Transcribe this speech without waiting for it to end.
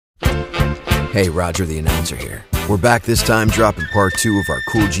Hey, Roger the announcer here. We're back this time dropping part 2 of our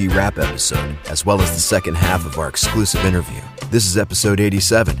Kool G rap episode, as well as the second half of our exclusive interview. This is episode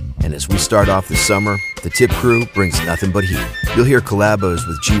 87, and as we start off the summer, the Tip crew brings nothing but heat. You'll hear collabos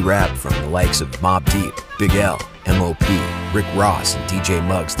with G-Rap from the likes of Mobb Deep, Big L, M.O.P., Rick Ross, and DJ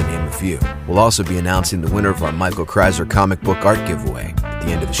Muggs, to name a few. We'll also be announcing the winner of our Michael Kreiser comic book art giveaway at the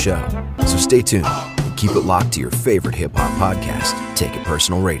end of the show. So stay tuned and keep it locked to your favorite hip-hop podcast, Take It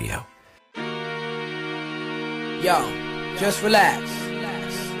Personal Radio. Yo, just relax.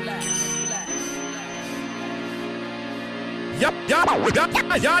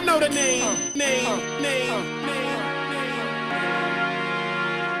 Y'all know the name.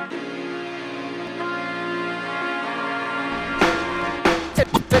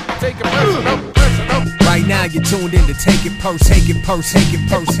 Take it personal. Right now you're tuned in to Take It Personal.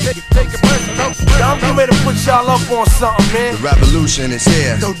 I'm getting ready to put y'all up on something, man. The revolution is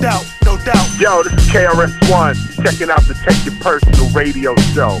here. No doubt. Yo, this is KRS-One. Checking out the Take It Personal radio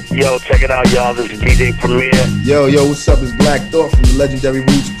show. Yo, check it out, y'all. This is DJ Premier. Yo, what's up? It's Black Thought from the legendary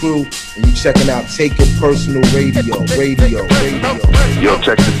Roots crew, and you checking out Take It Personal Radio. Yo,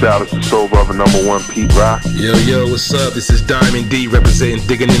 check this out. It's the Soul Brother #1 Pete Rock. Yo, what's up? This is Diamond D representing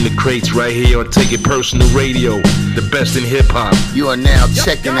Digging in the Crates right here on Take It Personal Radio, the best in hip-hop. You are now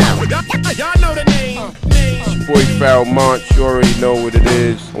checking out. Y'all know the name. Boy Farrell Monch, you already know what it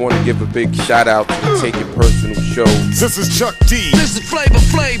is. I want to give a big shout out to the Take It Personal show. This is Chuck D. This is Flavor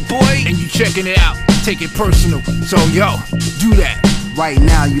Flav, boy. And you checking it out. Take it personal. So, yo, do that. Right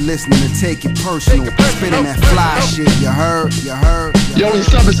now you listening to Take It Personal. Spitting that fly shit, you heard. Yo,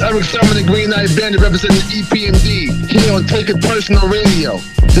 what's up? It's Eric Thurman, the Green Knight Bandit, representing EPMD, here on Take It Personal Radio.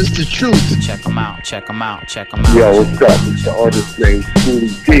 This is the truth. Check them out. Yo, what's up? It's the artist named Kool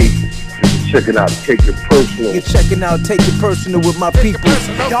D. Checking out Take It Personal. You're checking out Take It Personal with my people.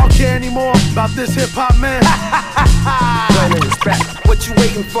 Y'all care anymore about this hip-hop, man? What you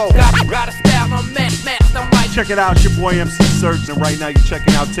waiting for? Gotta style on man. Check it out, your boy MC Surge, and right now you're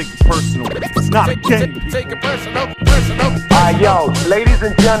checking out Take It Personal. It's not a game. Take it personal. Alright, yo, ladies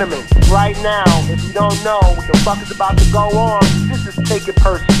and gentlemen, right now, if you don't know what the fuck is about to go on, this is Take It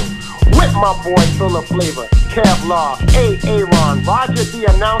Personal. With my boy Full Flavor, Kev Law, Aaron, Roger the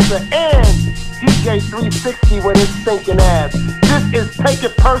announcer, and DJ 360 with his stinking ass. This is Take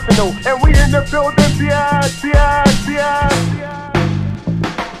It Personal, and we in the building, yeah.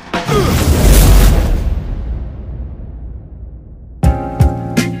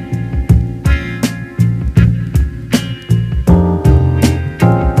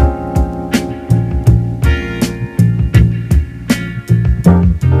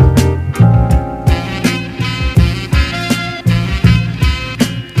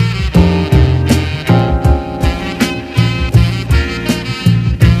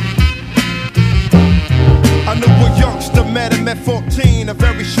 At 14, a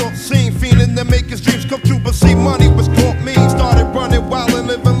very short scene, feeling to make his dreams come true, but see, money was caught me. Started running wild and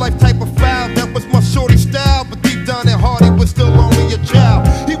living life type of foul. That was my shorty style, but deep down at heart, he was still only a child.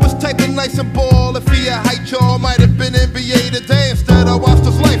 He was typing nice and ball. If he had height, y'all might have been NBA today. Instead, I watched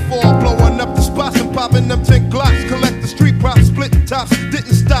his life fall, blowing up the spots and popping them 10 Glocks. Collect the street props, splitting tops,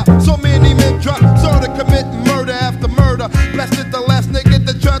 didn't stop. So many men dropped, started committing murder after murder. Blasted the last nigga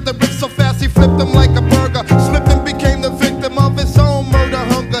that tried to rip so fast, he flipped him like a burger. Slipped and became the victim of his own murder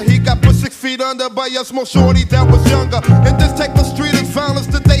hunger. He got put 6 feet under by a small shorty that was younger. In this type of street is violence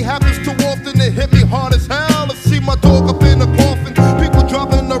today happens too often. It hit me hard as hell to see my dog up in a coffin. People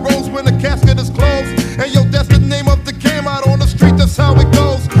dropping the rolls when the casket is closed. And yo, that's the name of the game out on the street, that's how it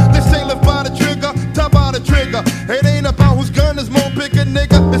goes. They say live by the trigger, die by the trigger. It ain't about whose gun is more bigger,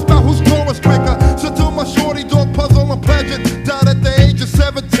 nigga. It's about whose draw is quicker. So to my shorty dog puzzle and pledging. Died at the age of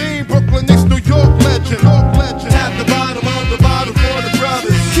 17, Brooklyn, East New York legend. Tap the bottom of the bottle for the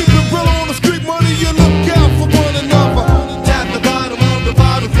brothers. Keep it real on the street, money, you look out for one another. Tap the bottom of the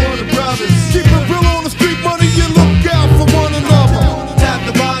bottle for the brothers. Keep it real on the street, money, you look out for one another. Tap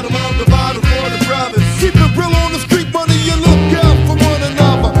the bottom of the bottle for the brothers. Keep it real on the street, money, you look out for one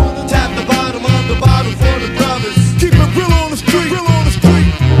another. Tap the bottom of the bottle for the brothers. Keep it real on the street,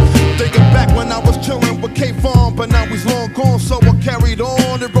 Thinking back when I was chillin' with K-Farm, but now he's long gone, so I carried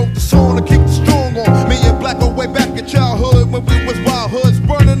on and wrote the song to keep the strong on. Me and Black go way back in childhood when we was wild hoods,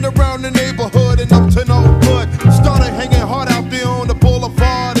 burning around the neighborhood and up to no good. Started hanging hard out there on the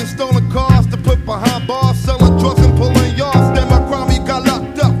boulevard and stolen cars to put behind bars, selling drugs and pulling yards. Then my crime, he got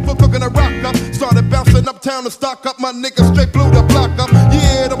locked up for cooking a rock up. Started bouncing uptown to stock up, my niggas straight blew the block up.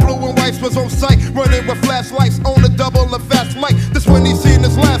 Yeah, the blue and whites was on sight, running with flashlights on the double and fast mic. This when he seen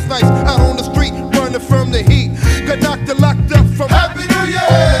his last nights out on the street, running from the heat. Got knocked and locked up from Happy New Year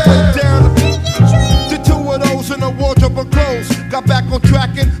all the way down to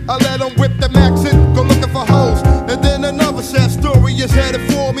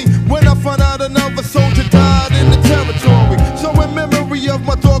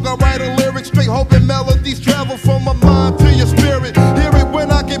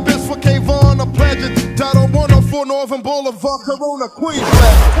North Corona, Queensland.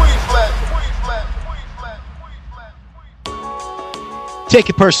 Take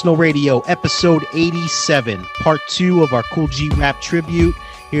It Personal Radio, episode 87, part 2 of our Kool G Rap tribute.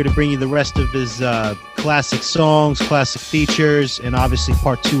 Here to bring you the rest of his classic songs, classic features, and obviously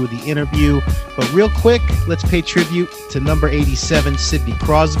part 2 of the interview. But real quick, let's pay tribute to number 87, Sidney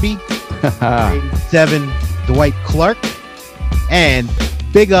Crosby, 87, Dwight Clark, and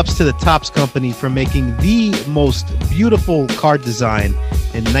big ups to the Topps Company for making the most beautiful card design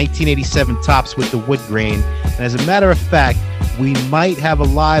in 1987 Topps with the wood grain. And as a matter of fact, we might have a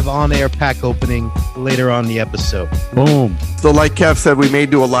live on-air pack opening later on in the episode. Boom. So like Kev said, we may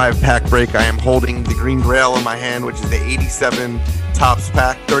do a live pack break. I am holding the Green Grail in my hand, which is the 87 Topps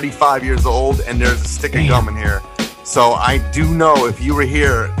pack, 35 years old, and there's a stick of gum in here. So I do know if you were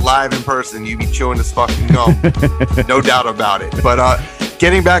here live in person, you'd be chewing this fucking gum. No doubt about it. But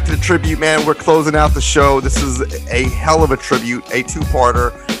getting back to the tribute, man, we're closing out the show. This is a hell of a tribute, a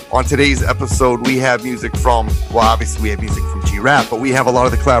two-parter. On today's episode, we have music from, well, obviously we have music from G-Rap, but we have a lot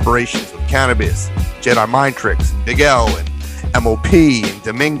of the collaborations with Cannabis, Jedi Mind Tricks, and Big L, and MOP, and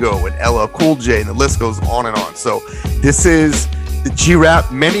Domingo, and LL Cool J, and the list goes on and on. So this is the G-Rap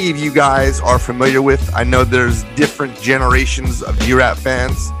many of you guys are familiar with. I know there's different generations of G-Rap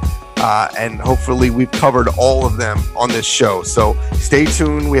fans, and hopefully we've covered all of them on this show. So stay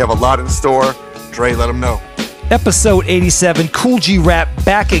tuned. We have a lot in store. Dre, let them know. Episode 87, Kool G Rap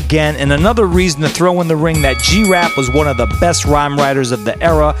back again, and another reason to throw in the ring that G-Rap was one of the best rhyme writers of the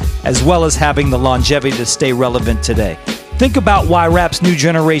era, as well as having the longevity to stay relevant today. Think about why rap's new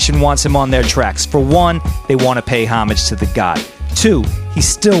generation wants him on their tracks. For one, they want to pay homage to the god. 2, he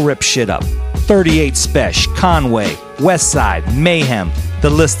still rips shit up. 38 Spesh, Conway, Westside, Mayhem, the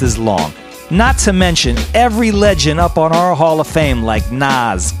list is long. Not to mention every legend up on our Hall of Fame like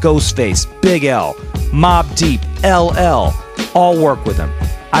Nas, Ghostface, Big L, Mobb Deep, LL, all work with him.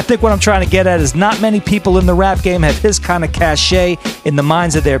 I think what I'm trying to get at is not many people in the rap game have his kind of cachet in the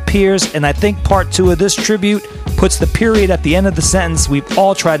minds of their peers, and I think part 2 of this tribute puts the period at the end of the sentence we've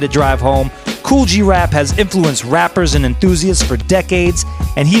all tried to drive home. Kool G Rap has influenced rappers and enthusiasts for decades,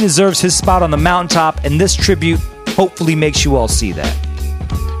 and he deserves his spot on the mountaintop, and this tribute hopefully makes you all see that.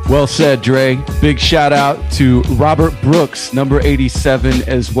 Well said, Dre. Big shout out to Robert Brooks, number 87,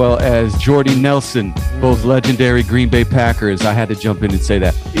 as well as Jordy Nelson, both legendary Green Bay Packers. I had to jump in and say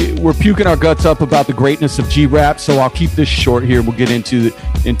that. We're puking our guts up about the greatness of G-Rap, so I'll keep this short here. We'll get into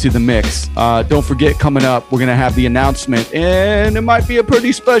the mix. Don't forget, coming up, we're going to have the announcement, and it might be a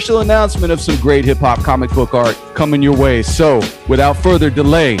pretty special announcement of some great hip-hop comic book art coming your way. So, without further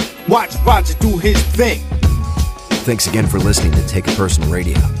delay, watch Roger do his thing. Thanks again for listening to Take It Personal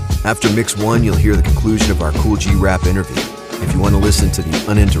Radio. After Mix 1, you'll hear the conclusion of our Kool G Rap interview. If you want to listen to the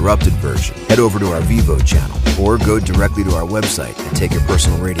uninterrupted version, head over to our Vivo channel or go directly to our website at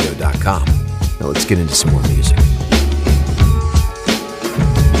takeitpersonalradio.com. Now let's get into some more music.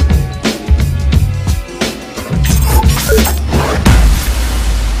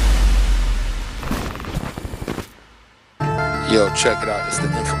 Yo, check it out. It's the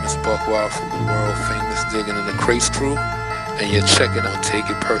infamous Buck Wild from the world famous Digging in the Crates crew. And you're checking on Take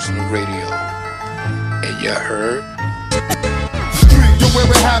It Personal Radio. And you heard? Street, where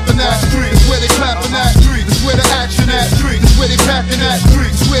it happen at. Street, it's where they clapping at. Street, it's where the action at. Street, it's where they packing at.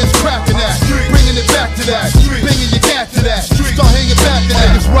 Street, it's where it's cracking at. Street, bringing it back to that. Street, bringing your gat to that. Street, start hanging back to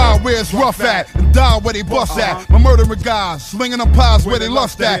that. It's wild where it's rough at. And die where they bust at. My murdering guys, slinging them pies where they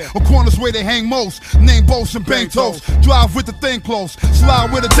lust at. On corners where they hang most. Name boats and bang toast. Drive with the thing close. Slide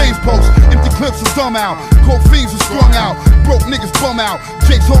where the days post. Empty clips are dumb out. Cold fiends are strung out. Broke niggas bum out.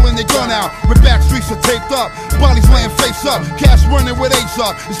 Jake's holding their gun out. Where back streets are taped up. Bodies laying face up. Cash running with apes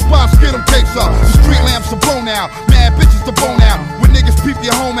up. The spots get them tapes up. The street lamps are blown out. Mad bitches to bone out. When niggas peep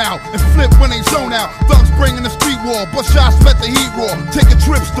your home out. And flip when they zone out. Thugs bringing the street war. But shots let the heat roar. Taking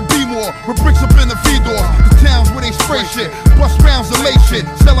trips to B-more. With bricks up in the feed doors. The towns where they spray shit. Bust rounds of lay shit.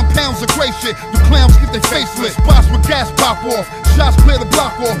 Selling pounds of gray shit. The clowns get their face lit. Spots with gas pop off. Shots clear the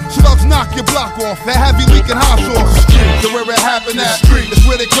block off. Slugs knock your block off. That heavy leaking hot sauce. So where it happen at. It's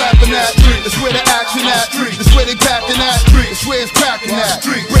where they clapping at. It's where the action at. It's where they packing at. It's where it's cracking at.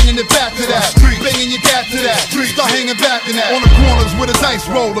 Bringing it back to that. Banging your gat to that. Start hanging back in that. On the corners where the dice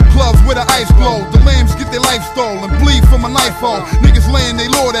roll. The clubs where the ice glow. The lambs get their life stolen. Bleed from a knife hole. Niggas laying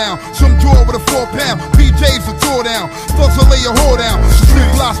they law down. Some draw with a 4-pound. PJs are tore down. Thugs will lay your whore down. Street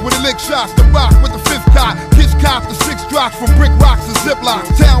blocks with the lick shots. The rock with the 5th cot. Kids cop the 6 drops from brick rocks and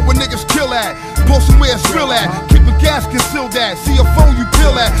ziplocks. Town where niggas kill at. Posting where it's real at. Keep a gas concealed at. See a phone you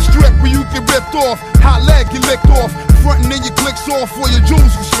pill at. Strip where you get ripped off. Hot leg get licked off. frontin', then your clicks off or your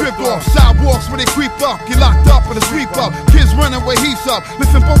jewels get stripped off. Sidewalks where they creep up, get locked up in a sweep up. Kids running where he's up,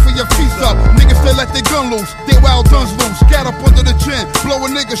 lifting both of your feet up. Niggas they let their gun loose, they wild guns loose. Gat up under the chin, blow a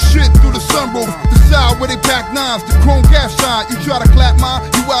nigga shit through the sunroof. The side where they pack nines, the chrome gas shine. You try to clap mine,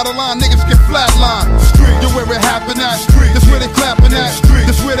 you out of line, niggas get flatlined. Street, you where it happen at. Street, this where they clapping at. Street,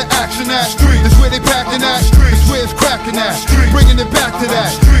 this where the action at. Street, this where they packing at. Street, this where it's cracking at. Street, bringing it back to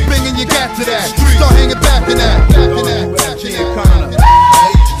that. Bringing your gat to that. Start hanging back in that.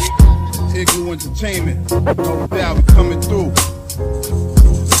 Igloo Entertainment, no doubt we coming through.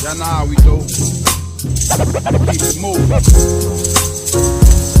 Y'all know how we do. Keep it moving.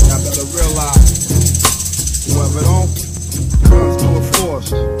 Y'all better realize, whoever don't, runs to a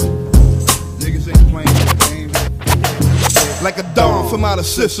force. Niggas ain't playing the game. Like a dawn from out of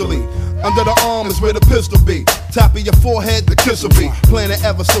Sicily. Under the arm is where the pistol be. Top of your forehead, the kiss will be. Playing it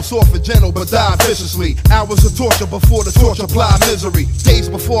ever so soft and gentle, but die viciously. Hours of torture before the torture apply misery.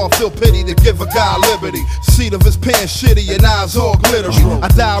 Days before I feel pity to give a guy liberty. Seat of his pants shitty and eyes all glittery. I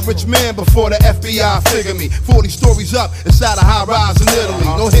die a rich man before the FBI figure me. 40 stories up inside a high rise in Italy.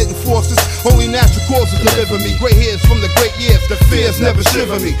 No hidden forces, only natural causes deliver me. Gray hairs from the great years, the fears never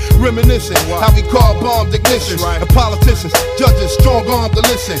shiver me. Reminiscing how we call bombed ignitions. And politicians, judges, strong armed to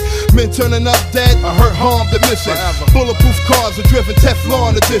listen. Men turning up dead, or hurt, harmed, and missing. Bulletproof cars are driven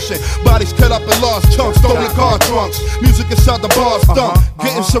Teflon edition. Bodies cut up in lost chunks, stolen car trunks. Music inside the bars thump.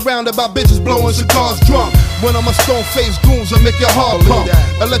 Getting surrounded by bitches blowing cigars drunk. When I'm a stone-faced goons, I make your heart pump.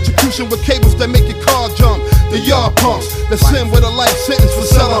 Electrocution with cables that make your car jump. The yard pumps that sin with a life sentence for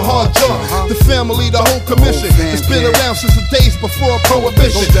selling hard junk. The family, the whole commission. It's been around since the days before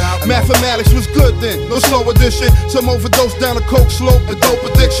prohibition. Mathematics was good then, no slow addition. Some overdose down a coke slope, the dope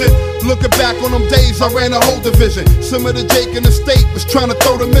addiction. Looking back on them days, I ran a whole division. Some of the Jake in the state was trying to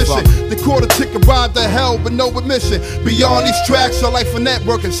throw the mission. They caught a ticket ride to hell with no admission. Beyond these tracks, I like for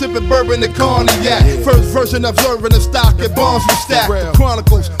networking, sipping bourbon and cognac. First version observing the stock at Barnes we stack. The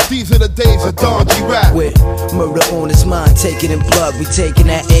chronicles, these are the days of Don G Rap. With murder on his mind, taking in blood, we taking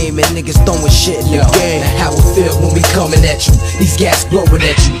that aim and niggas throwing shit in the game. How it feel when we coming at you, these gas blowing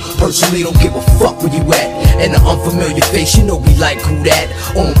at you. Personally don't give a fuck where you at. And the unfamiliar face, you know we like who that.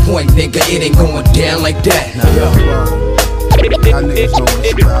 On point, nigga, it ain't going down like that. It's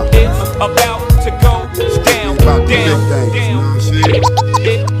about to go down, down.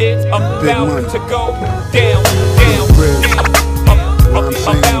 It's about to go down,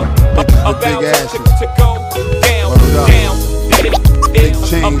 down. About to go down, down. Big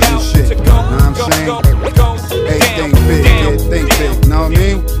change and shit, know what I'm saying? Everything big, everything big, know what I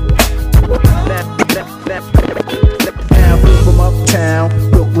mean? From uptown,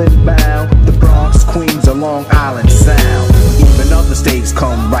 Brooklyn bound, the Bronx, Queens, or Long Island Sound. Even other states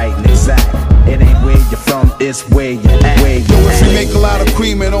come right and exact. It ain't where you're from, it's where you at. If you make a lot of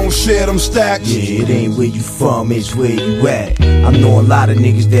cream and don't share them stacks. Yeah, it ain't where you from, it's where you at. I know a lot of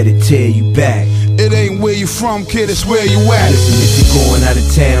niggas that'll tear you back. It ain't where you from, kid, it's where you at. Listen, if you're going out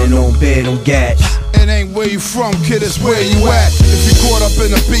of town, don't bet on gats. It ain't where you from, kid, it's where you at. If you caught up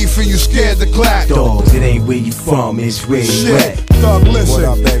in the beef and you scared to clap. Dogs, it ain't where you from, it's where you at. Thug, listen,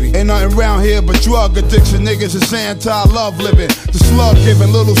 up, baby? Ain't nothing around here but drug addiction. Niggas is anti-love living. The slug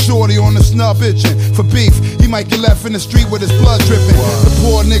giving, little shorty on the snub itching. For beef, he might get left in the street with his blood dripping. The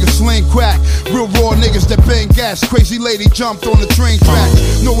poor niggas sling crack, real raw niggas that bang gas. Crazy lady jumped on the train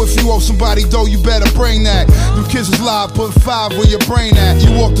tracks. Know if you owe somebody dough, you better bring that. Them kids is live, put 5 where your brain at.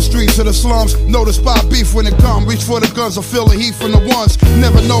 You walk the streets of the slums, know the spot beef when it come. Reach for the guns, I feel the heat from the ones.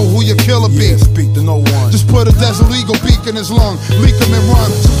 Never know who your killer be. Speak to no one. Just put a Desert Eagle beak in his lung. Leak him and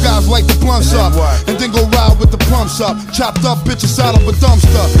run. Some guys like the blunts up. And then go ride with the pumps up. Chopped up bitches out of a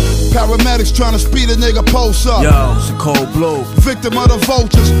dumpster. Paramedics trying to speed a nigga post up. Yo, it's a cold blue. Victim of the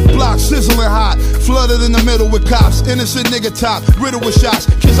vultures. Block sizzling hot. Flooded in the middle with cops. Innocent nigga top. Riddled with shots.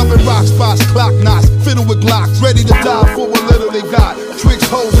 Kids up in rock spots. Clock knots. Fiddle with glocks. Ready to die for what little they got. Tricks,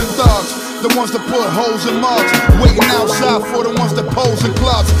 hoes, and thugs. The ones that put hoes in mugs. Waiting outside for the ones that pose in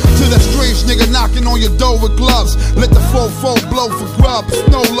clubs. To that strange nigga knocking on your door with gloves. Let the fofo blow for grubs.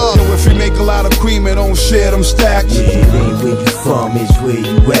 No love. Yo, if you make a lot of cream and don't share them stacks. Yeah, it ain't where you from, it's where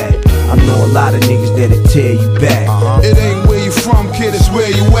you at. I know a lot of niggas that'll tear you back. It ain't where you from, kid, it's where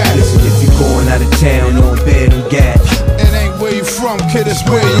you at. Listen, if you're going out of town, don't bet on gats. It ain't where you from, kid, it's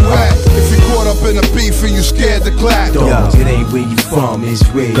where you at. If you caught up in the beef and you scared to clap. Dogs, it ain't where you from, it's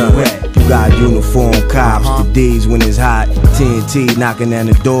where you at. You got uniform cops, the D's when it's hot. TNT knocking down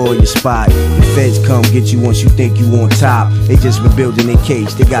the door of your spot. The feds come get you once you think you on top. They just been building their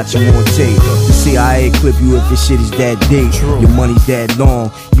case, they got you on tape. The CIA clip you if this shit is that deep. Your money's that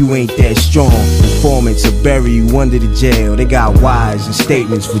long, you ain't that strong. informants will bury you under the jail. They got wires and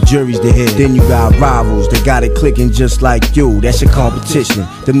statements for juries to hear. Then you got rivals that got it clicking just like you. That's your competition.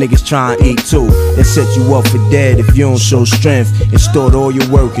 Them niggas try and eat too. They set you up for dead if you don't show strength. Extort all your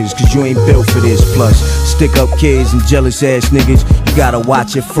workers cause you ain't built for this. Plus, stick up kids and jealous ass niggas. You gotta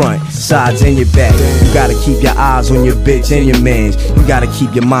watch your front, sides and your back. You gotta keep your eyes on your bitch and your mans. You gotta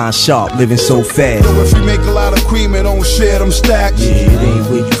keep your mind sharp, living so fast. Yo, if you make a lot of cream and don't share them stacks. Yeah, it ain't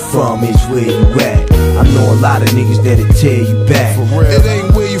where you from, it's where you at. I know a lot of niggas that'll tear you back. For real. It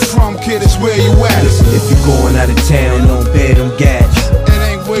ain't where you from, kid, it's where you at. Listen, if you going out of town, don't bear them gats. It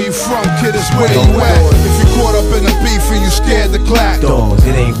ain't where you from, kid, it's where you at. If you caught up in the beef and you scared to clap. Dogs,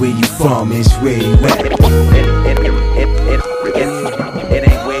 it ain't where you from, it's where you at. It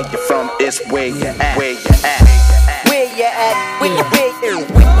ain't where you from, it's where you at. Where you at. Where you at? Where you at?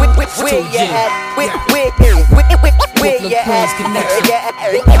 Where you at? Where you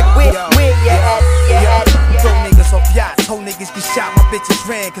at? Throw niggas off yachts, whole niggas get shot, my bitches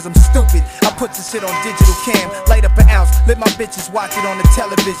ran cause I'm stupid. I put this shit on digital cam, light up an ounce, let my bitches watch it on the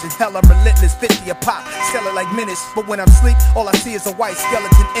television. Hell, I'm relentless, 50 a pop, sell it like minutes. But when I'm asleep, all I see is a white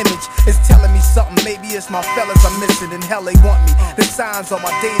skeleton image. It's telling me something, maybe it's my fellas I'm missing, and hell they want me. The signs on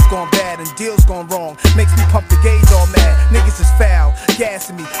my days gone bad and deals gone wrong, makes me pump the gauge all mad. Niggas is foul,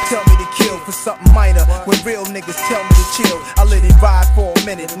 gassing me, tell me to kill for something minor, when real niggas tell me to chill. I let it ride for a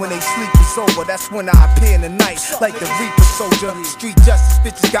minute, when they sleep is over, that's when I appear in the night, like the Reaper soldier. Street justice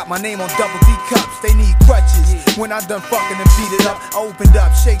bitches got my name on double D cups, they need crutches. When I done fucking and beat it up, I opened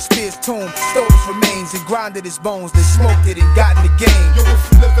up Shakespeare's tomb, stole his remains and grinded his bones, then smoked it and got in the game. Yo, if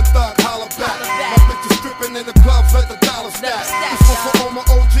you live in thug, holla back. My bitches stripping in the clubs, let the dollar stack. This one for all my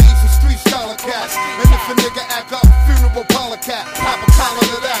OGs and street scholar cats. And if a nigga act up, funeral parlor cat, pop a collar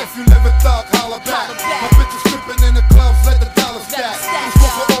to that. If you live in thug, holla back. My bitches stripping in the clubs, let the dollar stack. This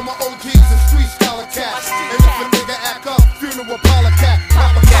one for all my OGs and street scholar cats. And if a nigga act up, funeral parlor cat,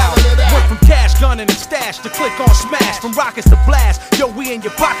 pop a collar to that. Went from cash gunning and stash to click on smash, from rockets to blast. Yo, we in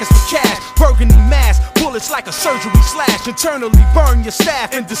your pockets for cash. Burgundy mask, bullets like a surgery slash. Internally burn your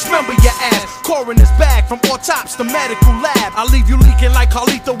staff and dismember your ass. Coroner's bag from autops to medical lab. I leave you leaking like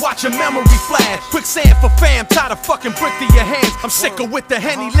Carlito, watch your memory flash. Quicksand for fam, tie the fucking brick to your hands. I'm sicker with the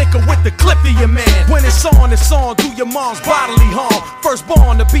Henny liquor with the clip to your man. When it's on, do your mom's bodily harm.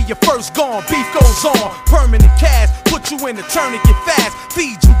 Firstborn to be your first gone, beef goes on. Permanent cash, put you in the tourniquet fast.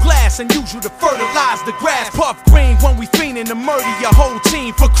 Feed you glass and use you to fertilize the grass. Puff green when we fiendin' to murder your whole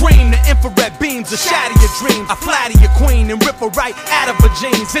team. For cream, the infrared beams to shatter your dreams. I flatter your queen and rip her right out of her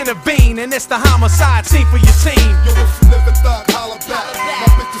jeans. Intervene and it's the homicide scene for your team. Yo, if you live in thug, holla back.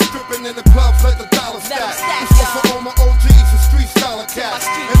 My bitches stripping in the clubs, let the dollar stack. This one for all my OGs and street scholar cats.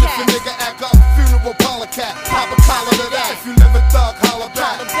 And if a nigga act up, funeral parlor cat, pop a collar to that. If you live in thug, holla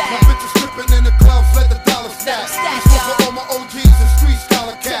back. My bitches stripping in the clubs, let the dollar stack. This one for all my OGs and street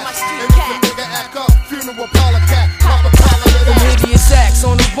scholar cats. And if a nigga act up, funeral parlor cat, pop a collar to that. Hideous acts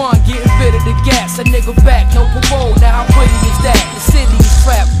on the run, getting rid of the gas. A nigga back, no parole, now how pretty is that? The city is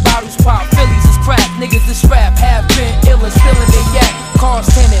trap, bottles pop, Phillies is crap. Niggas this rap, have been ill and spilling their yak. Cars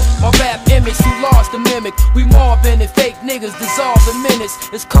tinted, my rap image, you lost the mimic. We mobbing it, fake niggas dissolve in minutes.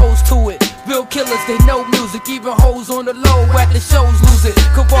 It's codes to it, real killers, they know music. Even hoes on the low at the shows lose it.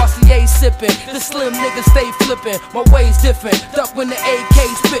 Cavassier sipping, the slim niggas stay flipping. My way's different, duck when the AK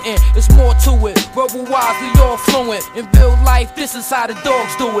spitting. It's more to it, verbal wise, we all fluent. In real life, this is how the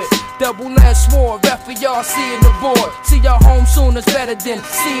dogs do it. Double-edged sword, ref for y'all seeing the board. See y'all home soon is better than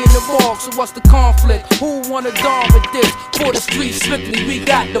seeing the morgue. So what's the conflict? Who wanna dawn with this? For the street strictly, we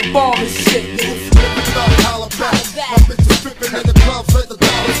got the bomb and shit. Holla back. My bitches stripping in the clubs, let the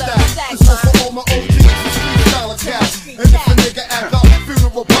dollar stack. This one for all my OGs and street scholar cats. And if a nigga act up,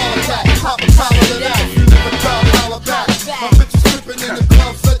 funeral parlor cat, pop a collar to that. If you live in thug, holla back. My bitches stripping in the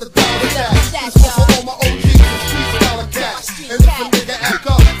clubs, let the dollar stack. This one for all my OGs and street scholar cats. And if a nigga act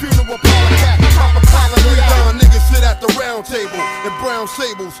up, funeral parlor cat, pop a collar to that. Niggas sit at the round table in brown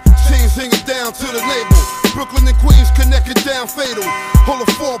sables, chains hanging down to the navel. Brooklyn and Queens connected down fatal. Hold a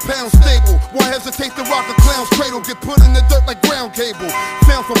 4-pound stable. Won't hesitate to rock a clown's cradle. Get put in the dirt like ground cable.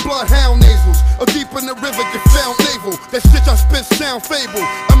 Found from bloodhound nasals. Or deep in the river, get found naval. That shit I spit sound fable.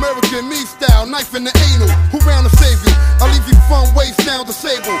 American me style, knife in the anal. Who round to save you? I leave you from waist down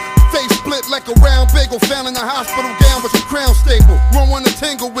disabled. Face split like a round bagel. Found in the hospital gown with your crown stable. Run one to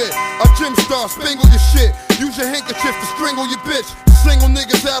tangle with. A gym star, spangle your shit. Use your handkerchief to strangle your bitch. Single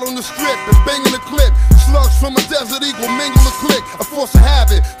niggas out on the strip and banging the clip. Slugs from a desert eagle, mingle a click. A force of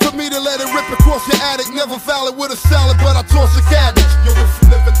habit. For me to let it rip across your attic. Never valid with a salad, but I toss a cabbage. Yo, if you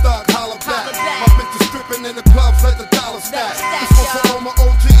live in thug, holla back. My bitches stripping in the clubs, let the dollar stack. This one for all my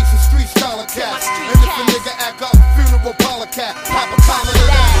OGs and street scholar cats.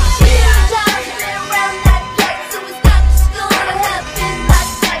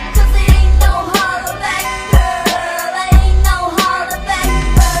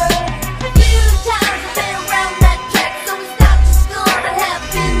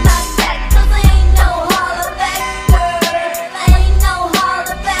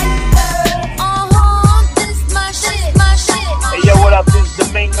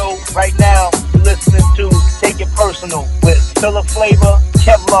 Philip Flavor,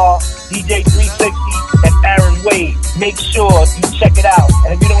 Kevlar, DJ 360, and Aaron Wade. Make sure you check it out.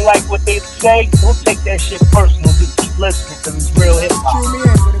 And if you don't like what they say, don't take that shit personal. Just keep listening because it's real hip hop. Cue me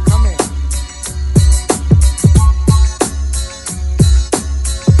in, but it come in.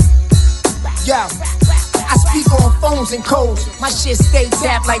 Yo, I speak on phones and codes. My shit stay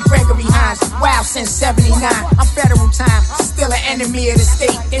tapped like Gregory Hines. Wow, since 79. I'm federal time, still an enemy of the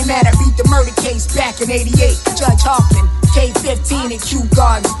state. They mad I beat the murder case back in 88. Judge Hoffman, K-15 and Q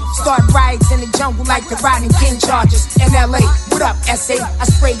Gardens. Start riots in the jungle like the Rodney King charges. In LA, what up, SA? I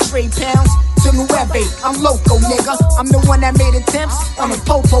spray trade pounds to Nueve. I'm loco, nigga. I'm the one that made attempts on a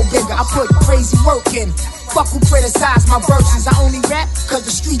popo bigger. I put crazy work in. Fuck who criticize my verses. I only rap cause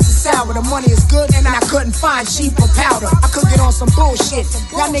the streets are sour. The money is good and I couldn't find cheaper powder. I could get on some bullshit.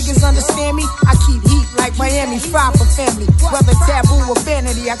 Y'all niggas understand me? I keep heat like Miami, fried for family. Whether taboo or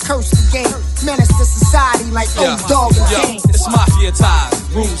vanity, I curse the game. Menace to society like old dog and cane. It's mafia ties.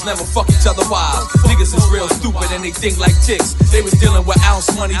 Rules never fuck each other wise. Niggas is real stupid and they think like chicks. They was dealing with ounce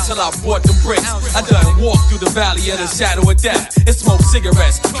money till I bought them bricks. I done walked through the valley of the shadow of death and smoked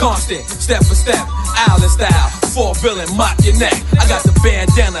cigarettes, constant, step for step, island style, 4 billion, mop your neck. I got the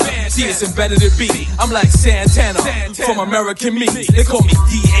bandana, see it's embedded in beat. I'm like Santana from American Meat. They call me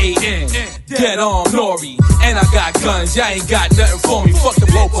D.A.N. Dead on Nori, and I got guns. Y'all ain't got nothing for me. Fuck the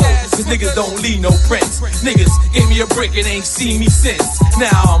popo, cause niggas don't leave no prints. Niggas gave me a brick and ain't seen me since. Now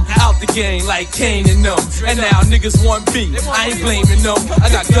I'm out the game like Kane and them. And now niggas want beef, I ain't blaming them. I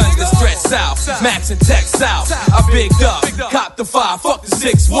got guns that stretch south, Max and Tech South. I bigged up, cop the 5, fuck the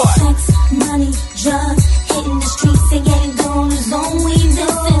 6, what? Sex, money, drugs, hitting the streets and getting gold is on we. This is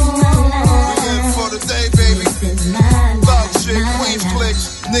my life. We live for the day, baby. Love shit, Queens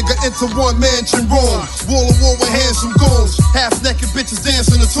clicks. Nigga enter one mansion room. Wall to wall with handsome goons. Half naked bitches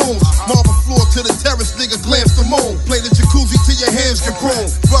dancing the tunes. Marble floor to the terrace, nigga glance the moon. Play the jacuzzi till your hands get prone.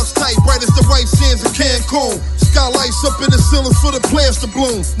 Rugs tight, bright as the white sands of Cancun. Skylights up in the ceiling for the plants to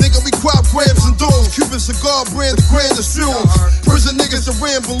bloom. Nigga, we crop grabs and domes. Cuban cigar brands, the grandest fumes. Prison niggas that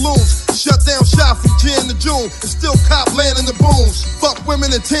ran balloons. Shut down shop from Jan to June. And still cop land in the booms. Fuck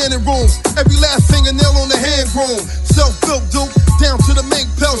women in tanning rooms. Every last fingernail on the hand grown. Self-built duke, down to the mink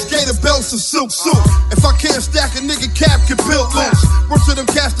pelts, gator belts and silk suit. If I can't stack a nigga cap, get built loose. Work to them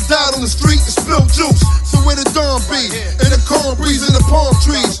cats that died on the street and spilled juice. So where the dawn be? In the calm breeze in the palm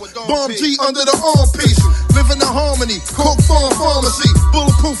trees. Bomb G under the arm piece. Living in harmony, Coke Farm Pharmacy,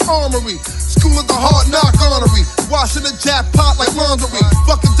 bulletproof armory. School of the hard knock honorary. Washing the jackpot like laundry.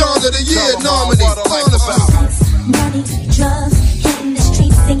 Fucking Dawn of the Year nominee. Honestly. Money, drugs, hitting the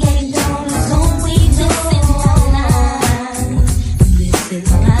streets and getting down is all we do. This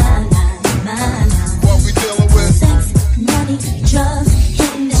is my life. What we dealing with? Sex, money, drugs,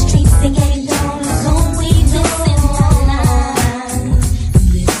 hitting the streets and getting down is all we do.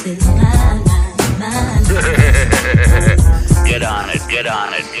 This is my life. Get on it, get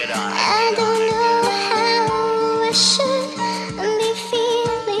on it, get on it. I don't know how I should be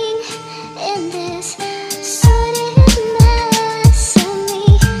feeling in this sort of mess of me,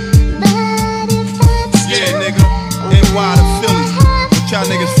 but if that's Yeah, nigga. NY to Philly. What y'all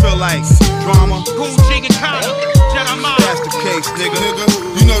niggas feel like? Drama? Kool, G, and Connor, Jeremiah. That's the case, nigga.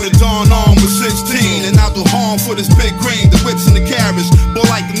 You know the Dawn arm was 16, and I'll do harm for this big green. The whips and the carriage, boy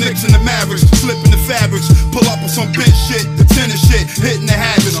like the Knicks and the Mavericks, slipping the fabrics, pull up on some bitch shit, the tennis shit, hitting the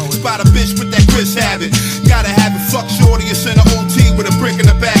habits. Spot a bitch with that Chris habit. Gotta have it, fuck shorty, it's in the OT with a brick in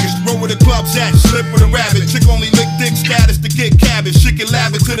the baggage. Roll where the club's at, slip with a rabbit. Chick only lick dick status to get cabbage. Shit get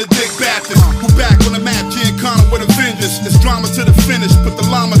lavish to the dick Baptist. Who back on the map, G and Connor with a vengeance. It's drama to the finish, put the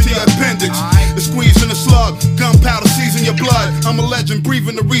llama to your appendix. The squeeze in the slug, gunpowder season your blood. I'm a legend,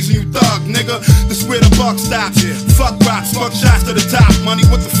 breathing the reason you thug, nigga. This where the buck stops. Fuck rocks, fuck shots to the top. Money,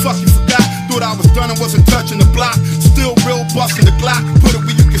 what the fuck you forgot? Thought I was done and wasn't touching the block. Still real busting the Glock. Put it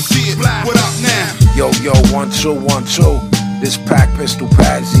where you can see it. What up now? Yo, 1 2 1 2. This pack pistol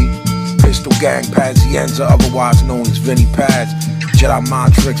Pazzy. Pistol gang Pazienza, otherwise known as Vinny Paz. Jedi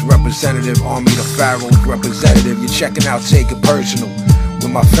Montrix representative, Army the Pharaohs representative. You're checking out Take It Personal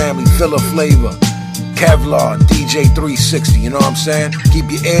with my family, Philip Flavor, Kevlar, DJ 360. You know what I'm saying? Keep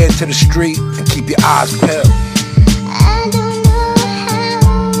your ear to the street and keep your eyes peeled. I don't know how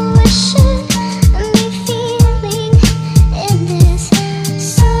I should be feeling in this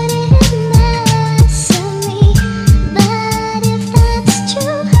sort of mess of me, but if that's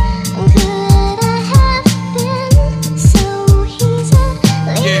true, could I have been so easily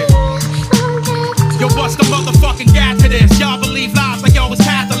forgotten? Yo, bust the motherfucking gap to this. Y'all believe lies like y'all was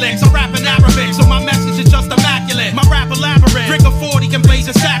Catholics. I'm rapping Arabic, so my message is just immaculate. My rap elaborate. Drink a 40 and blaze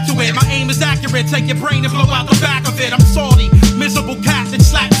a sack to it. My aim is accurate. Take your brain and blow out the back of it. I'm salty.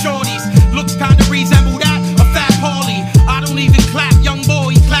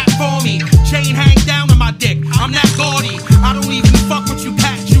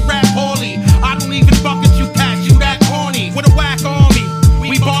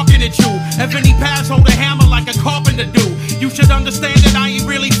 Vinny Paz hold a hammer like a carpenter do. You should understand that I ain't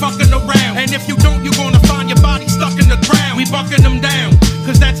really fucking around. And if you don't, you gonna find your body stuck in the ground. We bucking them down,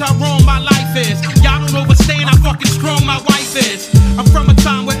 cause that's how wrong my life is. Y'all don't understand how fucking strong my wife is. I'm from a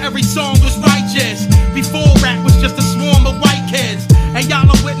time where every song was righteous. Before rap was just a swarm of white kids. And y'all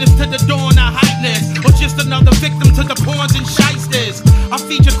are witness to the dawn of hypeness, or just another victim to the pawns and shysters. I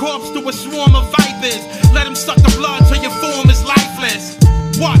feed your corpse to a swarm of vipers. Let them suck the blood till your form is lifeless.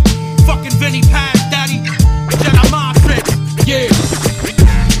 What? Fucking Vinny Paz, daddy. Jedi mind trick. Yeah.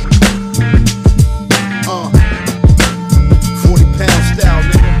 40-pound style,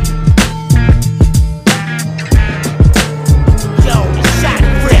 nigga. Yo, the shot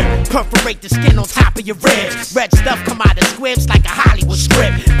rip. Perforate the skin on top of your ribs. Red stuff come out of squibs like a Hollywood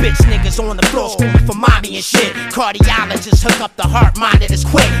script. Bitch niggas on the floor screaming for mommy and shit. Cardiologists hook up the heart monitors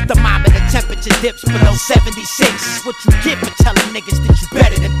quick. Thermometer temperature dips below 76. Is what you get for telling niggas that you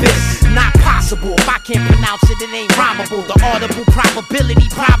better than this. Not possible. If I can't pronounce it, it ain't rhymable. The audible probability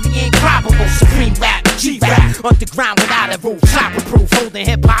probably ain't probable. Supreme rap, G-rap, underground without a roof. Chopper proof, holding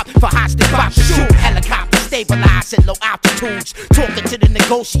hip hop for hostage box to shoot. Helicopter stabilized at low altitudes. Talking to the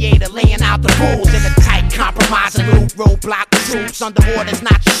negotiator, laying out the rules. In a tight compromising loop, roadblock with troops. Under orders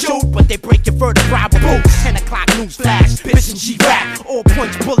not to shoot, but they break your vertebra with boots. 10 o'clock news flash, bitch and G-rap. All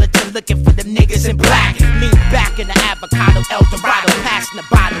points bulletin, looking for them niggas in black. Lean back in the avocado El Dorado, passing the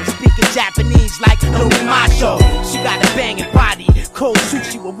bottle. Speaking Japanese like Louis Macho. She got a banging body, cold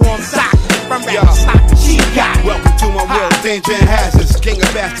sushi with warm socks. From rapping sloppy, she got it. Welcome to my world, danger and hazards. Gang of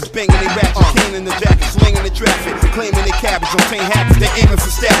bastards banging they ratchets, cane in the jacket, slinging the traffic, claiming they cabbage. On taint habits, they aiming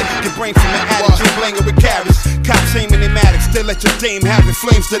for static. Get brain from the attitude, blinging with carrots. Cops aiming their Maddox, they let your dame have it.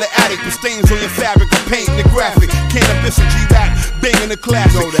 Flames to the attic, with stains on your fabric, or painting the graphic. Cannabis and G-rap, banging the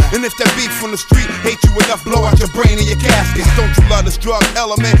classic. And if that beef from the street hate you enough, blow out your brain in your casket. Don't you love this drug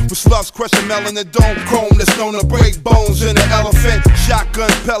element? With slugs crushing melon and dome, chrome that's known to break bones in an elephant.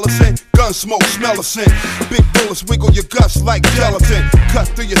 Shotgun pellets, gun smoke, smell a scent. Big bullets wiggle your guts like gelatin. Cut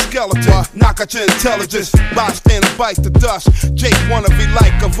through your skeleton, knock out your intelligence. Bystander bite the dust. Jake wanna be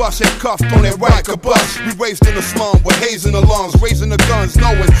like of us, handcuffed on that Riker bus. We raised in the slum with haze in the lungs, raising the guns,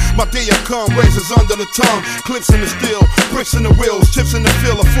 knowing my day will come. Razors under the tongue, clips in the steel, bricks in the wheels, chips in the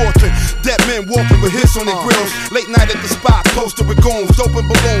field of fortune. Dead men walking with hits on their grills. Late night at the spot, posted with goons, open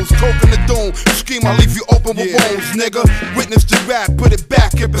balloons, coke in the dome. You scheme, I leave you open with wounds, nigga. Witness the rap, put it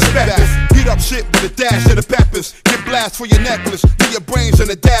back in perspective. Heat up shit with a dash of the peppers. Get blast for your necklace, leave your brains in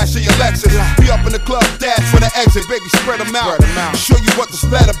a dash of your Lexus. Be up in the club, dash for the exit, baby, spread them out. Show you what this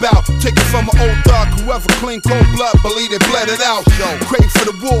lead about. Take it from an old thug, whoever clean cold blood, believe it, bled it out. Crave for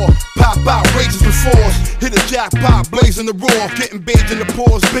the war, pop out, rages with force. Hit a jackpot, blazing the roar. Getting beige in the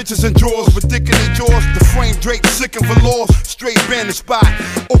pores, bitches and drawers, with dick in their jaws. The frame draped, sick and velours. Straight bandit spot,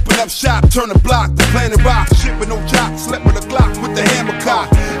 open up shop, turn the block, the planet rock. Shit with no jock, slept with a Glock with the hammer cock.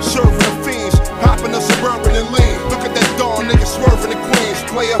 Serving the fiends, hopping the Suburban and lean. Look at that dawn nigga swerving the Queens.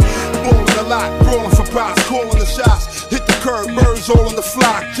 Player, bowling a lot, brawling for props, calling the shots. Hit the curb, birds all on the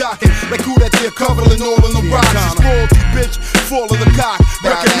flock, jocking like who that there covering all in the rocks. It's royalty, bitch, fall of the cock.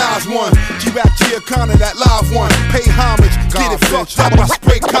 Recognize one, G-Rap Giacana, that live one. Pay homage, get it fucked up, I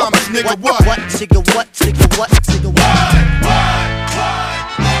spray comments, nigga, what? What, nigga, what, nigga, what, nigga, what?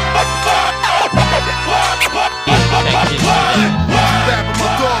 Rapping my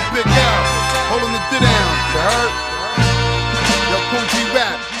dog, Big L, holding it down, you heard? Yo, Kool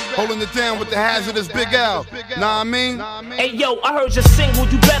G-Rap, holding it down with the hazardous Big L, nah I mean? Hey yo, I heard your single,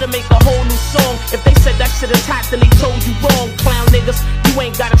 you better make a whole new song. If they said that shit is hot, then they told you wrong. Clown niggas, you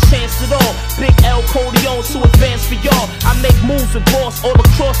ain't got a chance at all. Big L Codeon, so advanced for y'all. I make moves with boss all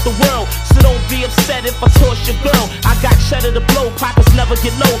across the world, so don't be upset if I toss your girl. I got cheddar to blow, pockets never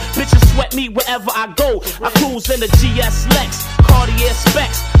get low. Bitches sweat me wherever I go. I cruise in the GS Lex, Cartier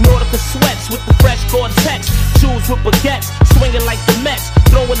specs, Nautica sweats with the fresh Gore-Tex. Shoes with baguettes, swinging like the Mets,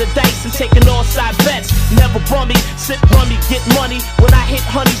 throwing the dice and taking all side bets. Never bummy, sit bummy, get money. When I hit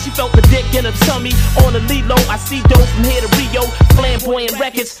honey, she felt the dick in her tummy. On the Lilo, I see dough from here to Rio. Flamboyant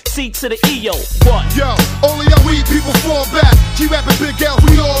records, C to the EO. What? Yo, only our weed people fall back. G-rapping Big L,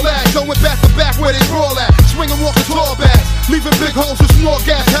 we all at. Going back to back where they brawl at. Swinging, walking tall backs. Leaving big holes with small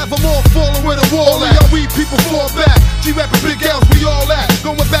gas. Have them all falling where the wall at. Only our weed people fall back. G-rapping Big L's, we all at.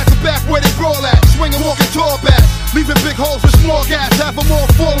 Going back to back where they brawl at. Swinging, walking tall backs. Leaving big holes with small gas. Have them all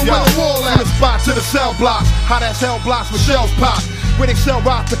falling where the wall at. From the spot to the cell blocks. Hot as hell blocks with shells pop. where they sell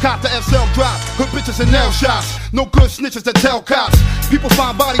rock, the cop, the SL drop. Hood bitches and nail shots. No good snitches that tell cops. People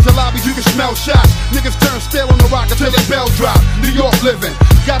find bodies in lobbies, you can smell shots. Niggas turn stale on the rock until they bell drop. New York living.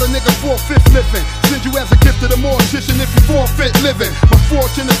 Got a nigga 4/5 living. Send you as a gift to the mortician if you forfeit living. My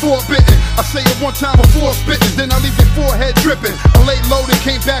fortune is forbidden. I say it one time before spitting, then I leave your forehead dripping. I laid low and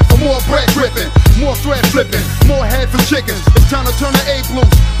came back for more bread dripping. More thread flipping, more head for chickens. It's time to turn the A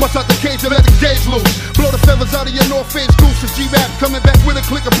loose. Bust out the cage and let the gauge loose. Blow the feathers out of your North Face goose. It's G-Rap coming back with a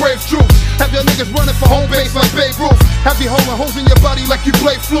click of brave troops. Have your niggas running for home base like Babe Ruth. Have you holding holes in your body like you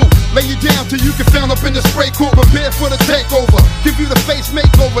play flute. Lay you down till you get found up in the spray court. Prepare for the takeover. Give you the face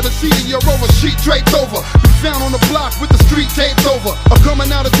makeover. The seat of your rover, sheet draped over. You found on the block with the street taped over. I'm coming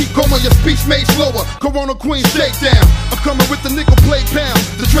out of deep coma, your speech made slower. Corona Queen shakedown. I'm coming with the nickel plate pound.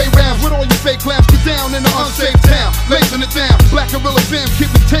 The Dre rounds with all you fake clowns. Get down in the unsafe town. Lacing it down. Black Gorilla fam, keep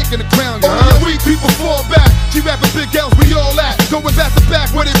me taking the crown. All your weak people fall back. G-rapping big L's, we all at. Going back to back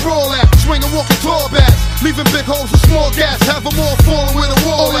where they brawl at. Swinging, walking tall bats. Leaving big holes with small gas. Have them all falling with a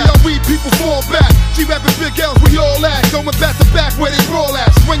wall. All of y'all weak people fall back. G-rapping big L's, we all at. Going back to back where they brawl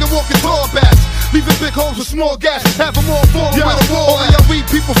at. Swinging, walking tall bats. Leaving big holes with small gas. Have them all falling with a wall. All of y'all weak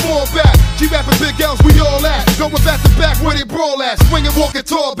people fall back. G-rapping big L's, we all at. Going back to back where they brawl at. Swinging, walking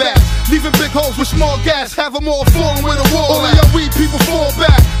tall bats. Leaving big holes with small gas. Have them all falling with a wall. All of y'all weak people fall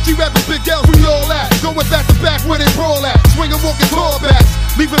back. G-rapping big L's, we all at. Going back to back where they brawl at. Swinging, walking tall bats.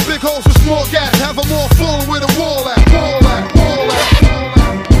 Leaving big holes with small gas. Have them all falling with a wall at. Wall at, wall at, wall at.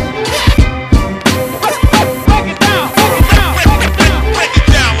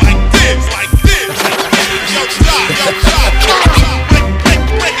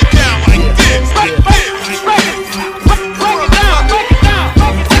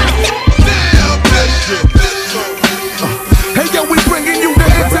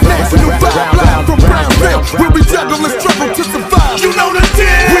 Where we juggle and struggle to survive. You know the deal.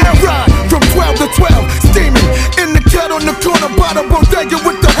 We ride from 12 to 12, steaming in the cut on the corner by the bodega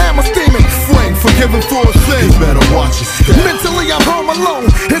with the hammer steaming. Frank, forgiven for a sin. You better watch your step. Mentally, I'm home alone.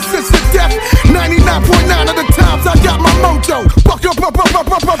 It's since the death. 99.9 of the times I got my mojo. Buck up,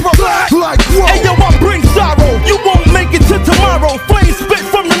 like whoa. Hey yo, I bring sorrow. You won't make it to tomorrow. Flames spit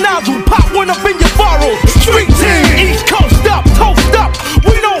from the nozzle. Pop one up in your furrow. Street team, East Coast up, toast up.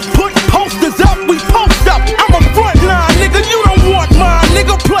 We don't put posters up, we post up. I'm a frontline nigga, you don't want mine,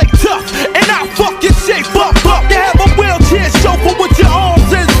 nigga. Play tough, and I fuck your shape up. You have a wheelchair chauffeur with your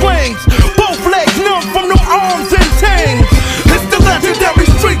arms and slings. Both legs numb from no arms and tangs. It's the legendary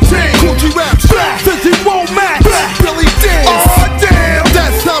street team. Kool Rap, Fizzy won't match. Billy Dance. Oh damn,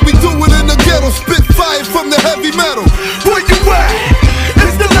 that's how we do it in the ghetto. Spit fire from the heavy metal. Where you at?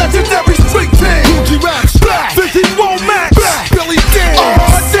 It's the legendary street team. Kool Rap, Fizzy won't match. Billy Dance.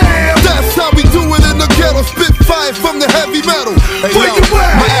 Oh damn, that's how we do it in the ghetto. Spit fire from the heavy metal. Hey, where you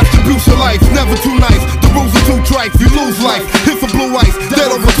at? My attributes of life, never too nice. The rules are too trite, you lose life. Hit for blue ice,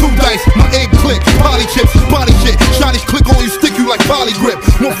 dead over 2 dice. My egg click, poly chips, body shit. Shotties click on you, stick you like poly grip.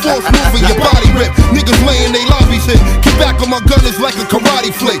 One force moving, your body rip. Niggas laying they lobbies hit. Get back on my gun is like a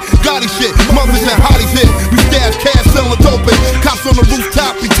karate flick. Gotti shit, mothers and hotties hit. We stab cash, selling doping. Cops on the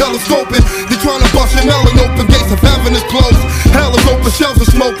rooftop, we telescoping. They trying to bust your melon open. Gates of heaven is closed. Hell is open, shelves are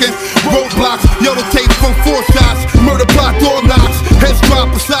smoking. Roadblocks, yellow tape from 4 shots. Murder plot, door knocks. Heads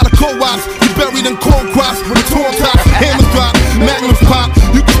drop beside a co-ops. You buried in corn crops with torn tops. Hammers drop, magnums pop.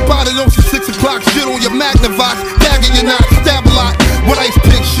 You can spot it on some 6 o'clock shit on your Magnavox. Dagging your knot, stab a lot. What ice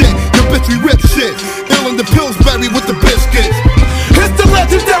pick shit? Your bitch we rip shit. Ill in the Pillsbury with the biscuits. It's the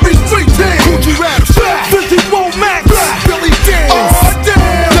legendary street team. Kool Rap, Fizzy won't match. Billy Dance. Oh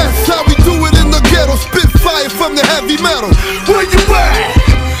damn, that's how we do it in the ghetto. Spit fire from the heavy metal. Where you at?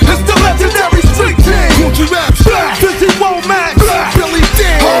 It's the legendary street team. Kool Rap, Fizzy won't match. Billy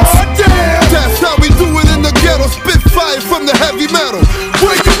Dance. Oh damn, that's how we do it in the ghetto. Spit fire from the heavy metal.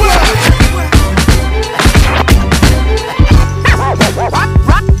 Where you at?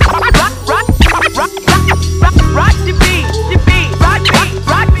 Rock the beat, the beat, rock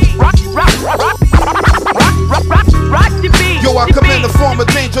the beat. Yo, I come in the form of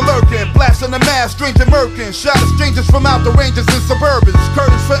danger lurking, blasting the mask, stranger murking. Shot at strangers from out the ranges and suburbans.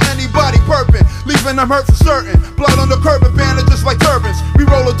 Curtains for anybody perping, leaving them hurt for certain. Blood on the curb and bandages like turbans. We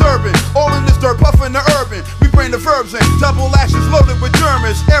roll a Durban, all in this dirt, puffing the urban. We bring the verbs in, double lashes loaded with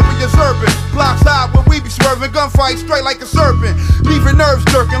Germans. Areas urban, blocks high where we be swerving. Gunfight straight like a serpent, leaving nerves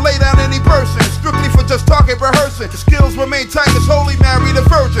jerking. Lay down any person, strictly for just target rehearsing. The skills remain tight as holy Mary the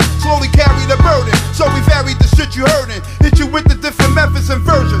Virgin. Slowly carry the burden, so we varied the shit you heardin'. Hit you with the different methods and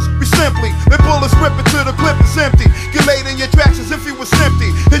versions. We simply let bullets rip it till the clip is empty. Get laid in your tracks as if you was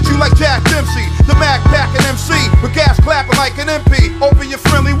empty. Hit you like Jack Dempsey, the Mac packing MC with gas clapping like an MP. Open your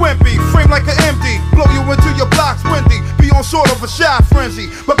friendly wimpy, frame like an MD. Blow you into your block's windy. Be on sort of a shot frenzy.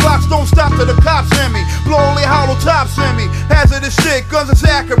 But blocks don't stop till the cops send me. Blow only hollow tops send me. Hazardous shit, guns is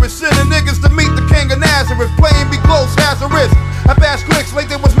accurate. Sending niggas to meet the king of Nazareth. Playing me close, has a risk. I bash clicks like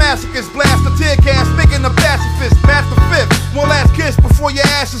they was masochists. Blast a tear gas, making a pacifist. Match the fifth, one last kiss before your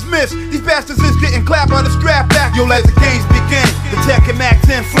ass is missed. These bastards is getting clapped by the strap back. Yo, let the games begin. The Tech and Mac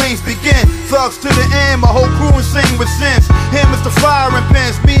 10 flames begin. Thugs to the end, my whole crew insane with sense. Hammers to fire and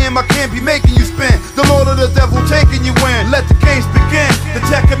pins. Me and my kin be making you spin. The Lord of the Devil taking you in. Let the games begin. The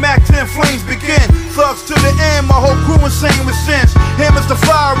Tech and Mac 10 flames begin. Thugs to the end, my whole crew insane with sense. Hammers to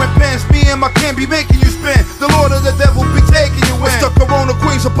fire and pins. Me and my kin be making you spin. The Lord of the Devil be taking you in. It's the Corona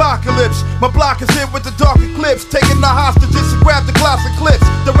Queen's apocalypse. My block is hit with the dark eclipse. Taking the hostages to grab the classic clips.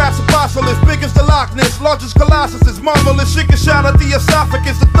 The rap's apostolic, big as the Loch Ness. Largest Colossus is marvelous. Shit can shot at the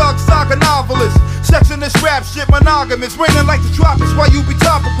esophagus. The thug saga novelist. Sex in this rap shit monogamous. Raining like the tropics while you be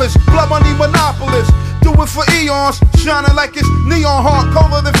topicless. Blood money monopolist. Do it for eons. Shining like it's neon heart.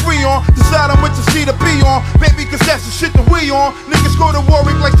 Colder than Freon. Decide on which to see the P on. Baby, cause that's the shit that we on. Niggas go to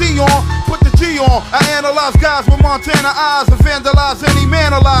Warwick like Dion. Put the G on. I analyze guys with Montana eyes. And vandalize any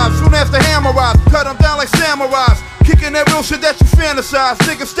man alive. Soon as the hammer rise. Cut them down like samurais. Kicking that real shit that you fantasize.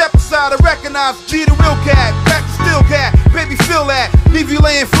 Niggas step aside and recognize G the real cat, back to still cat. Baby feel that, leave you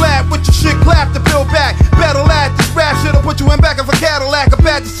laying flat with your shit clap to build back. Battle at this rap shit'll put you in back of a Cadillac. A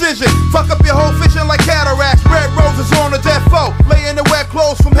bad decision, fuck up your whole vision like cataracts. Red roses on the death foe, lay in the wet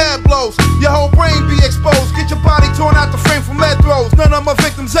clothes from head blows. Your whole brain be exposed, get your body torn out the frame from lead throws. None of my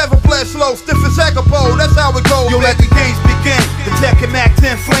victims ever bled slow, stiff as Egapo, that's how it goes. Yo, let the games begin, the Tech and Mac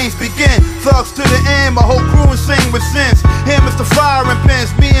 10 flames begin. Thugs to the end, my whole crew insane with sense. Hammers to fire and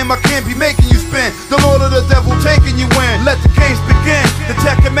pins. Me and my kin be making you spin. The Lord of the Devil taking you in. Let the games begin. The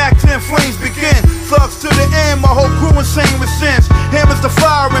Tech and Mac 10 flames begin. Thugs to the end. My whole crew insane with sense. Hammers to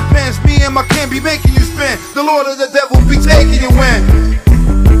fire and pins. Me and my kin be making you spin. The Lord of the Devil be taking you in.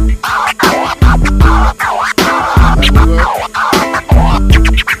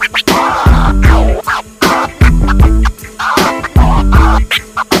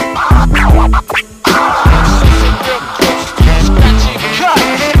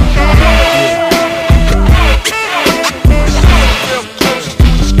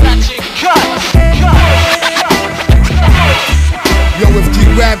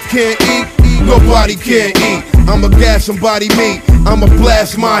 Can't eat, nobody can't eat. I'ma gas somebody meat, I'ma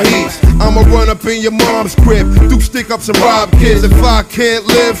blast my heat. I'ma run up in your mom's crib, do stick-ups and rob kids. If I can't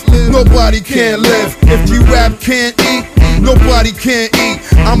live, nobody can't live. If G-Rap can't eat, nobody can't eat.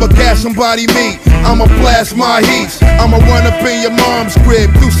 I'ma gas somebody meat, I'ma blast my heat. I'ma run up in your mom's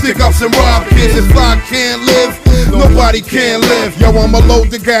crib, do stick-ups and rob kids. If I can't live, nobody can live. Yo, I'ma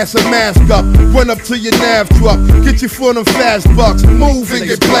load the gas and mask up. Run up to your nav truck. Get your foot on fast bucks. Move and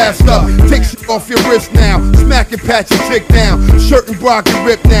get blast up. Take shit off your wrist now. Smack and pat your chick down. Shirt and bra get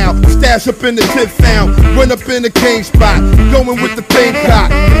ripped now. Stash up in the tip found. Run up in the king spot. Going with the paint cock.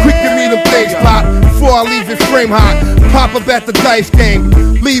 Quick give me them things pop. Before I leave it frame hot. Pop up at the dice game.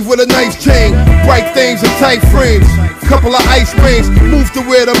 Leave with a nice chain. Bright things and tight frames. Couple of ice rings. Move to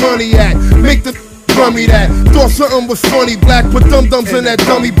where the money at. Make the run me that. Thought something was funny, black. Put dum-dums in that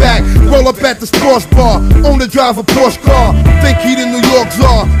dummy back. Roll up at the sports bar. Own the drive a Porsche car. Think he the New York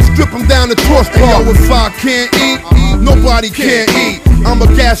czar. Strip him down the torch car. Yo, if I can't eat, nobody can't eat. I'ma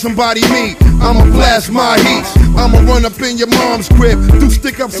gas somebody meat. I'ma blast my heat. I'ma run up in your mom's crib. Do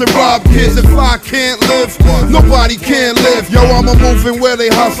stick-ups and rob kids. If I can't live, nobody can live. Yo, I'ma move in where they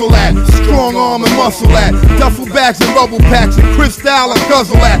hustle at. Strong arm and muscle at. Duffel bags and rubble packs and crystal and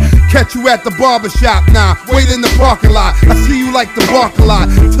guzzle at. Catch you at the barbershop, nah, wait in the parking lot. I see you like the barking lot,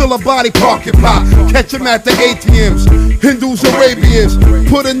 till a body parking pop. Catch him at the ATMs, Hindus, Arabians.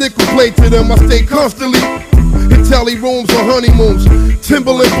 Put a nickel plate to them, I stay constantly in telly rooms or honeymoons.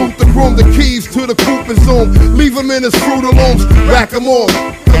 Timberland boot the groom, the keys to the coupe and zoom. Leave him in his Fruit Looms, rack him off,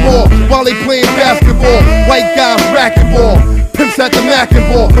 while they playing basketball. White guys racquetball. Pimps at the Mac and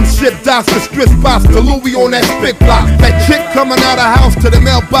ball. From ship dots to strip spots to Louis on that spit block. That chick coming out of house to the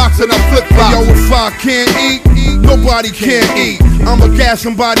mailbox and I flip flop. Yo, if I can't eat, nobody can eat. I'ma gas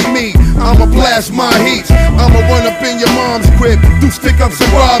somebody meat. I'ma blast my heat. I'ma run up in your mom's crib. Do stick-ups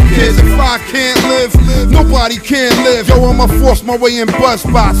and rob kids. If I can't live, nobody can live. Yo, I'ma force my way in bus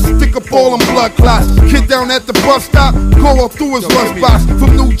spots. Stick up all them blood clots. Kid down at the bus stop. Go all through his lunchbox.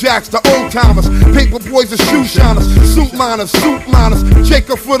 From New Jacks to old timers. Paper boys and shoe shiners. Suit liners.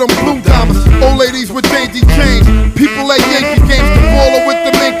 Jacob for them blue diamonds. Old ladies with dainty chains. People at Yankee games. The baller with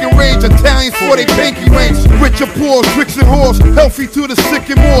the making range. Italian ain't for they pinky rings. Rich or poor, tricks and whores, healthy to the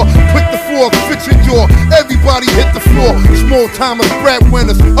sick and more. Quick the fork, fix your jaw, everybody hit the floor. Small timers,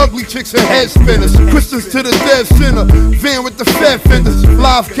 breadwinners, ugly chicks and head spinners. Christians to the dead sinner, van with the fed fenders.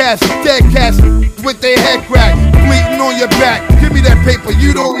 Live cats, dead cats with their head cracked, bleeding on your back. Give me that paper,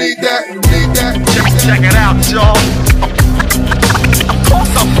 you don't need that, you need that. Check it out, y'all. Of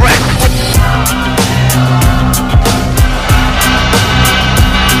course I'm wrecked.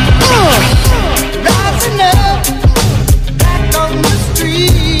 Rising up, back on the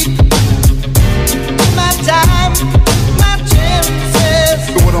street. My time, my chances.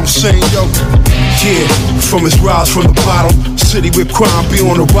 You know what I'm saying, yo? Yeah, from his rise from the bottom, city with crime be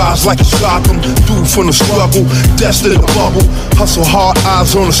on the rise like it's Gotham. Dude from the struggle, destined to bubble. Hustle hard,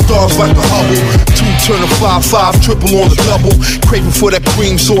 eyes on the stars like the Hubble. 2 turn to 5, 5 triple on the double. Craving for that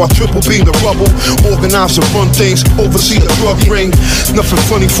cream, so I triple beam the rubble. Organize and run things, oversee the drug ring. Nothing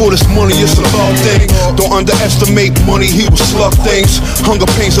funny for this money, it's a love thing. Don't underestimate money, he will slug things. Hunger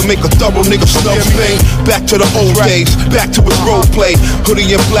pains will make a double nigga snub thing. Back to the old days, back to his role play.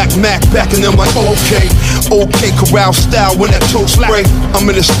 Hoodie and black Mac, backing them like okay. Okay, corral style when that toe spray. I'm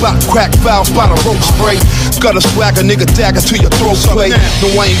in the spot, crack valve by the rope spray. Got a swagger, nigga dagger to your throat play.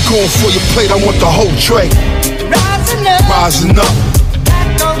 No, I ain't going for your plate, I want the whole tray. Rising up,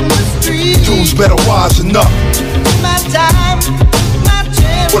 back on the street. Dudes better wisen up. My time, my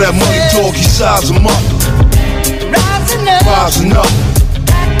chances. For that money dog, he size him up. Rising up,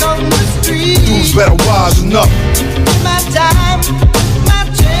 back on the street. Dudes better wisen up. My time, my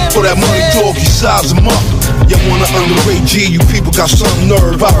chances. For that money dog, he size him up. You wanna underrate G, you people got some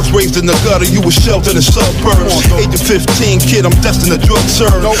nerve. I was raised in the gutter, you was sheltered in suburbs. Age of 15, kid, I'm destined to drug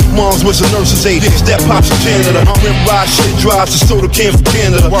serve. Mom's was a nurse's aide, that pops in Canada. I'm in ride shit, drives the soda can from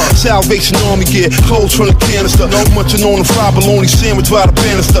Canada. Salvation Army gear, clothes from the canister. Munching on a fried bologna sandwich by the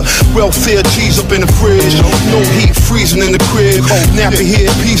banister. Welfare cheese up in the fridge. No heat, freezing in the crib. Nappy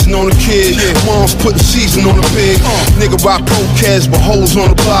head, piecing on the kid. Mom's putting season on the pig. Nigga rock pro-cats, but holes on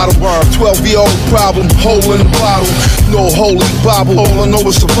the bottom. 12-year-old problem, hole in the bottle. No holy Bible, all I know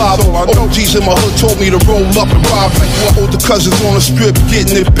is survival. OGs in my hood told me to roll up and rob it. Older cousins on the strip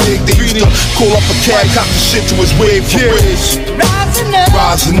getting it big. They used to call up a cab, cop the shit to his wig for Riz.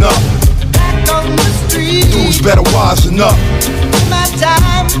 Rising up, back on the street. Dudes better wisen up. My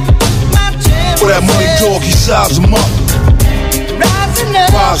time, my chances. For that money dog, he size him up.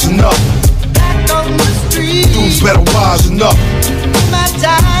 Rising up, back on the street. Dudes better wisen up. My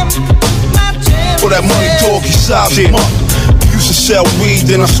time, my chances. For that money dog, he size him up. Used to sell weed,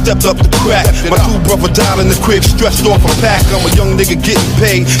 then I stepped up the crack. My 2 brother died in the crib, stressed off a pack. I'm a young nigga getting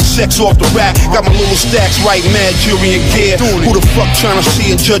paid, sex off the rack. Got my little stacks right, mad jury and gear. Who the fuck tryna see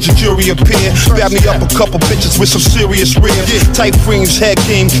and judge a jury appear? Grab me up a couple bitches with some serious rear. Tight frames, head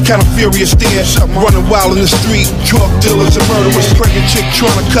game, kinda furious there. Running wild in the street, drug dealers and murderers. Pregnant chick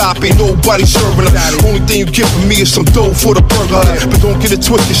tryna copy, nobody serving her. Only thing you get from me is some dough for the burger. But don't get it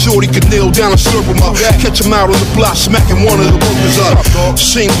twisted, shorty could kneel down and slurp him up. Catch him out on the block, smacking one of the workers up.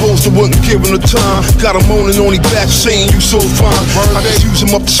 Same hoes that wouldn't give him the time. Got him moaning on his back, saying you so fine. I just use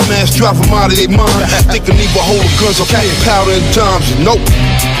him up to smash, drive him out of their mind. They can leave a hold of guns, okay, powder and dimes. Nope.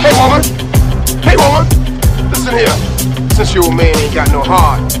 Hey woman, hey woman, listen here. Since your man ain't got no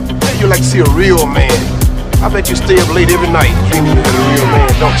heart, you like to see a real man. I bet you stay up late every night dreaming you got a real man,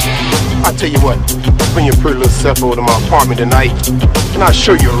 don't you? I tell you what, bring your pretty little self over to my apartment tonight, and I'll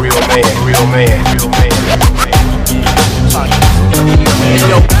show you a real man, real man, real man, real man. Hey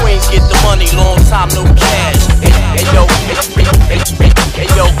yo, Queens get the money, long time no cash. Hey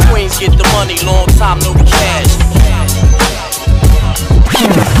yo, Queens get the money, long time no cash.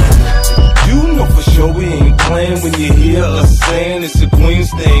 You know for sure we ain't playing when you hear us saying it's a Queens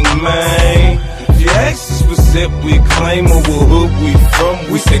thing, man. If you ask us what set we claim or what hood we from,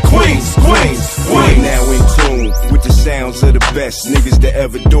 we say Queens, Queens, Queens. Now in tune with the sounds of the best niggas that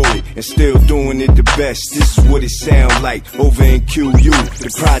ever do it and still doing it the best. This is what it sound like over in QU. The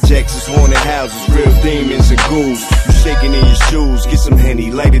projects is haunted houses, real demons and ghouls. You shaking in your shoes, get some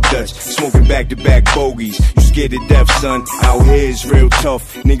Henny, light a Dutch, smoking back-to-back bogeys. You scared to death, son. Out here is real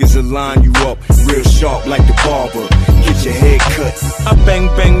tough. Niggas will line you up, real sharp like the barber. Get your head cut. I bang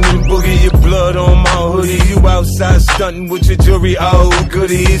bang and boogie your blood on my hoodie. You outside stunting with your jewelry, oh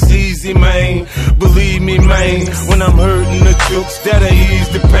goody, it's easy, man. Believe me, man. When I'm hurting the jokes, that'll ease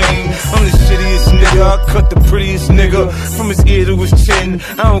the pain. I'm the shittiest nigga, I cut the prettiest nigga from his ear to his chin.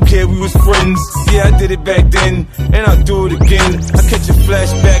 I don't care, we was friends. Yeah, I did it back then, and I'll do it again. I catch a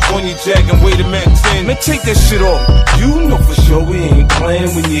flashback on your jack and wait a Mac 10. Man, take that shit off. You know for sure we ain't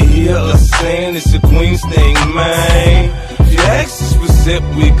playing when you hear us saying it's a Queens thing, man. If you ask us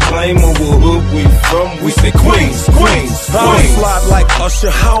represent, we claim, or what hood we from. We say Queens, Queens, I don't Queens. slide like Usher,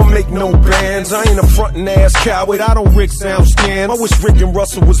 I don't make no bands. I ain't a frontin' ass coward, I don't Rick sound scam. I wish Rick and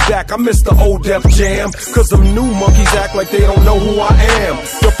Russell was back, I miss the old Def Jam. Cause them new monkeys act like they don't know who I am.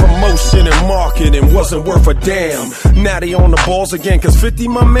 The promotion and marketing wasn't worth a damn. Now they on the balls again, cause 50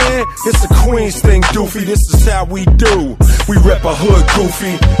 my man, it's a Queens thing, doofy, this is how we do. We rep a hood,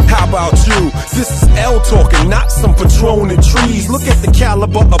 goofy, how about you? This is L talking, not some Patron and trees. Look at the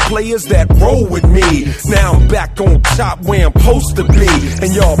caliber of players that roll with me. Now I'm back on top where I'm supposed to be,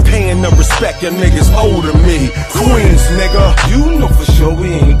 and y'all paying the respect your niggas owe to me. Queens, nigga. You know for sure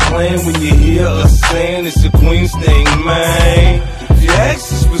we ain't playing when you hear us saying it's a Queens thing, man. If you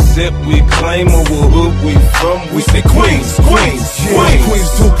ask us represent, we claim, or what hood we from, we say Queens, Queens, Queens.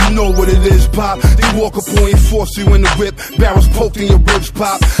 Queens Duke, you know what it is, pop. They walk up on you, force you in the whip, barrels poked in your ribs,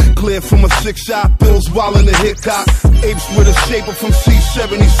 pop. Clear from a 6-shot, bills while in the hip cock. Apes with a shaper from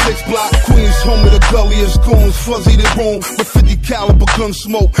C76 block. Queens home of the gulliest goons, fuzzy to roam with 50 caliber gun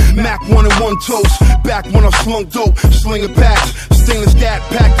smoke. Mac 1 and 1 toast, back when I slung dope, slinging packs. Stainless gat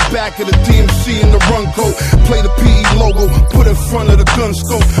pack the back of the DMC in the run coat. Play the PE logo, put in front of the gun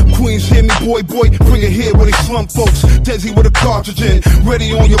scope. Queens hear me, boy, bring it here where they slump folks. Desi with a cartridge in,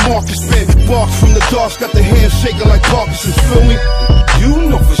 ready on your market spin. Barks from the dark, got the hands shaking like carcasses, feel me? You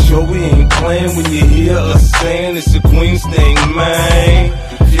know for sure we ain't playing when you hear us saying it's a Queens thing, man.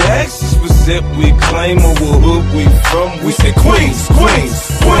 If you ask us represent, we claim, or what hood we from, we say Queens, Queens,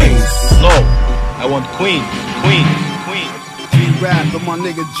 Queens. No, I want Queen, Queen, Queen. G-Rap and my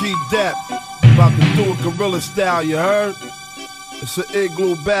nigga G-Dep, about to do it guerrilla style, you heard? It's an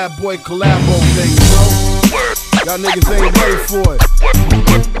Igloo Bad Boy collabo thing, you know? Y'all niggas ain't ready for it.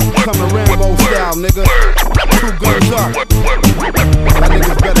 Coming Rambo style, nigga. 2 guns up. Y'all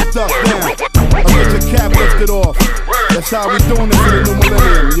niggas better duck down. Or get your cap lifted off. That's how we doing this in the new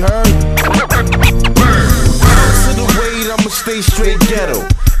millennium, you heard? To the weight, I'ma stay straight ghetto.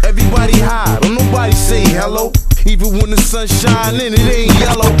 Everybody high, don't nobody say hello. Even when the sun shining, it ain't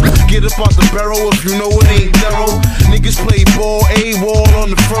yellow. Get up out the barrel if you know it ain't narrow. Niggas play ball, A-wall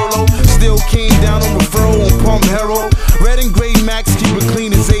on the furlough. Still came down on referral and pump hero. Red and gray Max, keep it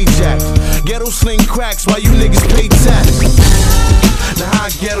clean as Ajax. Ghetto sling cracks while you niggas pay tax. Now how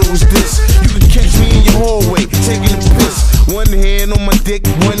ghetto is this? You can catch me in your hallway, taking a piss. One hand on my dick,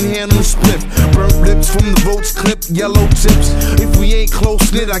 one hand on the split. Burnt lips from the votes clip, yellow tips. If we ain't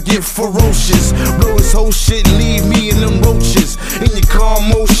close knit, I get ferocious. Blow this whole shit, leave me in them roaches. In your car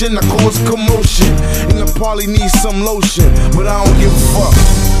motion, I cause commotion. And I probably need some lotion, but I don't give a fuck.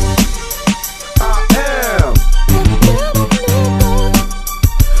 I am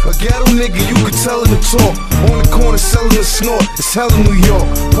a ghetto nigga, you could tell in the talk. On the corner selling a snort, it's hell in New York.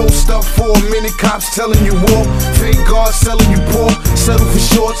 Post up for a minute, cops telling you walk. Fake guards selling you pork, settle for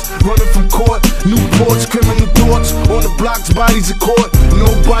shorts. Running from court, new ports, criminal thoughts. On the blocks, bodies of court,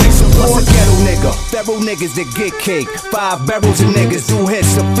 nobody support. What's a ghetto nigga? Barrel niggas that get cake. 5 barrels of niggas do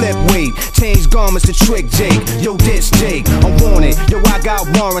hits to flip weight. Change garments to trick Jake. Yo, this Jake, I'm wanted. Yo, I got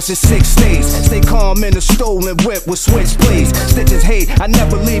warrants in 6 states. Stay calm in a stolen whip with switch plates. Stitches hate, I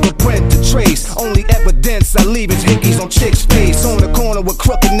never leave a print to trace. Only evidence I leave is hickeys on chicks' face. On the corner with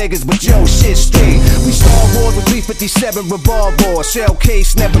crooked niggas, but yo, shit straight. We Star Wars with 357 revolver. Shell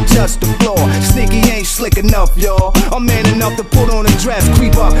case never touched the floor. Sneaky ain't slick enough, y'all. I'm man enough to put on a dress.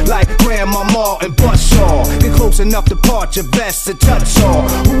 Creep up like Grandmama and bust y'all. Get close enough to part your vest and touch y'all.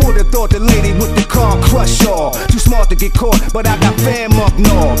 Who would've thought the lady with the car crush y'all? Too smart to get caught, but I got fam up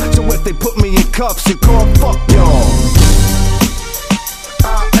north. So if they put me in cuffs and call, fuck y'all.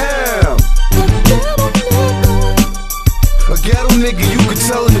 I am a ghetto nigga, you could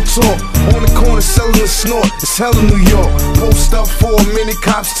tell in the talk. On the corner selling a snort, it's hell in New York. Post up for a minute,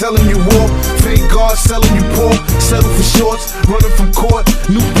 cops telling you walk. Fake guards selling you pork, settle for shorts. Running from court,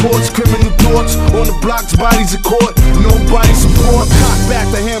 new ports, criminal thoughts. On the blocks, bodies of court, nobody support. Cock back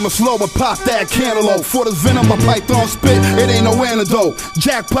the hammer slow and pop that cantaloupe. For the venom, my python spit, it ain't no antidote.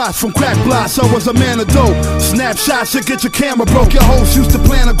 Jackpots from crack blocks, I was a man of dope. Snapshots should get your camera broke. Your host used to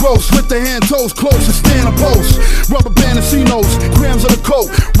plan a gross with the hand toes close and stand a post. Rubber band and C-notes, grams of the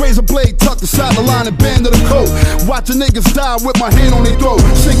coke. Razor blade tucked inside the line and band of the coat. Watching niggas die with my hand on their throat.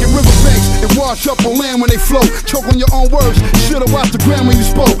 Sinking riverbanks and wash up on land when they float. Choke on your own words, should've watched the gram when you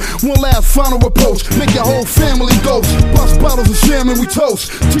spoke. One last final approach, make your whole family ghost. Bust bottles of salmon we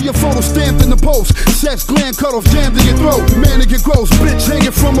toast. To your photo stamped in the post. Sex gland cut off, jammed in your throat. Man, it get gross, bitch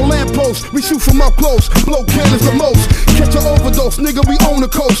hanging from a lamppost. We shoot from up close, blow cannons the most. Catch an overdose, nigga, we own the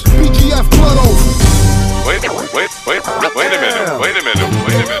coast. BGF blood oath. Wait a minute, wait a minute, wait a minute, wait a minute, wait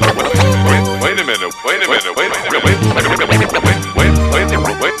a minute, wait a minute, wait a minute, wait a minute, wait a minute, wait.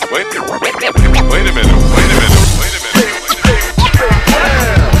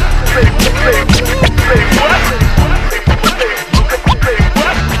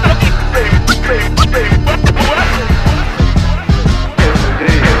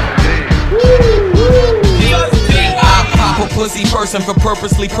 Pussy person for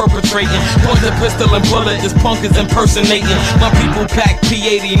purposely perpetrating. Point the pistol and bullet, this punk is impersonating. My people pack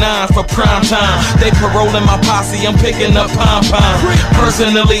P89 for prime time. They paroling my posse, I'm picking up pom-pom.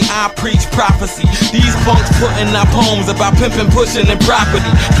 Personally, I preach prophecy. These punks putting out poems about pimping, pushing, and property.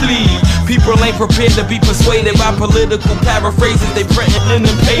 Please, people ain't prepared to be persuaded by political paraphrases they printing in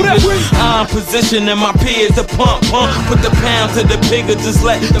them papers. I'm positioning my peers to pump. Put the pound to the bigger, just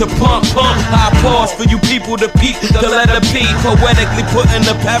let the pump. I pause for you people to peep, to let it be. Poetically putting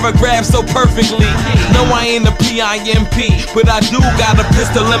the paragraph so perfectly. No, I ain't a PIMP, but I do got a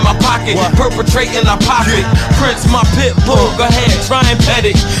pistol in my pocket. Perpetrating, I pop it. Prince my pit bull, go ahead, try and pet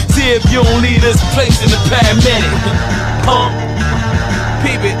it. See if you don't leave this place in the paramedic.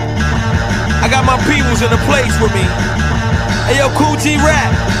 Peep it. I got my peoples in the place with me. Hey yo, Kool G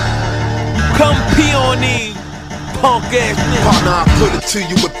Rap, come pee on these punk ass niggas. Partner, I put it to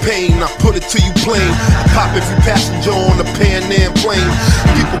you with pain, I put it to you plain. I pop every passenger on the Pan Am plane.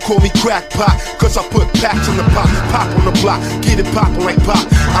 People call me crackpot, cause I put packs in the pot. Pop on the block, get it poppin' like pop.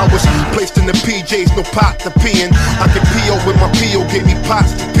 I was placed in the PJs, no pot to pee in. I can PO with my PO, gave me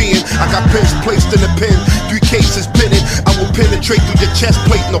pots to pee in. I got pins placed in the pen, 3 cases pinning. I will penetrate through your chest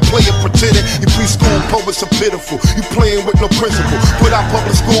plate, no player pretending. You preschool poets are pitiful, you playing with no principle. Put out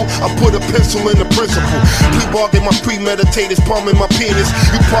public school, I put a pencil in the principal. Plea bargain, my premeditators palming my penis.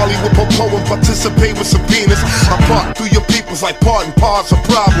 You probably will popo and participate with subpoenas. I part through your peoples like part and parts of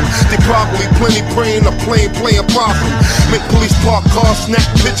problem. They probably plenty praying a plane playing possum. Make police park cars, snap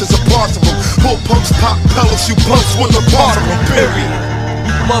pictures of parts of them. Pull punks, pop pellets, you punks when the part of them, period.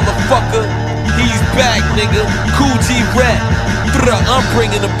 Motherfucker, he's back, nigga. Kool G Rap, I'm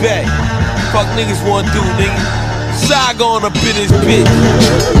bringing him back. Fuck niggas wanna do, nigga. Saigon up in his bitch.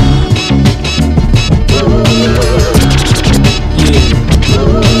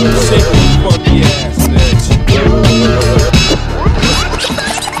 Shake your funky ass, bitch.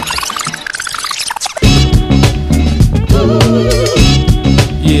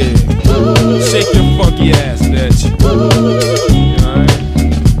 Yeah, shake your funky ass, bitch.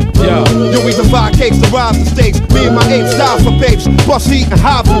 Yo, we divide cakes to rise the stakes. Me and my apes die for babes. Bust heat and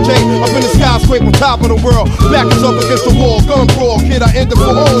hide from Jay. Up in the skyscraper on top of the world. Back is up against the wall. Gun brawl, kid, I end it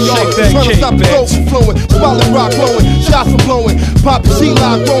for all y'all. Trying to stop the dope from flowing. Spotlight rock glowing. Shots are blowing. Poppy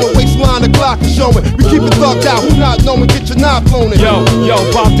C-line growing. Waistline, the Glock is showing. We keep it thugged out. Who not knowing? Get your knob blown in. Yo,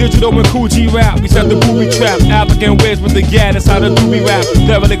 Bob Digital and Kool G Rap. We set the booby trap. African wiz with the gat. That's how the doobie rap.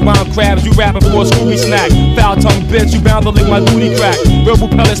 Derelict round crabs. You rapping for a Scooby snack. Foul tongue bitch. You bound to lick my booty crack. Verbal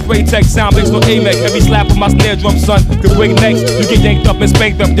pellet spray tech. Sound mix no AMEC. Heavy slap with my snare drum, son. Could break necks. You get yanked up and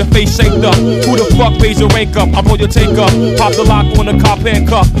spanked up. Your face shaped up. Who the fuck raise your rank up? I blow your take up. Pop the lock on the cop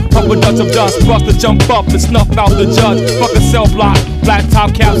handcuff. Pump a Dutch of dust. Bust to jump up and snuff out the judge. Fuck a cell block. Black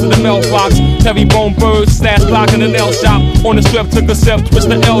top caps in the mailbox. Terry bone birds. Stash block in the nail shop. On the strip took a sip. Twist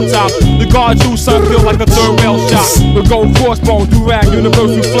the L top. The guard you son feel like a third rail shot. The gold crossbone. Do-rag.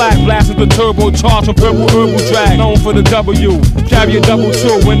 Universal flag. Blasting the turbo. Charge from purple herbal drag. Known for the W. Carry a double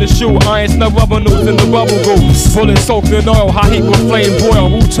true in the shoe. Iron snub rubber noose in the bubble goose. Bullet soaked in oil. High heat with flame boil.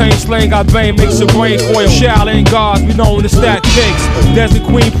 Wu-Tang slang got bang. Makes your brain coil. Shaolin guards. We known to stack cakes. Desert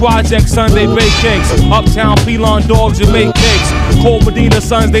Queen Project. Sunday bake cakes. Uptown Pelon dogs. You make cakes. Cold Medina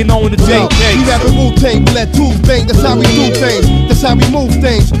sons. They known to take cakes. We rapping Wu-Tang. We let tools bang. That's how we do things. That's how we move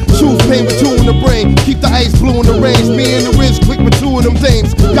things. Shoes pain with 2 in the brain. Keep the ice blue in the range. Me and the wrist quick with 2 of them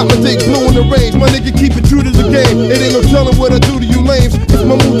dames. Got my dick blue in the range. My nigga keep it true to the game. It ain't no telling what I do to you lames. If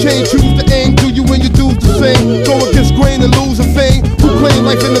my mood change, choose to aim. Do you and your dudes the same? Go against grain and lose and fame. Who claim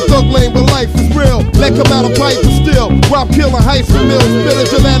life in the thug lane, but life is real. Let come out of pipe but still. Rob, kill, and heist for mills. Spill a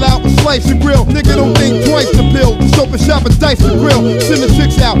gelato out and slice and grill. Nigga don't think twice to build. Just open shop and dice the grill. Send the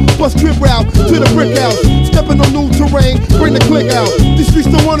chicks out. Bust crib route to the brick house. Stepping on new terrain. Bring the click out. These streets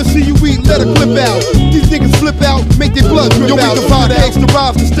don't wanna see you eat. Let a clip out. These niggas flip out. Make their blood drip out. Yo, we divide eggs to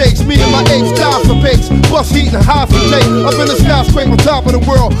rise the stakes. Me and my apes die for bakes. Bust heat and high for Jake. Up in the skyscraper on top of the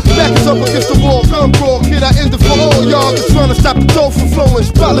world. Back is up against the wall. Gun brawl. Kid, I end it for all y'all that's trying to stop the dough from flowing.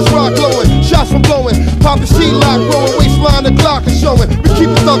 Spotless rock glowing. Shots from blowing. Poppin' C-lock growing. Waistline the Glock is showing. We keep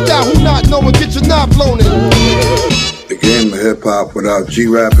it thugged out. Who not knowing? Get your knob blown in. The game of hip hop without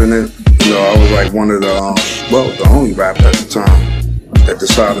G-rap in it, you know, I was like one of the, the only rapper at the time that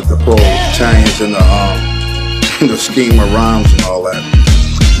decided to pull Italians in the scheme of rhymes and all that.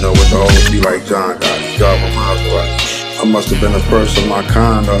 You know, with the whole be like John got Maserati. I must have been a person my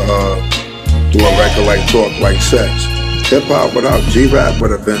kind to do a record like Talk Like Sex. Hip hop without G-Rap would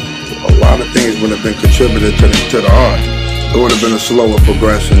have been, a lot of things would have been contributed to the art. It would have been a slower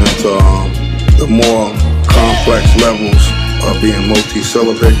progression into the more complex levels of being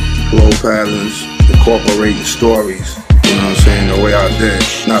multi-syllabic, flow patterns, incorporating stories. You know what I'm saying, the way I did.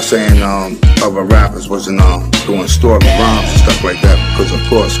 Not saying other rappers wasn't doing story rhymes and stuff like that, because of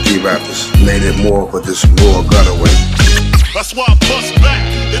course G-Rappers made it more of this raw gutter way. That's why I bust back,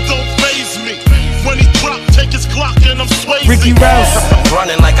 it don't faze me. When he drop, take his clock and I'm swaying. Ricky Rouse.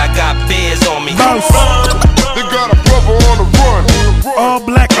 Running like I got beers on me. They got a brother on the run. All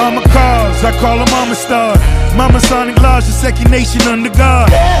black armor cars, I call them Mama Star. Mama Sonic Lodge, the second nation under God.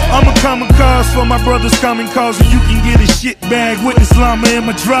 I'm a common cause for my brother's common cause, and you can get a shit bag with this llama in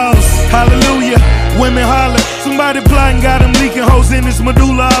my drawers. Hallelujah, women holler. Somebody plotting, got him leaking hoes in his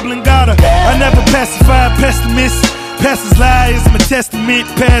medulla oblongata. I never pacified pessimists. Pastors lie is my testament,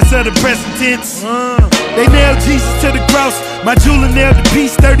 past of the present tense. They nailed Jesus to the cross. My jeweler nailed the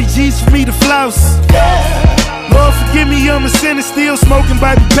piece, 30 G's for me to flouse. Lord forgive me, I'm a sinner, still smoking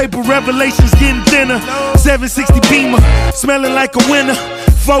Bible paper, revelations getting thinner. 760 Beamer, smelling like a winner.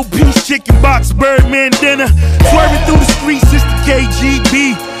 4-piece chicken box, Birdman dinner. Swerving through the streets, it's the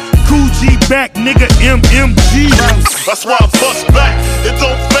KGB. Kool G back, nigga, MMG. That's why I bust back, it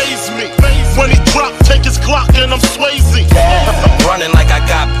don't faze me. When he drop, take his clock and I'm Swayze. Running like I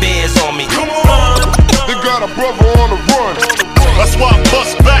got beers on me. Come on, they got a brother on the run. That's why I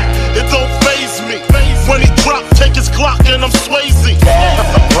bust back, it don't faze me. When he drop, take his clock and I'm Swayze.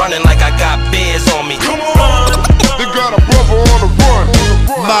 Running like I got beers on me. Come on, they got a brother on the run.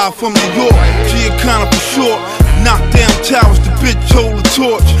 Live from New York, Giacana for short. Knock down towers, the bitch hold the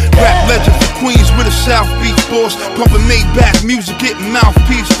torch. Rap legend for Queens with a South Beach force. Pumping Maybach music, getting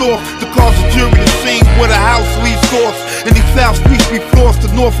mouthpiece off. The cause of jury the scene where the house leaves off. And these foul streets we floss, the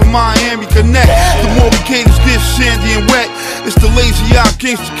north of Miami connect. The more we gators get sandy and wet. It's the lazy eye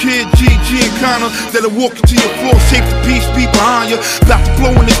gangsta kid, GG and Connor, that'll walk into your floor, safe the peace be behind you. About to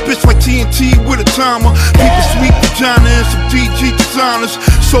blow in this bitch like TNT with a timer. People sweet vagina and some DG designers.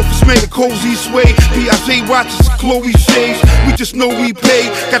 Sofas made of cozy suede. Piaget watches, Chloe shades. We just know we pay.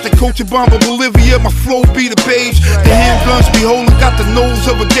 Got the Coach Bomber Bolivia, my flow be the page. The handguns we holding got the nose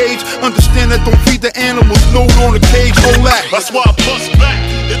of a gauge. Understand that don't feed the animals, note on the cage. Hold that. That's why I bust back,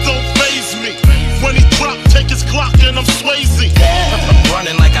 it don't faze me. When he drop, take his clock and I'm Swayze.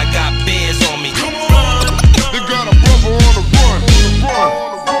 Running like I got beers on me. Come on, they got a brother on the run.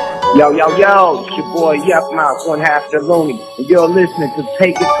 Yo, yo, yo, it's your boy Yup Mouth, one half the Looney, and you're listening to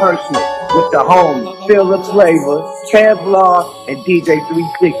Take It Personal with the homies, Feel the Flavor, Kevlar, and DJ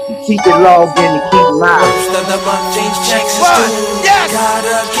 360. Keep it logged in and keep live. Most of the month these checks is due. Yes.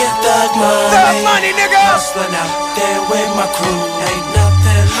 Gotta get thug money. Thug money, nigga. Hustling out there with my crew. Ain't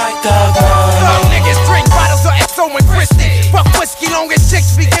nothing like thug money. Thug niggas drink bottles of XO and Christie. Fuck whiskey long as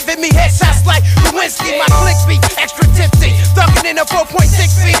chicks be giving me headshots like Lewinsky. My clicks be extra tipsy. Thugging in a 4.6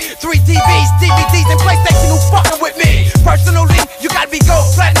 feet. 3 TVs, DVDs, and PlayStation who fucking with me. Personally, you gotta be gold,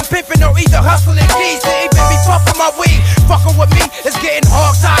 platinum, pimping, or either hustling keys to even be puffing my weed. Fucking with me is getting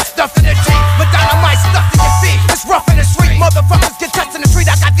hog-tied, stuffed in the Jeep, but dynamite stuffed in your feet. It's rough in the street, motherfuckers get touched in the street.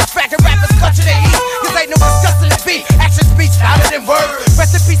 I got these faggot rappers clutching their heat, cause ain't no discussing the beat. Action speech louder than words.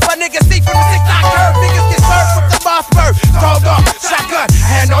 Rest in peace, my niggas see from the 6-9 curve. Niggas get served from the Mossberg. Dog off, shotgun,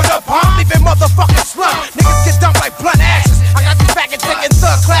 hand on the palm, leaving motherfucking slump. Niggas get dumped like blunt ashes. I got these faggots taking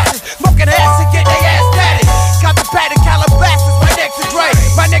thug classes, smoking ass and get their ass tatted. Got the padded Calabasas right next to Dre.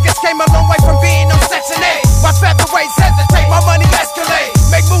 My niggas came a long way from being on Section 8. My featherweights hesitate, my money escalate.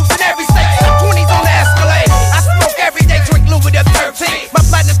 Make moves in every state, some 20s on the Escalade. I smoke every day, drink Louis the 13. My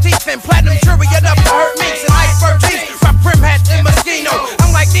platinum teeth and platinum jury enough to hurt me. And iceberg jeans, rock brim hats and Moschino.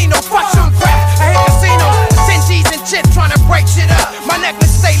 I'm like Dino, fuck some crap. I hit casinos, 10 G's and chips trying to break shit up. My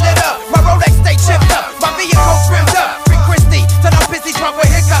necklace stay lit up, my Rolex stay chipped up. My vehicle trimmed up, free Christie, till I'm busy drunk with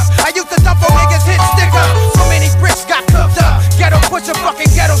hiccups. I used to dump on niggas, hit stick up. So many bricks got cooked up. Ghetto butcher,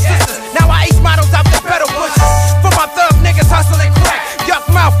 fucking ghetto sisters. Now I eat models out the pedal bushes. For my thug niggas hustling crack. Yuck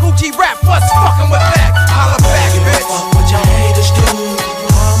Mouth, Gucci rap, what's fucking with that? Holla back, bitch. Fuck what your haters do.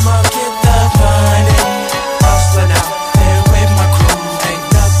 I'ma get thug money. Hustling out there with my crew. Ain't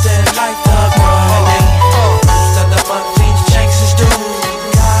nothing like thug money. Most of the month these checks is due.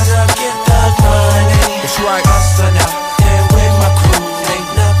 Gotta get thug money. That's right. Hustling out there with my crew. Ain't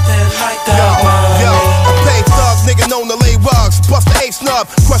nothing like thug money. Yo, I pay thug, nigga known to lay rugs. Bust the ace snub,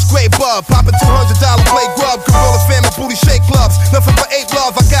 crush great bub. Poppin' $200 play grub. Gorilla family booty shake clubs. Nothing but 8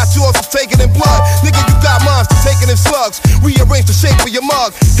 love, I got yours, I'm taking in blood. Nigga, you got mine, taking in slugs. rearrange the shape of your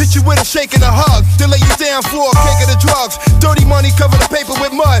mug. Hit you with a shake and a hug, then lay you down for a cake of the drugs. Dirty money cover the paper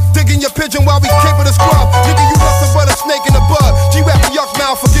with mud, digging your pigeon while we caper the scrub. Nigga, you nothing but a snake in a bud. G-rap the yuck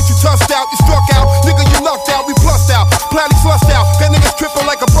mouth, forget you touched out, you struck out. Nigga, you knocked out, we plussed out, platy flushed out. That nigga's tripping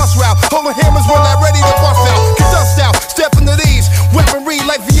like a bus route, holding hammers when I'm ready to bust out. Get dust out, step into these, weaponry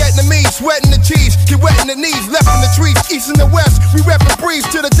like Vietnamese, sweating the cheese, get wet in the knees, left in the trees, east and the west. We rap and breeze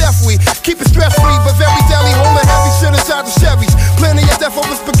to the death we keep it stress free, but very deli, holding heavy shit inside the Chevys. Plenty of death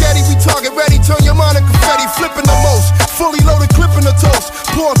over spaghetti, we target ready, turn your mind to confetti, flipping the most, fully loaded, clipping the toast.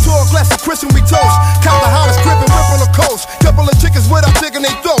 Pour to a glass of Chris and we toast. Count the hottest grip and rip on the coast. Couple of chickens without digging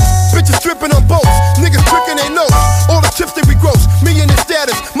they throats. Bitches stripping on boats, niggas tricking they nose. All the chips they we gross, million in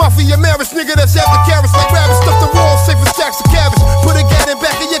status. Mafia marriage, nigga that's after carrots like rabbits. Stuff the walls, safe for stacks of cabbage. Put a gat in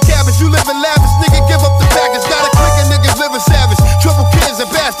back of your cabbage. You live in lavish, nigga give up the package. Got a click and niggas living savage. Trouble kids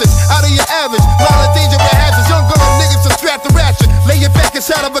and bastards, out of your average. Line of danger with hazards. Young gun niggas to strap the ratchet. Lay your back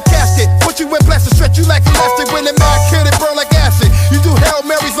inside of a casket. Put you in plastic, stretch you like elastic. When the mad kid it burn like acid. You do Hail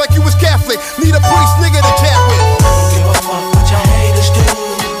Marys like you was Catholic. Need a priest, nigga, to chat with. Don't give a fuck what your haters do.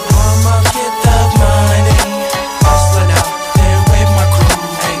 I'ma get the money. Hustling out there with my crew.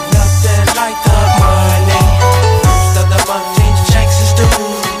 Ain't nothing like the money. Most of the money checks is due.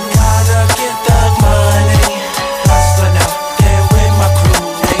 Gotta get the money. Hustling out there with my crew.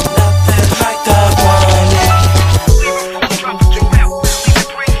 Ain't nothing like the money.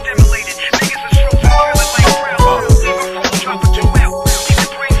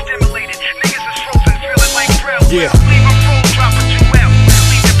 Yeah.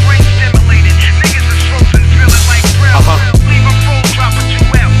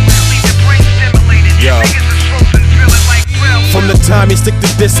 From the time he stick the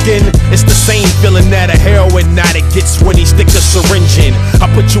disc in, it's the same feeling that a heroin addict gets when he stick the syringe in.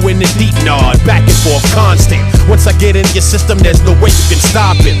 I put you in the deep nod, back and forth constant. Once I get in your system, there's no way you can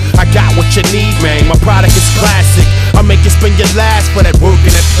stop it. I got what you need, man, my product is classic. I make you spend your last for that work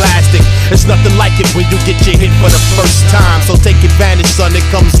in that plastic. There's nothing like it when you get your hit for the first time. So take advantage, son, it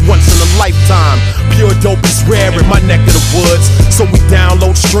comes once in a lifetime. Pure dope is rare in my neck of the woods. So we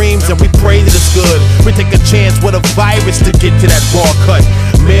download streams and we pray that it's good. We take a chance with a virus to get to that raw cut.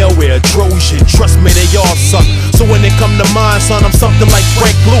 Malware, Trojan, trust me, they all suck. So when they come to mind, son, I'm something like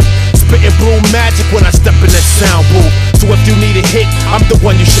Frank Luke. Spitting blue magic when I step in that sound booth. So if you need a hit, I'm the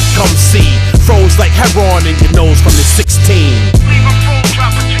one you should come see. Froze like heroin in your nose from the 16. Leave a full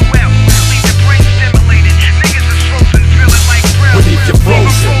drop of you out. Leave your brain stimulated. Niggas is frozen, feeling like brown. What if you're frozen?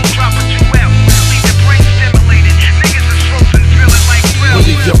 Leave a full drop of you out. Leave your brain stimulated. Niggas is frozen, feeling like brown. What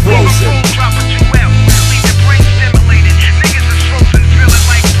if you're frozen? Leave a full drop of you out. Leave your brain stimulated. Niggas is frozen, feeling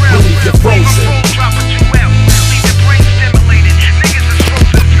like brown. What if you're frozen? Leave a full drop of you out. Leave your brain stimulated. Niggas is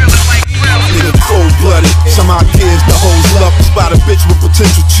frozen, feeling like brown. Nigga cold-blooded, some ideas the hoes love. Spot a bitch with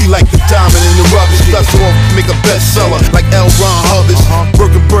potential, she like the diamond in the rubbish. Dust off, make a bestseller like L. Ron Hubbard.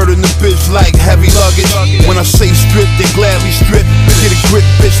 Working bird in the bitch like heavy luggage. When I say strip, they gladly strip. Get a grip,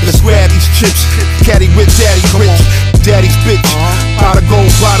 bitch, let's grab these chips. Caddy with daddy rich, daddy's bitch. Pot of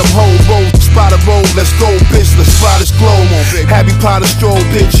gold, bottom hole, roll, spot a roll. Let's go, bitch, let's fly this globe. Happy pot of stroll,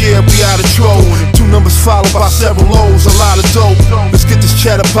 bitch, yeah, we out of troll. 2 numbers followed by several lows, a lot of dope. Let's get this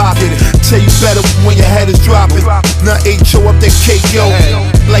cheddar poppin'. Tell you better when your head is dropping. Now H.O. up that cake, yo.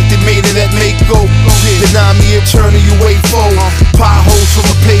 Like they made it at Mako. Deny me a turn and you wait for. Potholes from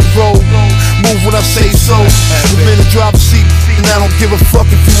a paved road. Move when I say so. The minute drop a seat, and I don't give a fuck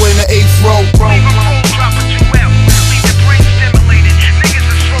if you in the 8th row. Leave a full drop of you out. Leave your brain stimulated. Niggas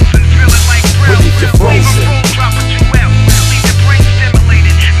is frozen, feeling like brown. What if you're frozen? Leave a full drop of you out. Leave your brain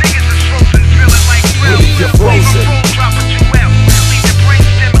stimulated. Niggas is frozen, feeling like brown. What if you're frozen? Leave a full drop of you out. Leave your brain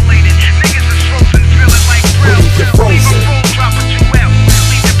stimulated. Niggas is frozen, feeling like brown. What if you're frozen? Leave a full drop of you out.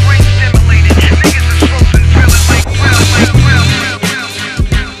 Leave your brain stimulated. Niggas is frozen, feeling like brown.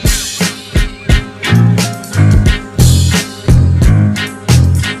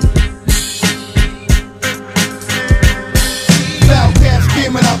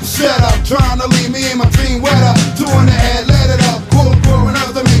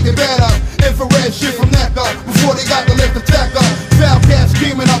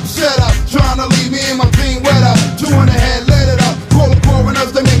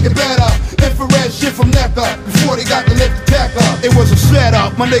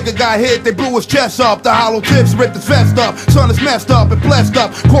 My nigga got hit, they blew his chest up. The hollow tips ripped his vest up. Son is messed up and blessed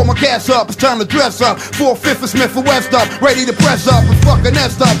up. Call my gas up, it's time to dress up. 4/5 of Smith and West up, ready to press up and fucking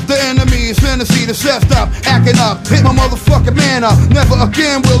nest up. The enemy is Tennessee, the chest up, acting up. Hit my motherfucking man up. Never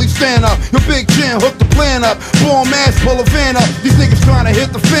again will he stand up. Your big chin hooked the plan up. Born mass, pull a van up. These niggas trying to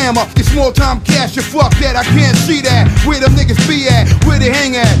hit the fam up. These small time cash, you fuck that. I can't see that. Where them niggas be at? Where they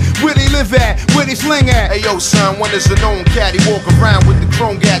hang at? Where they live at? Where they sling at? Hey yo son, when is a known cat? He walk around with the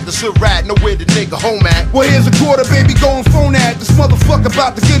chrome gat, the hood rat, know where the nigga home at. Well here's a quarter, baby, going phone at. This motherfucker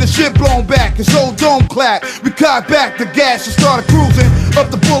about to get his shit blown back. His whole dome clap. We cocked back the gas and started cruising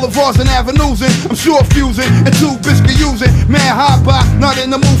up the boulevards and avenues. I'm sure fusing and two biscuit using. Man hot pot, not in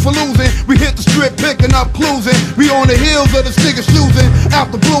the mood for losing. We hit the strip picking up clues and we on the heels of this nigga snoozing.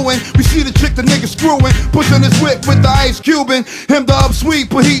 Out the blueing, we see the chick the nigga screwing, pushing his whip with the ice cubing. Him the up sweet,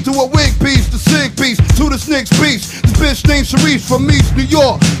 put heat to a wig piece, the sig piece to the snick's piece. This bitch named Sharice from East New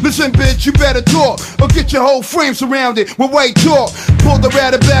York. Listen bitch, you better talk or get your whole frame surrounded with white chalk. Pull the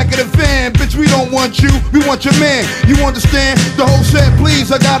rat back of the van, bitch we don't want you, we want your man. You understand? The whole set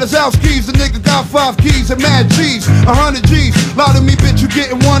please, I got his house keys. The nigga got 5 keys and mad G's, 100 G's. Lie to me bitch, you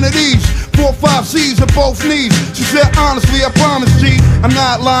getting one of these. 4, 5 C's at both knees. She said honestly, I promise G, I'm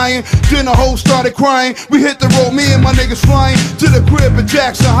not lying. Then the hoe started crying. We hit the road, me and my niggas flying to the crib at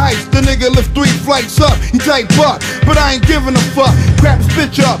Jackson Heights. The nigga lift 3 flights up, he tight buck, but I ain't giving a fuck. Crap his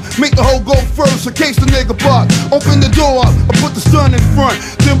bitch up, make the hoe go first in case the nigga buck. Open the door up, I put the stun in front.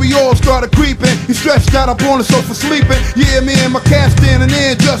 Then we all started creeping. He stretched out up on the sofa sleeping. Yeah, me and my cat standing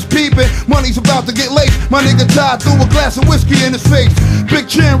there just peeping. Money's about to get late. My nigga Todd threw a glass of whiskey in his face. Big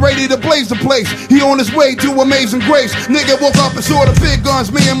chin ready to blaze the place. He on his way to amazing grace. Nigga woke up and saw the big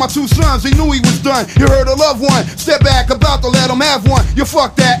guns. Me and my 2 sons, he knew he was done. You heard a loved one, step back, about to let him have one. You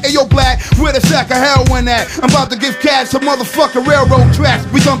fuck that, ayo black, where the sack of heroin at? I'm about to give cats some motherfucking railroad tracks.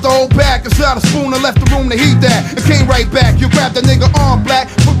 We dumped the whole pack inside a spoon and left the room to heat that. It came right back, you grabbed the nigga arm black,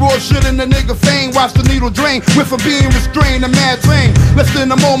 put raw shit in the nigga fame, watch the needle drain, went from being restrained to mad fame. Less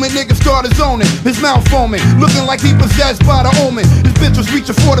than a moment, nigga started zoning, his mouth foaming, looking like he possessed by the omen. His bitch was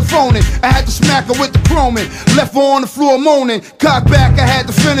reaching for the phone in. I had to smack her with the chroming, left her on the floor moaning. Cock back, I had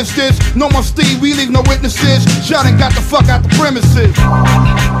to finish this. No more Steve, we leave no witnesses. Shot and got the fuck out the premises.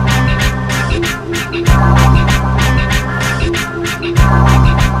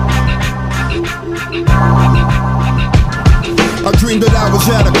 I dreamed that I was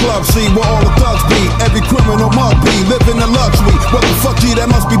at a club scene where all the thugs be. Every criminal must be living in luxury. What the fuck, G,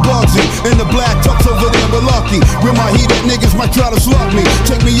 that must be Bugsy. In the black tux over there with Lucky. With my heat up niggas might try to slug me.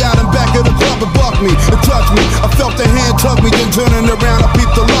 Take me out and back of the club and buck me and touch me. I felt the hand tug me, then turning around I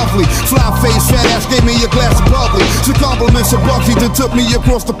peeped the lovely fly face, fat ass gave me a glass of bubbly. Some compliments of Bugsy, then took me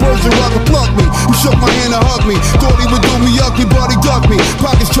across the Persian rug and plugged me. He shook my hand and hugged me. Thought he would do me ugly, but he dug me.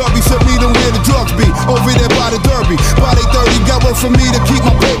 Pockets chubby, said me to where the drugs be. Over there by the Derby. By they 30, got work for me to keep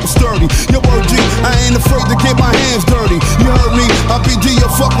my paper sturdy. Yo, word G, I ain't afraid to get my hands dirty. You heard me? I be D, yo,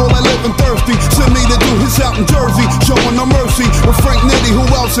 fuck all that living thirsty. Send me to do his out in Jersey, showing no mercy. With Frank Nitty, who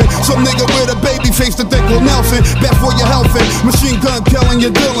else? Some nigga with a baby face that they call Nelson. Bad for your health and machine gun killing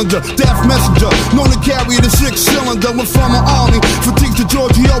your Dillinger. Daft messenger, known to carry the 6-cylinder. Went from an army, fatigues to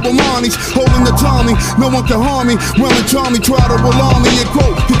Giorgio Armani's. Holding the Tommy, no one can harm me. Running Tommy, try to alarm me. And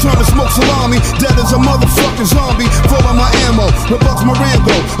quote, he turn to smoke salami. Dead as a motherfucking zombie. Full of my ammo, with Bucks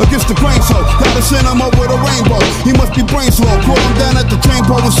Marengo. Against the grain so, gotta send him up with a rainbow. He must be brain slow, caught him down at the chain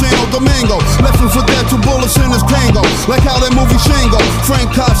pole in San Domingo. Left him for dead, 2 bullets in his tango. Like how that movie Shango.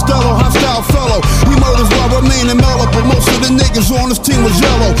 Frank Costello, hostile fellow. He murders while remaining mellow, but most of the niggas on his team was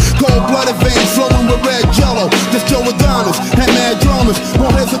yellow. Cold-blooded veins flowing with red jello. This Joe Adonis, had mad dramas.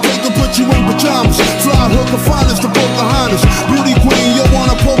 Won't hesitate to put you in pajamas. Fly hooker finest to Pocahontas. Beauty queen, you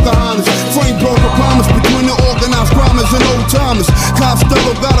wanna Pocahontas. Frank broke a promise between the organized crimes and old timers.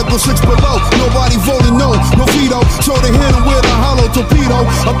 Costello gotta go 6 below. Nobody voted no veto. So they hit him with a hollow torpedo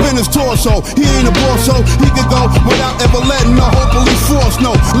up in his torso. He ain't a boss, so he could go without ever letting the whole police force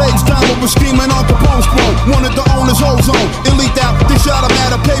know. Legs down, but was screaming on Capone's phone. Wanted to own his whole zone. Elite out, they shot him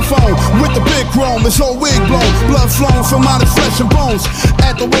at a payphone with the big chrome. His whole wig blown, blood flowing from out his flesh and bones.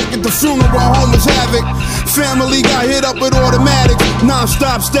 At the wake at the funeral, home was havoc. Family got hit up with automatics.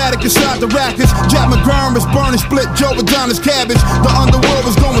 Non-stop static inside the rackets. Jack McGarmus burning split Joe Adonis cabbage. The underworld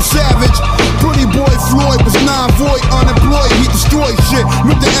was going savage. Pretty boy Floyd was non-void, unemployed. He destroyed shit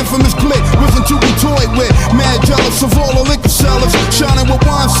with the infamous click. Wasn't to be toyed with. Mad jealous of all the liquor sellers. Shining with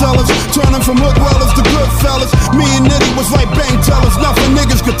wine sellers. Turning from hood dwellers to good fellas. Me and Nitty was like bank tellers. Nothing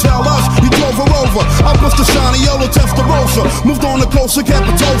niggas could tell us. He drove her over. I bust the shiny yellow Testarossa. Moved on the coast, kept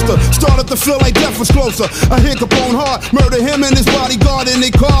a toaster. Started to feel like death was closer. I hit Capone hard, murder him and his bodyguard in their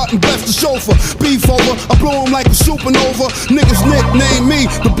car and bless the chauffeur. Beef over, I blow him like a supernova. Niggas nickname me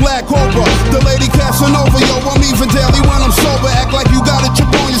the Black Cobra, the Lady Casanova. Yo, I'm even daily when I'm sober. Act like you got a chip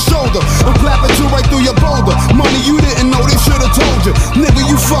on your shoulder. I'm clapping you right through your boulder. Money you didn't know, they should've told you. Nigga,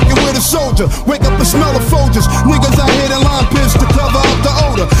 you fucking with a soldier. Wake up and smell of Folgers. Niggas out here in line pins to cover up the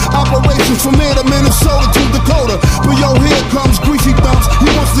odor. Operations from here to Minnesota to Dakota. But yo, here comes Greasy Thumbs. He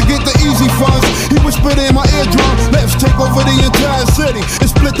wants to get the easy funds. He whispered in my eardrum, let's take over the entire city and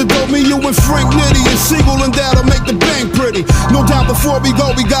split the dough. Me, you and Frank Nitty and Siegel, and that'll make the bank pretty. No doubt before we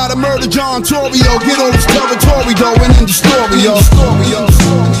go, we gotta murder John Torrio. Get on his territory though and end the story, yo.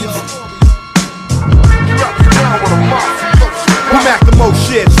 We Mac the most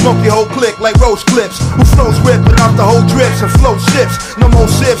shit, smoke your whole clique like roast clips. Who flows ripping off the whole drips and flow ships. No more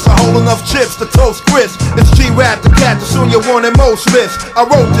sips, I hold enough chips to toast grits. It's G-Rap, the cat that's on your one and most list. I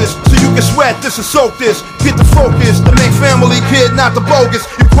wrote this so you can sweat this and soak this. Get the focus, the main family kid, not the bogus.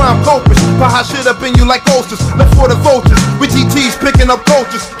 You crime copus, put hot shit up in you like oysters. Left for the vultures, with GTs picking up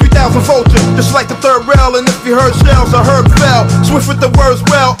coaches. 3,000 vultures, just like the third rail. And if you heard shells, I heard fell. Swift with the words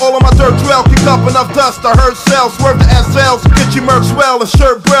well, all of my dirt trail. Kick up enough dust, I heard cells. Swerve the SLs, get you merc swell and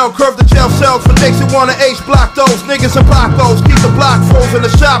shirt braille. Curve the jail cells for dates who wanna H block those. Niggas and blockos, keep the block frozen,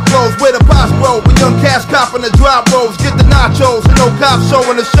 the shop closed. Where the pots grow, when young cats copping the drop rolls. Get the nachos, and no cops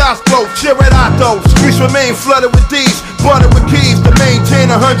showing the shots close. Shit red autos, streets remain flooded with D's. Buttered with keys to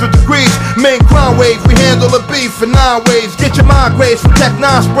maintain 100 degrees. Main crime wave, we handle the beef in 9 ways. Get your mind grazed from Tech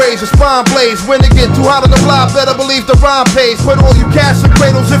 9 sprays and spine blaze. When it get too hot on the block, better believe the rhyme pays. Put all you cats in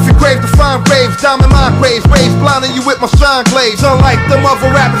cradles if you crave to find graves. Diamond mind craze, raised blinding you with my shine glaze. Unlike them other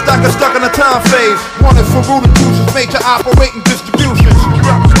rappers that got stuck in a time phase. Wanted for rude inducers, major operating distributions.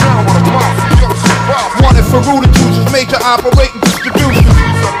 Wanted for rude inducers, major operating distributions.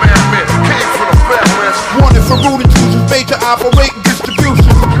 Wanted for rude inducers, major operating distributions.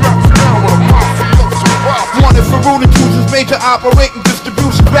 Wanted for rude inducers, major operating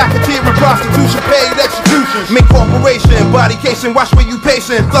distribution. Racketeering, prostitution, paid executions. Make corporation, body casing, watch where you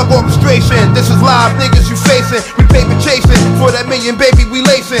pacing. Thug orchestration, this is live niggas you facing. We paper chasing, for that million baby we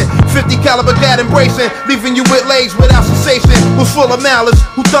lacing. 50 caliber gat embracing, leaving you with lays without sensation. Who's full of malice,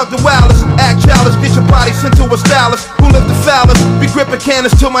 who thug the wildest. Act childish, get your body sent to a stylist. Who live the foulest, be gripping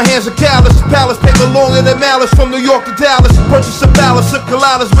cannons till my hands are callous. Palace paper longer than malice, from New York to Dallas. Purchase a palace of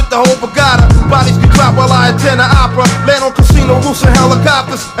colidas with the whole Bagada. Bodies get dropped while I attend an opera. Land on casino roofs and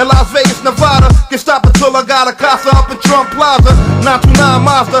helicopters. In Las Vegas, Nevada. Get stopped until I got a casa up in Trump Plaza. 929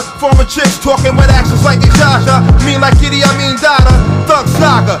 Mazda. Former chicks talking with accents like they Jaja. Mean like Kitty, I mean Dada. Thug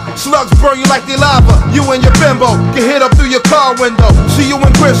saga. Slugs burn you like they lava. You and your bimbo get hit up through your car window. See you in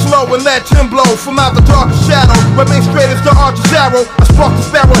Chris Low and let Tim blow from out the darkest shadow. Remain straight as the archer's arrow. I spark the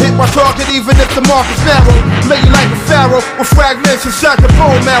sparrow, hit my target even if the mark is narrow. Lay you like a pharaoh with fragments inside your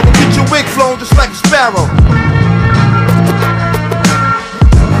bone marrow. Get your wig flown just like a sparrow.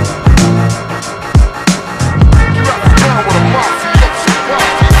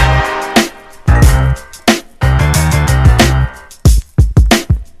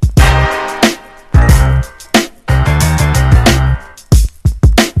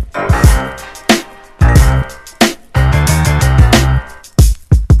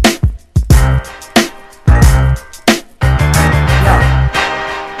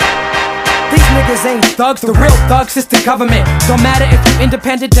 Ain't thugs, the real thugs is the government. Don't matter if you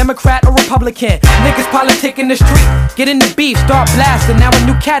independent, Democrat or Republican. Niggas politic in the street, get in the beef, start blasting. Now a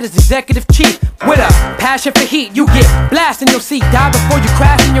new cat is executive chief. With a passion for heat, you get blasted in your seat. Die before you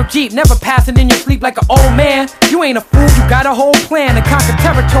crash in your Jeep. Never passing in your sleep like an old man. You ain't a fool, you got a whole plan to conquer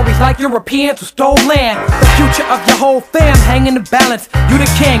territories like Europeans who stole land. The future of your whole fam hang in the balance. You the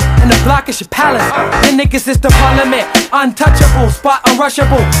king, and the block is your palace. Your niggas is the parliament, untouchable, spot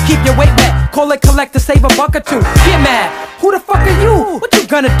unrushable. Keep your weight wet, call it collect to save a buck or two. Get mad, who the fuck are you? What you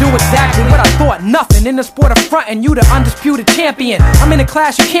gonna do exactly? What I thought, nothing. In the sport of front and you the undisputed champion. I'm in a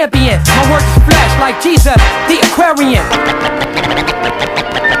class you can't be in. My work is flash like Jesus, the Aquarian.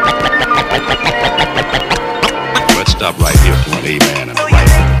 Let's stop right here for an amen and a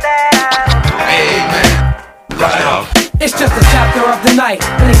right on. Amen. Right off. It's just a chapter of the night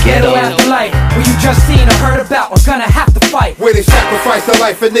in the ghetto afterlife, where you just seen or heard about or gonna have to fight. Where they sacrifice their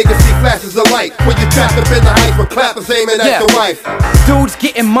life and niggas see flashes of light. When you trapped up in the heights with clappers aiming at your wife. Dudes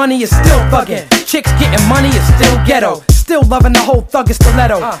getting money is still thuggin'. Chicks getting money is still ghetto. still loving the whole thuggish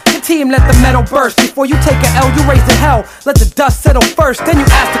stiletto. Your team let the metal burst. Before you take an L, you raise the hell. Let the dust settle first, then you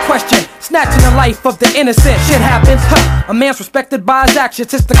ask the question. Snatching the life of the innocent. Shit happens, A man's respected by his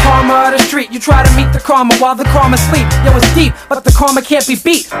actions. It's the karma of the street. You try to meet the karma while the karma sleep. Yo, it's deep, but the karma can't be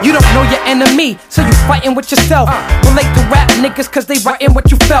beat. You don't know your enemy, so you fighting with yourself. Relate to rap niggas cause they writing what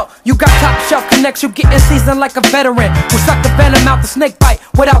you felt. You got top shelf connects, you getting seasoned like a veteran. Who suck the venom out the snake bite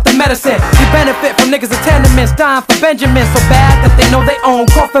without the medicine. You benefit from niggas in tenements, dying for Benjamin. So bad that they know they own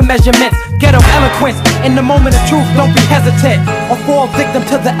coffin measurements. Ghetto eloquence, in the moment of truth, don't be hesitant or fall victim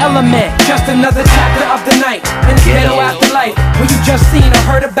to the element. Just another chapter of the night in the ghetto afterlife, where you just seen or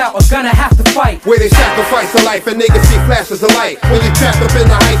heard about or gonna have to fight. Where they sacrifice a life and niggas see flashes of light. When you trapped up in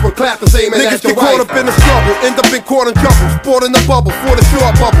the heights with clappers aiming at your wife. Niggas get caught up in the struggle, end up in court and trouble. Sport in the bubble, for the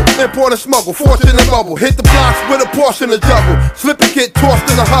short bubble. Import and smuggle, fortune and bubble. Hit the blocks with a portion of juggle. Slip and get tossed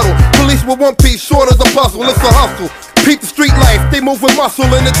in a huddle. Police with one piece short of the puzzle, it's a hustle. Peep the street life, they move with muscle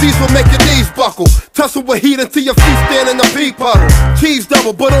and the diesel make your knees buckle. Tussle with heat until your feet stand in the pea puddle. Cheese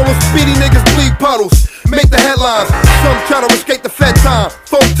double, but all them speedy niggas bleed puddles. Make the headlines, some trying to escape the Fed time.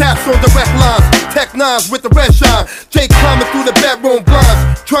 Phone taps on direct lines, tech nines with the red shine. Jake climbing through the bedroom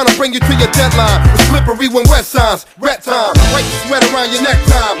blinds, trying to bring you to your deadline. It's slippery when wet signs, red time. Wipe the sweat around your neck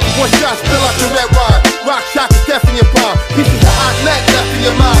time. One shot spill out your red wine. Rock shot is death in your prime. Pieces of hot lead left in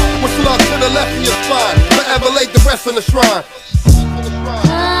your mind. With slug to the left in your spine. Forever laid the rest on the shrine.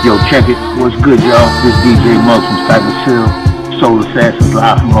 Yo, check it. What's good, y'all? This DJ Muggs from Cypress Hill. Soul Assassins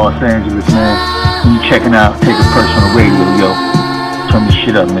live from Los Angeles, man. You checking out Take It Personal Radio, yo. Turn this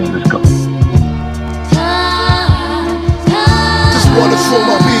shit up, man. Let's go. Just wanna throw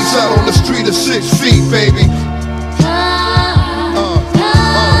my beats out on the street of 6 feet, baby.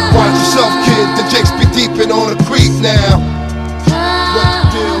 Watch yourself, kid. The jakes be deepin' on the creek now. What the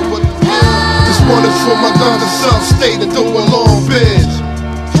deal? What the deal? Just wanna throw my guns to self-state and do a long biz.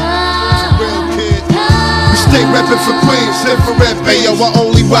 For real, kid. We stay reppin' for Queens, infrared bayo. I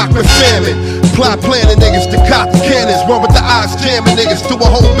only rock with famine. Plot planning niggas to cop the cannons. One with the eyes jamming niggas. Do a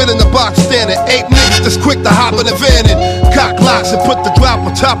whole bit in the box standing. 8 niggas that's quick to hop in the van and cock locks and put the drop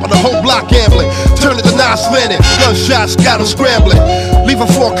on top of the whole block gambling. Turn it to Nas landing. Gunshots got them scrambling.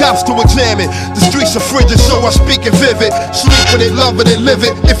 Leaving 4 cops to examine. The streets are frigid, so I speak it vivid. Sleep with it, love it, and live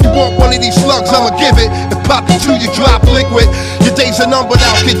it. If you want one of these slugs, I'ma give it. And pop it till you drop liquid. Your days are numbered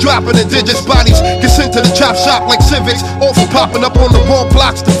out, get dropping in digits. Bodies get sent to the chop shop like civics. All for popping up on the wrong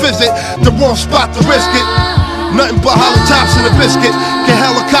blocks to visit. The wrong spot to risk it. Nothing but hollow tops and a biscuit. Get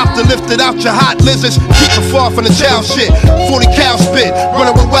helicopter lifted out your hot lizards. Keep it far from the child shit. 40 cal spit,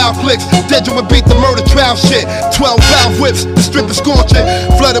 running with wild flicks. Dead you would beat the murder trial shit. 12 valve whips, the strip is scorching.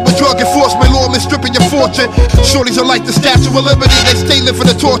 Flooded with drug enforcement, lawmen stripping your fortune. Shorties are like the Statue of Liberty, they stay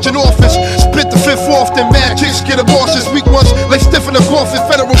living the torch in office. Split the 5th often, mad chicks get abortions. Weak ones, they stiff in the coffin.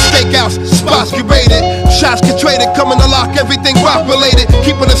 Federal stakeouts, spots get raided. Shots get traded, coming to lock everything rock related.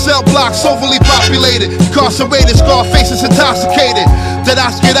 Keeping the cell blocks overly populated. Incarcerated, scar faces intoxicated. Dead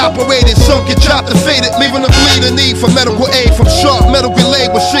eyes get operated, some get chopped and faded. Leaving them bleeding, need for medical aid. From sharp metal relay,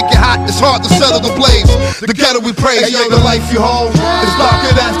 when shit get hot, it's hard to settle the blaze. The ghetto we praise, hey, yo, the life you hold is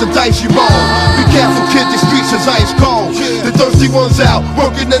darker as the dice you roll. Be careful, kid, the streets is ice cold. The thirsty ones out,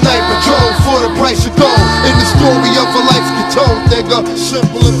 working the night patrol for the price of gold. In the story of a life get told, nigga,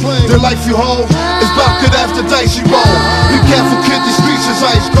 simple and plain. The life you hold is darker as the dice you roll. Be careful, kid, the streets is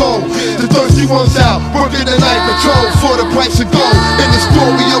ice cold. The thirsty ones out, working the night patrol for the price of gold. In the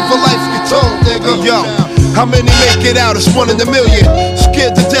story of a life get told, nigga. Yo, how many make it out? It's 1 in a million.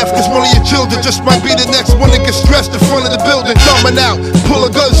 Scared to death cause one of your children just might be the next one that gets stressed in front of the building. Thumbing out,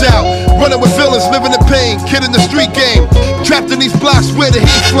 pulling guns out, running with villains, living in pain, kid in the street game. Trapped in these blocks where the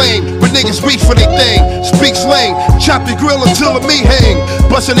heat flame. Where niggas reach for they thing, speak slang, chop your grill until the meat hang.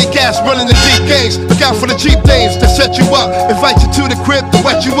 Busting their gas, running the deep gangs. Look out for the Jeep dames that set you up. Invite you to the crib to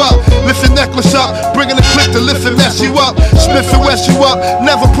wet you up. Lift your necklace up, bringing the clip to lift and mess you up. Smith and West you up,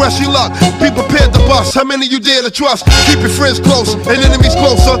 never press your luck. Be prepared to bust, how many you dare to trust? Keep your friends close and enemies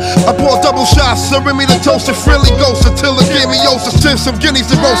closer. I bought double shots, serving me the toast and friendly ghosts until it gave me yosa. Send some guineas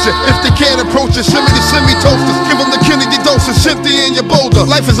to roast it. If they can't approach it, send me toasters. Give them the Kennedy doses, empty in your boulder.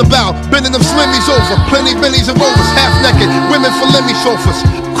 Life is about bending them slimmies over. Plenty bennies and rovers, half naked, women for lemmy sofas.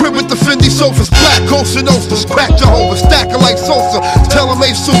 Crib with the Fendi sofas, black coats and oasters. Crack Jehovah, stacking like Sosa. Tell them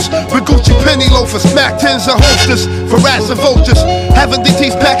A suits with Gucci penny loafers. Mac 10s and holsters for rats and vultures. Having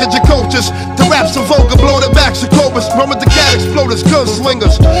DTs packaging coaches. The raps of Vogue blow their backs of cobras. Run with the cat exploders,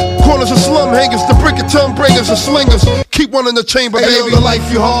 gunslingers. Corners of slum hangers, the brick of tongue bringers and slingers. Keep one in the chamber, baby. The life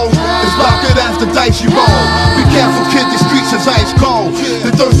you hold is darker as the dice you roll. Be careful, kid, these streets streets is ice cold.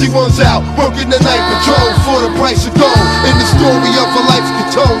 The thirsty ones out, working the night patrol for the price of gold. In the story of a life you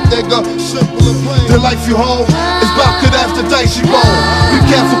told, nigga. Simple and plain. The life you hold is about good after dice you roll. Be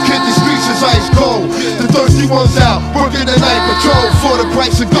careful, kid, the streets is ice cold. The thirsty ones out, working the night patrol for the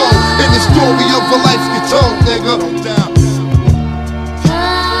price of gold. In the story of a life you told, nigga.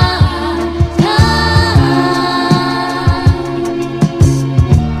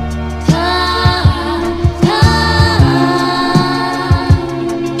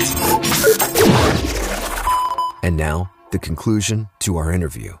 And now, the conclusion to our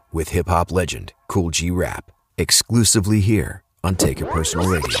interview with hip-hop legend Kool G Rap, exclusively here on Take It Personal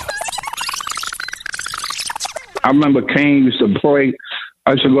Radio. I remember Kane used to play.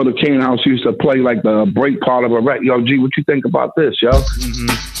 I used to go to Kane House. He used to play like the break part of a rap. Yo, G, what you think about this, yo? And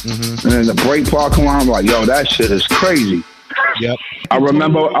then the break part come on. I'm like, yo, that shit is crazy. Yep. I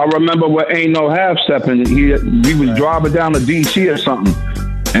remember what Ain't No Half Stepping. He was driving down to DC or something,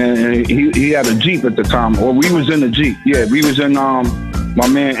 and he had a Jeep at the time, or we was in the Jeep. Yeah, we was in my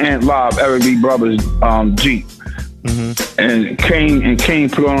man Ant Live, Eric B. Brothers Jeep. And Kane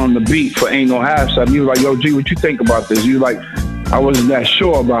put on the beat for Ain't No Half Step. He was like, yo, G, what you think about this? He was like, I wasn't that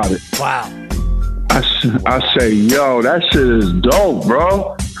sure about it. Wow. I say, yo, that shit is dope,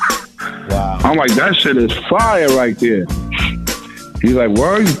 bro. Wow. I'm like, that shit is fire right there. He's like,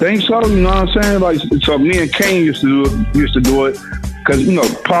 word, you think so? You know what I'm saying? Like, so me and Kane used to do it because,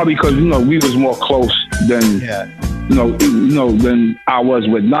 probably because, we was more close than, than I was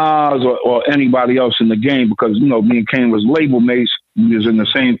with Nas or anybody else in the game because, me and Kane was label mates. We was in the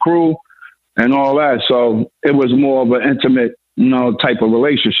same crew and all that. So it was more of an intimate, type of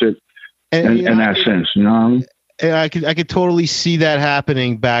relationship in that sense, you know what I mean? And I could totally see that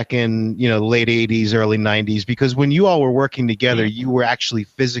happening back in, late 80s, early 90s, because when you all were working together, you were actually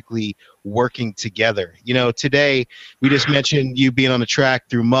physically working together. Today we just mentioned you being on the track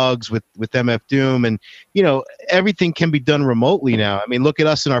through Muggs with MF Doom, and, everything can be done remotely now. I mean, look at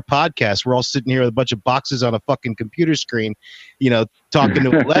us in our podcast. We're all sitting here with a bunch of boxes on a fucking computer screen, talking to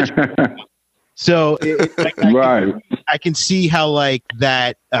a legend. So I can see how like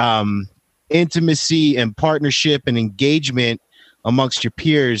that, intimacy and partnership and engagement amongst your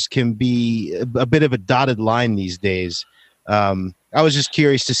peers can be a bit of a dotted line these days. I was just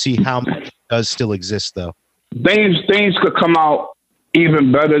curious to see how much does still exist, though. Things could come out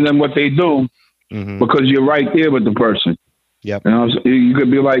even better than what they do because you're right there with the person. Yep. You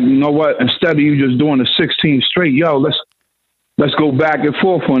could be like, you know what? Instead of you just doing the 16 straight, yo, let's go back and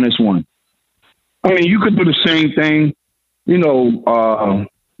forth on this one. I mean, you could do the same thing,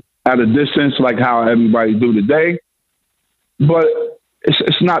 at a distance, like how everybody do today, but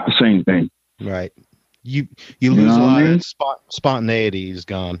it's not the same thing. Right. You lose a lot of spontaneity is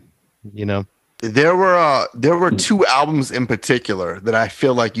gone. There were two albums in particular that I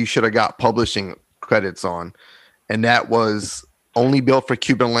feel like you should have got publishing credits on, and that was Only Built for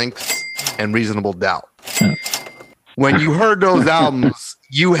Cuban Links and Reasonable Doubt. When you heard those albums,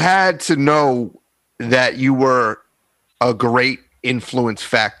 you had to know that you were a great influence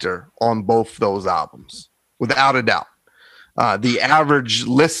factor on both those albums, without a doubt. The average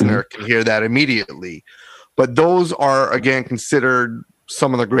listener can hear that immediately, but those are, again, considered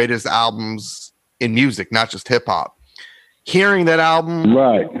some of the greatest albums in music, not just hip hop. Hearing that album,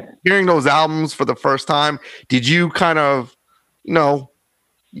 hearing those albums for the first time, did you kind of,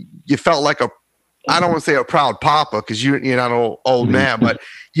 you felt like I don't want to say a proud papa because you're not an old man, but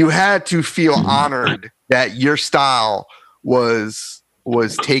you had to feel honored that your style was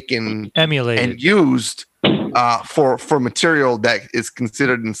taken, emulated, and used for material that is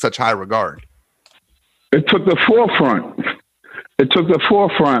considered in such high regard. It took the forefront.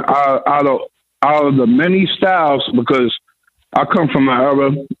 Out of the many styles, because I come from an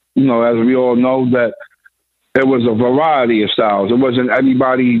era, as we all know, that there was a variety of styles. It wasn't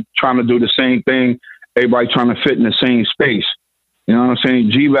everybody trying to do the same thing, everybody trying to fit in the same space. You know what I'm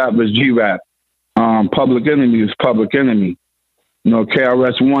saying? G-Rap was G-Rap. Public Enemy was Public Enemy.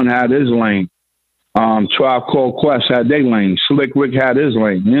 KRS-One had his lane. Tribe Called Quest had their lane. Slick Rick had his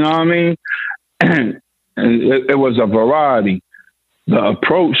lane. You know what I mean? And it was a variety. The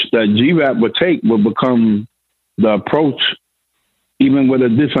approach that G-Rap would take would become the approach, even with a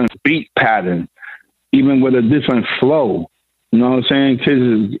different beat pattern, even with a different flow. You know what I'm saying?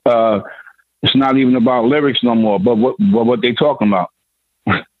 Because it's not even about lyrics no more, but what they talking about.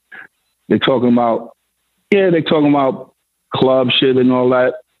 They're talking about club shit and all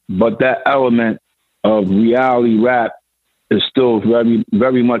that, but that element of reality rap is still very,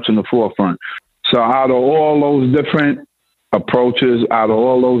 very much in the forefront. So out of all those different approaches, out of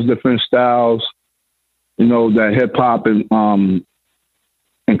all those different styles, that hip hop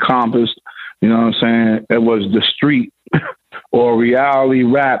encompassed. You know what I'm saying? It was the street or reality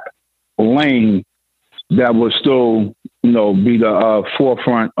rap lane that would still, be the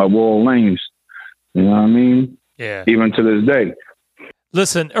forefront of all lanes. You know what I mean? Yeah. Even to this day.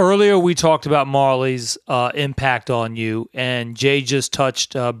 Listen, earlier we talked about Marley's impact on you, and Jay just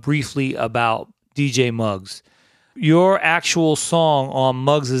touched briefly about DJ Muggs. Your actual song on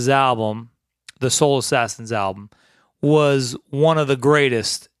Muggs' album, the Soul Assassins album, was one of the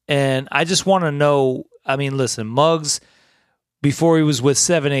greatest. And I just want to know, listen, Muggs, before he was with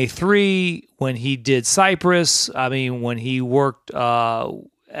 7A3, when he did Cypress, when he worked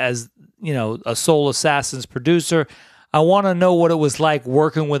as, a Soul Assassins producer, I want to know what it was like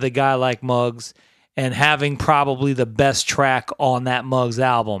working with a guy like Muggs and having probably the best track on that Muggs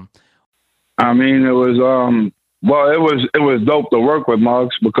album. It was it was dope to work with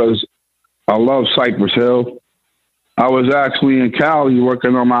Muggs because I love Cypress Hill. I was actually in Cali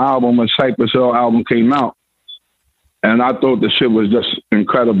working on my album when Cypress Hill album came out, and I thought the shit was just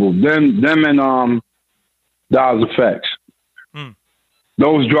incredible. Them and Daz Effects,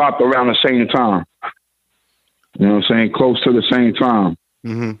 those dropped around the same time. You know what I'm saying? Close to the same time.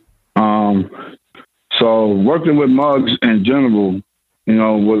 Mm-hmm. So working with Muggs in general,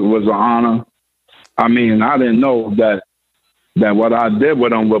 was an honor. I didn't know that what I did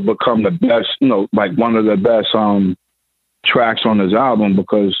with him would become the best, like one of the best tracks on his album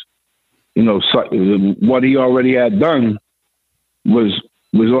because, what he already had done was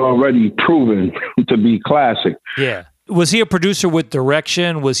already proven to be classic. Yeah. Was he a producer with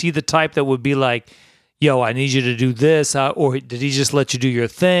direction? Was he the type that would be like, yo, I need you to do this, or did he just let you do your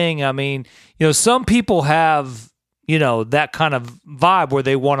thing? Some people have, that kind of vibe where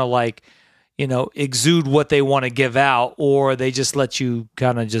they want to exude what they want to give out, or they just let you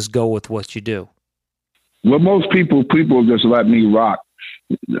kind of just go with what you do. Well, most people just let me rock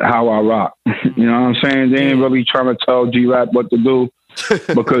how I rock. You know what I'm saying? They ain't really trying to tell G-Rap what to do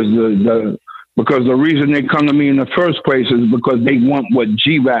because the reason they come to me in the first place is because they want what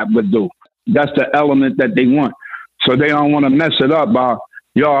G-Rap would do. That's the element that they want. So they don't want to mess it up by,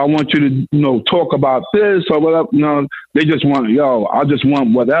 I want you to, talk about this or whatever. They just want, I just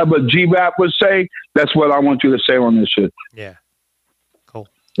want whatever G-Rap would say. That's what I want you to say on this shit. Yeah. Cool.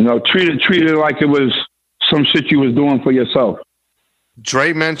 Treat it like it was some shit you was doing for yourself.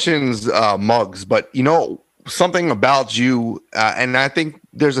 Dre mentions Muggs, but something about you, and I think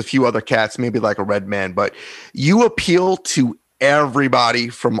there's a few other cats, maybe like a Redman, but you appeal to everybody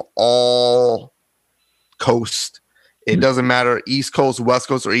from all coast. It doesn't matter, East Coast, West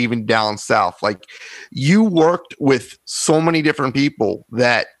Coast, or even down south. Like, you worked with so many different people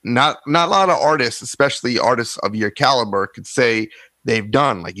that not a lot of artists, especially artists of your caliber, could say they've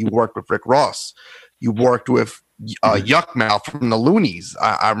done. Like, you worked with Rick Ross, you worked with Yuck Mouth from the Loonies.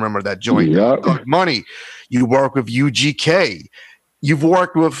 I remember that joint. Doug Money. You work with UGK. You've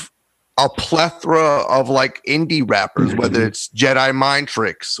worked with a plethora of like indie rappers, whether it's Jedi Mind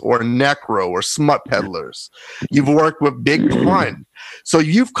Tricks or Necro or Smut Peddlers. You've worked with Big Pun. So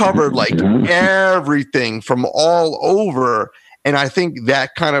you've covered like everything from all over. And I think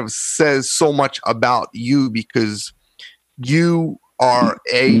that kind of says so much about you because you are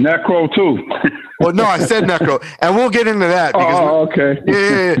a Necro too. Well, no, I said Necro, and we'll get into that. Because okay.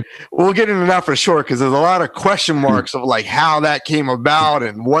 Yeah, we'll get into that for sure because there's a lot of question marks of like how that came about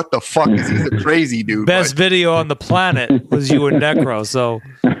and what the fuck is he, the crazy dude. Best video on the planet was you and Necro. So,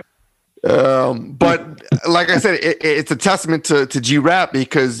 but like I said, it's a testament to G-Rap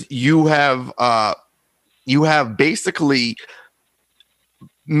because you have basically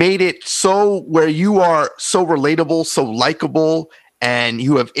made it so where you are so relatable, so likable. And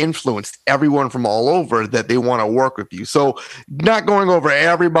you have influenced everyone from all over that they want to work with you. So not going over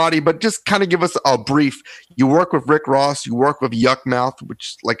everybody, but just kind of give us a brief. You work with Rick Ross, you work with Yuck Mouth,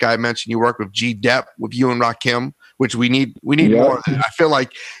 which like I mentioned, you work with G Depp, with you and Rakim, which we need more of that. I feel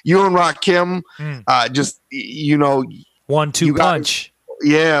like you and Rakim, just, 1-2 punch.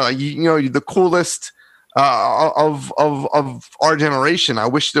 Yeah. You're the coolest of our generation. I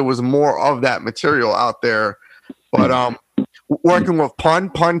wish there was more of that material out there, but, working with Pun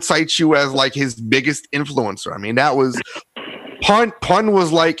cites you as like his biggest influencer. I mean, that was Pun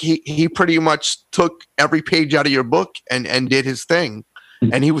was like he pretty much took every page out of your book and did his thing,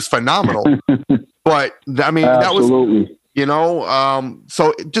 and he was phenomenal. But I mean, Absolutely. that was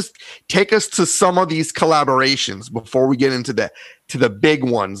so just take us to some of these collaborations before we get into the big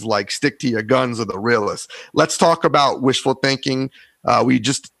ones like Stick to Your Guns or The Realist. Let's talk about Wishful Thinking. We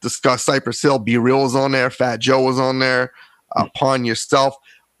just discussed Cypress Hill. Be Real was on there. Fat Joe was on there. Pun yourself.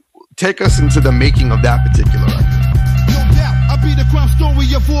 take us into the making of that particular record. I be the crime story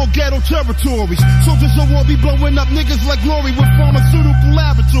of all ghetto territories. Soldiers of war be blowing up niggas like glory with pharmaceutical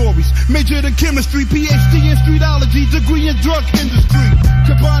laboratories. Majored in chemistry, PhD in streetology, degree in drug industry.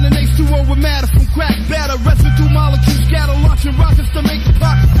 Combining H2O with matter from crack batter. Residue molecules scatter, launching rockets to make the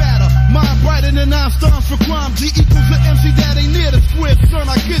pocket fatter. Mind brighter than Einstein's for crime. G equals an MC that ain't near the square. Son,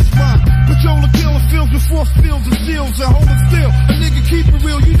 I kiss mine. Patrol the killer fields with force fields and seals and hold it still. A nigga keep it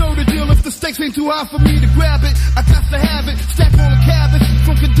real, you know the deal. If the stakes ain't too high for me to grab it, I got to have it. Stack on the cabin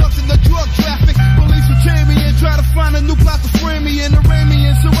from conducting the drug traffic. Police will chain me and try to find a new plot to frame me and arraign me.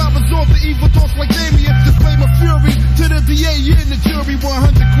 And so I resort to evil thoughts like Damien. Display my fury to the DA and the jury.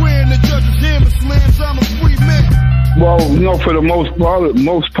 100 grand, the judge's hammer slams. I'm a free man. Well, for the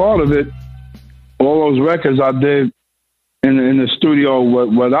most part of it, all those records I did in the studio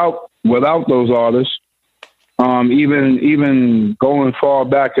without those artists. Even going far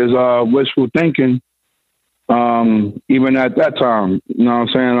back as Wishful Thinking. Even at that time, you know what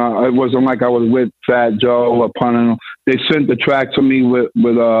I'm saying? It wasn't like I was with Fat Joe or Punnin. They sent the track to me with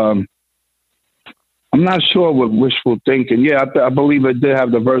I'm not sure what Wishful Thinking. Yeah, I believe it did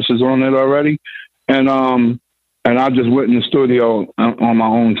have the verses on it already. And I just went in the studio on my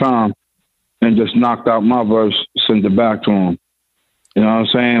own time and just knocked out my verse, sent it back to him. You know what I'm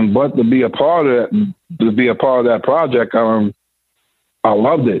saying? But to be a part of that project, I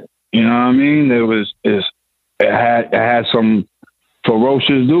loved it. You know what I mean? It had some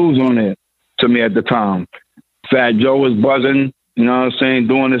ferocious dudes on it to me at the time. Fat Joe was buzzing, you know what I'm saying,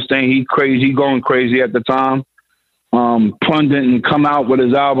 doing his thing. He going crazy at the time. Pun didn't come out with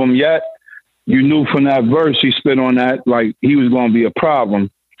his album yet. You knew from that verse he spit on that, like he was going to be a problem.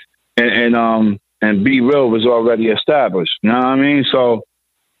 And Be Real was already established. You know what I mean? So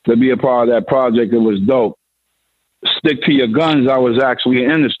to be a part of that project, it was dope. Stick to Your Guns, I was actually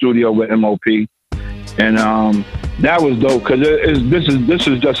in the studio with MOP. And that was dope because this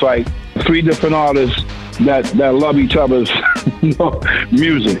is just like three different artists that love each other's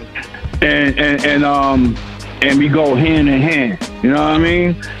music, and we go hand in hand. You know what I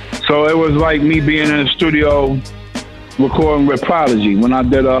mean? So it was like me being in the studio recording with Prodigy when I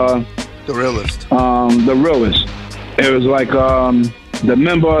did The Realist. The Realist. It was like the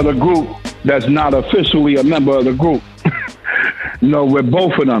member of the group that's not officially a member of the group. With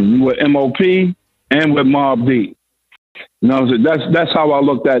both of them, with MOP. And with Mobb Deep. You know, that's how I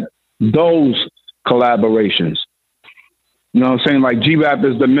looked at those collaborations. You know what I'm saying? Like G-Rap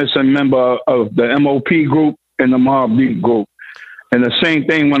is the missing member of the MOP group and the Mobb Deep group. And the same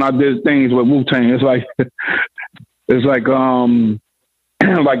thing when I did things with Wu-Tang. It's like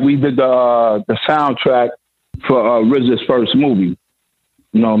like we did the soundtrack for RZA's first movie.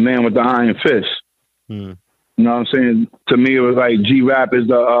 Man with the Iron Fist. You know what I'm saying? To me, it was like G-Rap is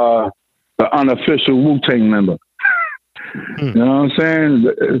the unofficial Wu-Tang member. You know what I'm saying?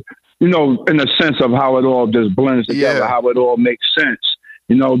 In the sense of how it all just blends together, how it all makes sense.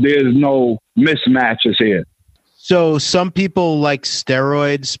 There's no mismatches here. So some people like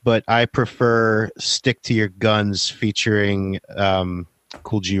steroids, but I prefer Stick to Your Guns featuring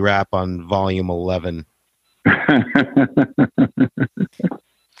Kool G Rap on Volume 11.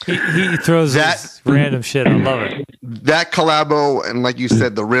 He throws that random shit. I love it. That collabo and, like you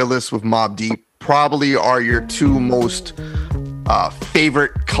said, The Realist with Mobb Deep probably are your two most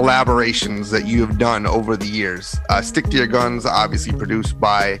favorite collaborations that you have done over the years. Stick to Your Guns, obviously produced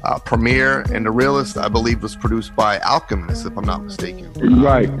by Premier, and The Realist, I believe, was produced by Alchemist, if I'm not mistaken.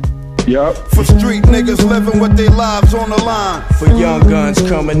 Right. Yep. For street niggas living with their lives on the line. For young guns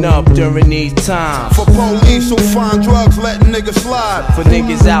coming up during these times. For police who find drugs letting niggas slide. For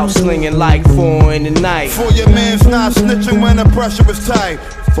niggas out slinging like 4 in the night. For your mans not snitching when the pressure is tight.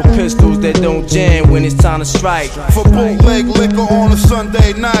 For pistols that don't jam when it's time to strike. For bootleg liquor on a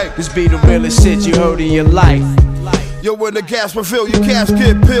Sunday night. This be the realest shit you heard in your life. Yo, when the gas refill, your cash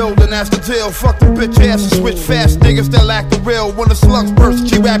get peeled, and that's the deal. Fuck the bitch ass and switch fast. Niggas that lack the real. When the slugs burst,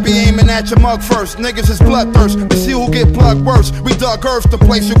 G-Rap be aiming at your mug first. Niggas is bloodthirst. We see who get plugged worse. We dug earth to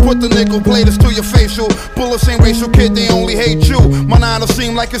place you. Put the nickel platers to your facial. Bullets ain't racial, kid, they only hate you. My nine will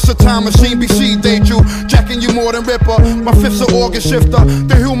seem like it's a time machine. BC date you. Jacking you more than Ripper. My fifth's an organ shifter.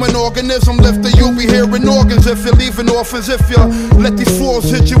 The human organism lifter. You'll be hearing organs if you're leaving orphans. If you let these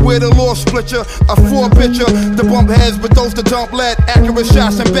floors hit you with a law split you. A 4-pitcher. The bump heads. But those that don't let accurate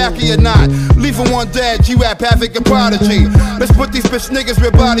shots in back of your knot. Leaving one dead, G-Rap, Havoc, and Prodigy. Let's put these bitch niggas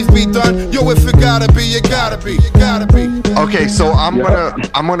where bodies be done. Yo, if it gotta be, you gotta be, you gotta be. Okay, so I'm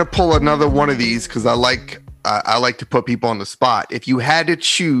gonna pull another one of these because I like to put people on the spot. If you had to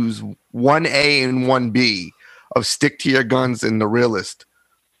choose 1A and 1B of Stick to Your Guns and The Realist,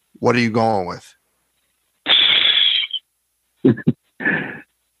 What are you going with?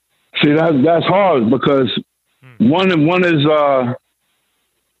 See, that's hard because one is the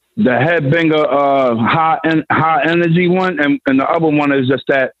headbanger high energy one, and the other one is just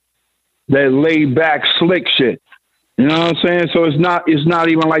that laid back slick shit. You know what I'm saying? So it's not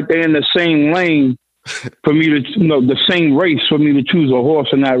even like they're in the same lane for me to, the same race for me to choose a horse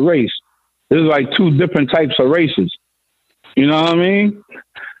in that race. There's like two different types of races. You know what I mean?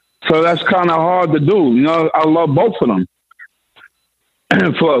 So that's kind of hard to do. You know, I love both of them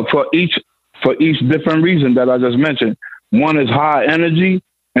for each different reason that I just mentioned. One is high energy,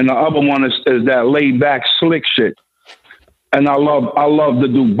 and the other one is that laid back slick shit. And I love to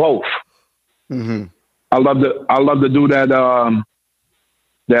do both. Mm-hmm. I love to do that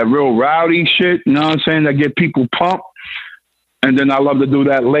real rowdy shit, you know what I'm saying, that get people pumped. And then I love to do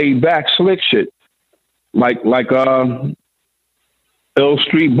that laid back slick shit. Like Ill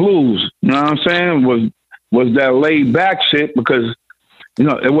Street Blues, you know what I'm saying? Was that laid back shit because,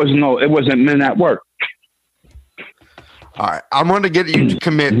 it wasn't men at work. All right, I'm going to get you to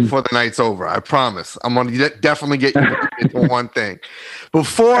commit before the night's over. I promise. I'm going to definitely get you to commit to one thing.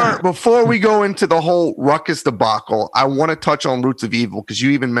 Before we go into the whole Ruckus debacle, I want to touch on Roots of Evil because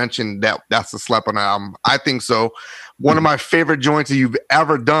you even mentioned that's the Slept On album. I think so. One of my favorite joints that you've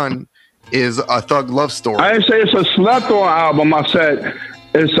ever done is A Thug Love Story. I didn't say it's a Slept On album. I said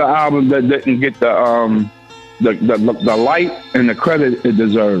it's an album that didn't get the light and the credit it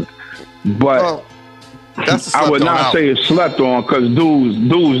deserved. But I would not say it's slept on because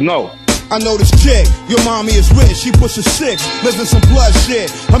dudes know. I know this chick, your mommy is rich, she pushes 6, living some blood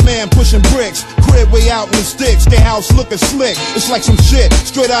shit. Her man pushing bricks, crib way out in the sticks, their house looking slick. It's like some shit,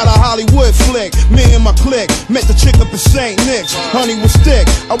 straight out of Hollywood flick. Me and my clique, met the chick up in St. Nick's. Honey was thick,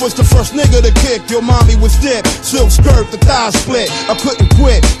 I was the first nigga to kick. Your mommy was dip, silk skirt, the thigh split. I couldn't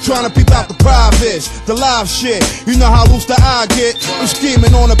quit, trying to peep out the privates, the live shit. You know how loose the eye get. I'm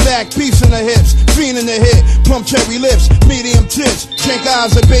scheming on the back, piece in the hips, fiend in the hip, plump cherry lips, medium tits, chink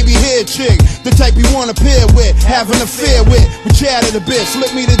eyes and baby head chick. The type you wanna pair with, have an affair with. We chatted a bit, slip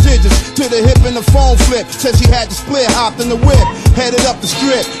me the digits to the hip and the phone flip. Said she had to split, hopped in the whip, headed up the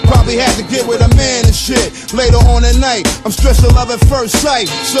strip. Probably had to get with a man and shit. Later on at night, I'm stressed to love at first sight.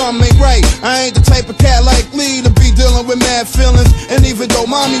 Something ain't right. I ain't the type of cat like Lee to be dealing with mad feelings. And even though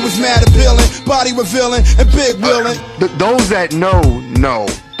mommy was mad appealing, body revealing, and big willing. Those that know,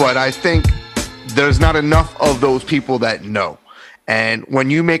 but I think there's not enough of those people that know. And when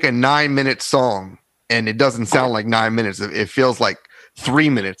you make a 9-minute song and it doesn't sound like 9 minutes, it feels like 3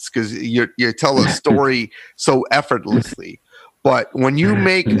 minutes because you tell a story so effortlessly. But when you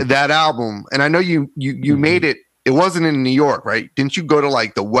make that album, and I know you made it, it wasn't in New York, right? Didn't you go to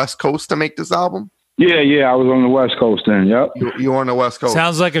like the West Coast to make this album? Yeah, I was on the West Coast then. Yep, you were on the West Coast.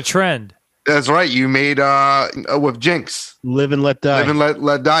 Sounds like a trend. That's right. You made with Jinx, Live and Let Die. Live and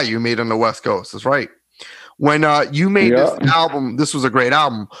Let Die. You made on the West Coast. That's right. When you made this album, this was a great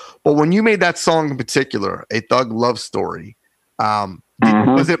album. But when you made that song in particular, A Thug Love Story,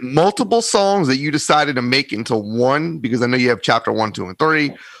 was it multiple songs that you decided to make into one? Because I know you have chapter 1, 2, and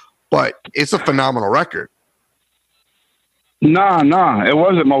 3, but it's a phenomenal record. Nah, it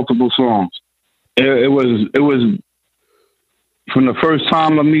wasn't multiple songs. It was from the first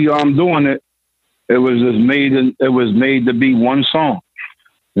time of me doing it. It was just made. It was made to be one song.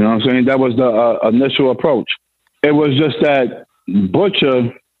 You know what I'm saying? That was the initial approach. It was just that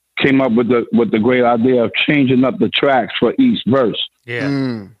Butcher came up with the great idea of changing up the tracks for each verse.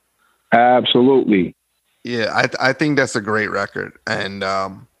 Yeah, absolutely. Yeah, I think that's a great record. And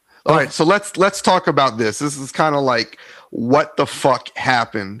all right, so let's talk about this. This is kind of like what the fuck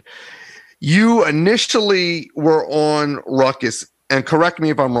happened. You initially were on Ruckus. And correct me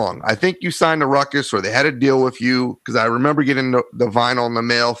if I'm wrong. I think you signed to Ruckus or they had a deal with you because I remember getting the vinyl in the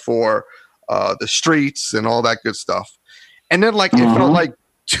mail for the Streets and all that good stuff. And then it felt like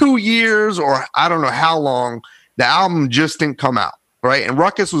 2 years or I don't know how long, the album just didn't come out, right? And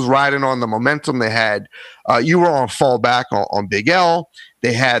Ruckus was riding on the momentum they had. You were on Fallback on Big L.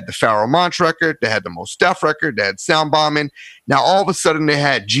 They had the Pharoah Monch record. They had the Mos Def record. They had Sound Bombing. Now all of a sudden they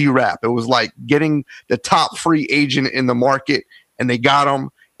had G-Rap. It was like getting the top free agent in the market. And they got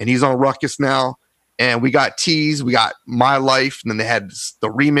him, and he's on Ruckus now. And we got Tease, we got My Life, and then they had the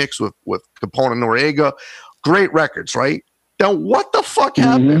remix with Capone and Noriega. Great records, right? Now, what the fuck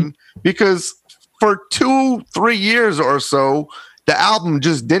happened? Because for 2-3 years or so, the album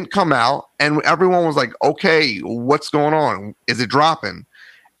just didn't come out, and everyone was like, okay, what's going on? Is it dropping?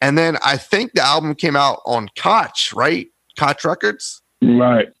 And then I think the album came out on Koch, right? Koch Records?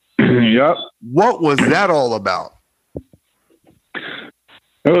 Right. Yep. What was that all about?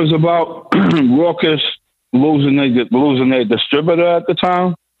 It was about Raucous losing their distributor at the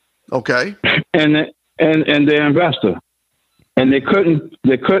time. Okay. And their investor. And they couldn't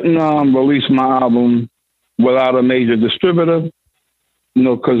release my album without a major distributor,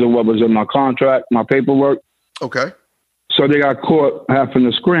 because of what was in my contract, my paperwork. Okay. So they got caught having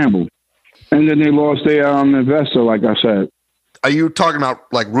to scramble. And then they lost their investor, like I said. Are you talking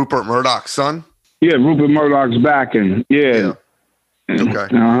about like Rupert Murdoch's son? Yeah, Rupert Murdoch's backing. Yeah.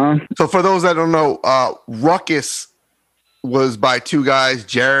 Okay. Uh-huh. So for those that don't know, Ruckus was by two guys,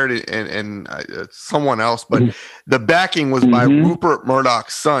 Jared and someone else, but the backing was by Rupert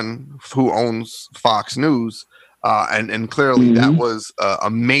Murdoch's son, who owns Fox News, and clearly that was a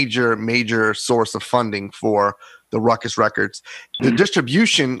major source of funding for the Ruckus records. The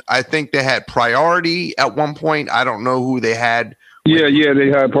distribution, I think they had Priority at one point. I don't know who they had. Yeah, they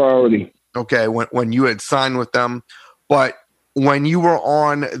had Priority. Okay, when you had signed with them, but when you were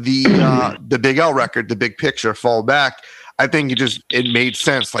on the Big L record, The Big Picture, Fall Back, I think it made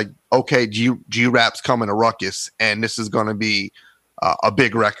sense. Like, okay, G-Rap's coming to Ruckus, and this is going to be a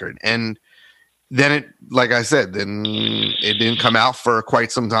big record. And then it, like I said, then it didn't come out for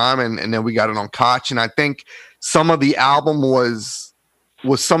quite some time, and then we got it on Koch. And I think some of the album was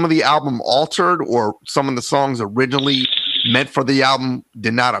some of the album altered, or some of the songs originally meant for the album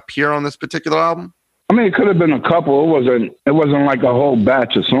did not appear on this particular album. I mean, it could have been a couple. It wasn't like a whole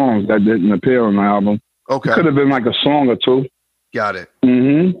batch of songs that didn't appear on the album. Okay. It could have been like a song or two. Got it.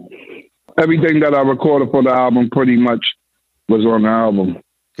 Everything that I recorded for the album pretty much was on the album.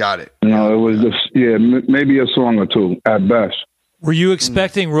 Got it. It was just, maybe a song or two at best. Were you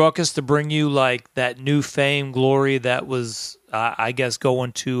expecting Ruckus to bring you like that new fame, glory that was, I guess,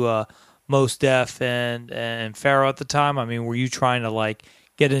 going to Mos Def and Pharaoh at the time? I mean, were you trying to like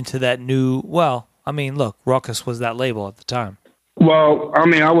get into that new? Well, I mean, look, Ruckus was that label at the time. Well, I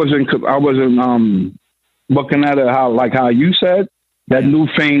mean, I wasn't looking at it how you said, that new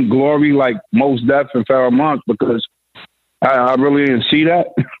fame, glory, like Mos Def and Pharaoh Monch, because I really didn't see that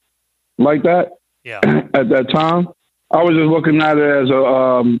like that. Yeah. At that time, I was just looking at it as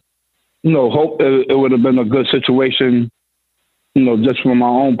a hope it would have been a good situation, just from my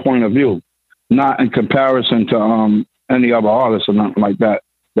own point of view, not in comparison to any other artists or nothing like that.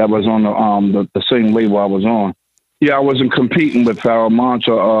 That was on the same label I was on. Yeah, I wasn't competing with Pharaoh Monch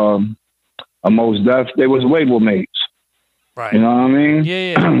or Mos Def. They was label mates. Right. You know what I mean?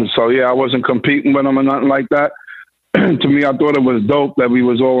 Yeah. So yeah, I wasn't competing with them or nothing like that. To me, I thought it was dope that we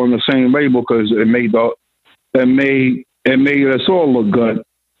was all on the same label, because it made us all look good.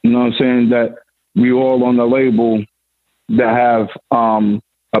 You know what I'm saying? That we all on the label that have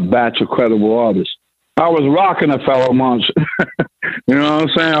a batch of credible artists. I was rocking a Pharaoh Monch. You know what I'm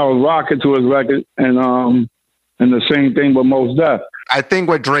saying? I was rocking to his record, and the same thing with Mos Def. I think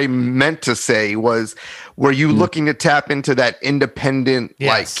what Dre meant to say was, were you looking to tap into that independent,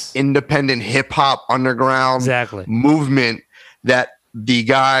 independent hip hop underground movement that the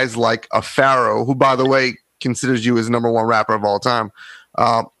guys like a Pharaoh, who by the way considers you his #1 rapper of all time,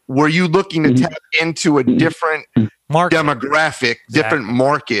 were you looking to tap into a different demographic, different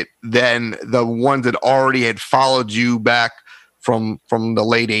market than the ones that already had followed you back from the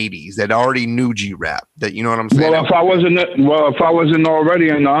late 80s, that already knew G-Rap? That, you know what I'm saying? Well, if I wasn't already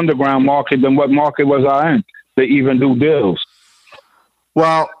in the underground market, then what market was I in to even do deals?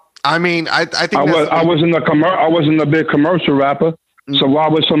 Well, I mean, I think I wasn't a big commercial rapper. So why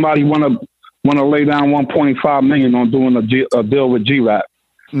would somebody want to lay down $1.5 million on doing a deal with G-Rap?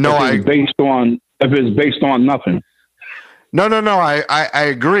 No, if it's based on nothing. No. I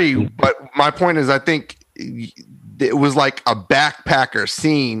agree, but my point is, I think it was like a backpacker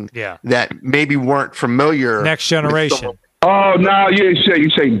scene that maybe weren't familiar. Next generation. Oh, no, you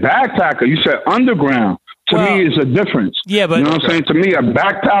say backpacker. You said underground. To me, it's a difference. Yeah, but you know what I'm saying? To me, a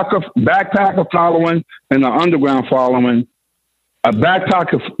backpacker following and an underground following. A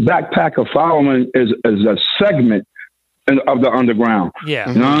backpacker following is a segment of the underground.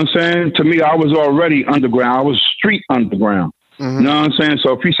 Yeah. You know what I'm saying? To me, I was already underground. I was street underground. You know what I'm saying?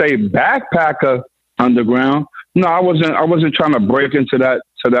 So if you say backpacker underground, no, I wasn't trying to break into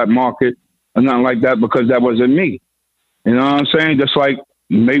that market or nothing like that, because that wasn't me. You know what I'm saying? Just like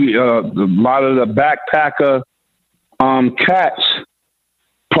maybe a lot of the backpacker cats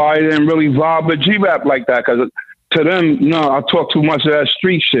probably didn't really vibe with G-Rap like that, because to them, I talk too much of that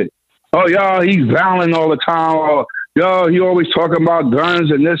street shit. Oh, y'all, he's violent all the time. Or, yo, he always talking about guns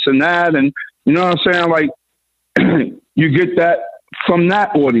and this and that. And you know what I'm saying? Like, you get that from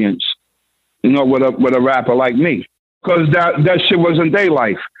that audience, with a rapper like me. Because that shit wasn't their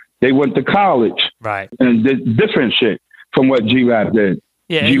life. They went to college. Right. And did different shit from what G-Rap did.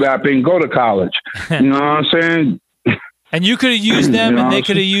 Yeah, G-Rap didn't go to college. You know what I'm saying? And you could have used them, and they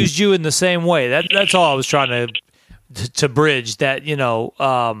could have used you in the same way. That's all I was trying to bridge. That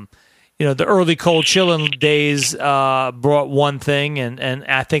the early Cold Chillin' days brought one thing, and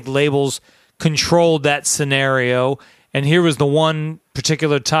I think labels controlled that scenario. And here was the one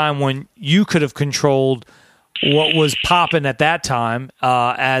particular time when you could have controlled what was popping at that time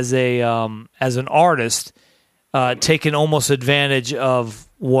as an artist, taking almost advantage of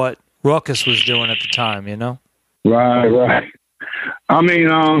what Ruckus was doing at the time. You know. Right. I mean,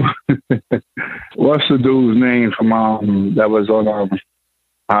 what's the dude's name from that was on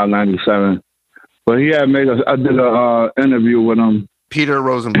I-97? But he had I did a interview with him. Peter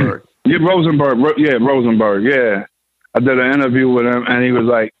Rosenberg. Yeah, Rosenberg. Yeah, I did an interview with him, and he was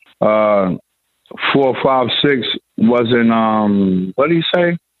like, 456 wasn't. What did he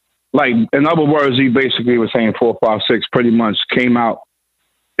say? Like, in other words, he basically was saying 456 pretty much came out.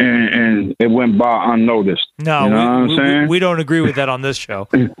 And it went by unnoticed. No, you know what I'm saying? We don't agree with that on this show.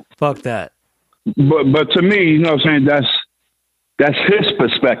 Fuck that. But to me, you know what I'm saying, that's his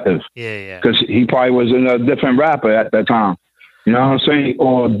perspective. Yeah. Because he probably was in a different rapper at that time. You know what I'm saying?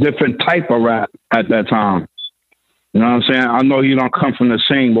 Or a different type of rap at that time. You know what I'm saying? I know you don't come from the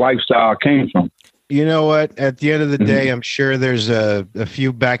same lifestyle I came from. You know what? At the end of the day, I'm sure there's a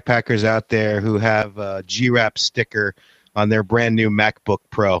few backpackers out there who have a G-Rap sticker on their brand new MacBook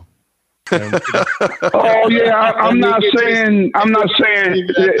Pro. Oh yeah, I'm not saying.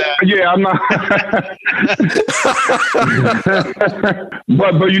 Yeah, I'm not.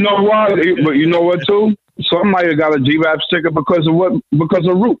 but you know what? But you know what too? Somebody got a G-Rap sticker because of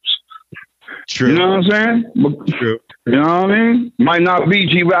Roots. True. You know what I'm saying? True. You know what I mean? Might not be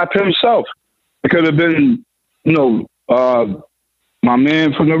G-Rap himself. It could have been, my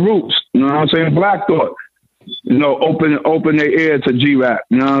man from the Roots. You know what I'm saying? Black Thought. Open their ear to G-Rap,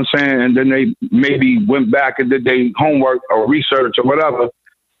 you know what I'm saying? And then they maybe went back and did their homework or research or whatever.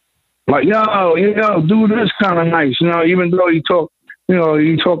 Like, do this kind of nice, even though he talk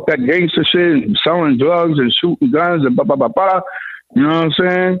that gangster shit and selling drugs and shooting guns and blah, blah, blah, blah. You know what I'm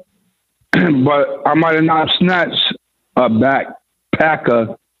saying? But I might have not snatched a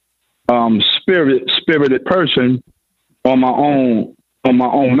backpacker, spirited person on my own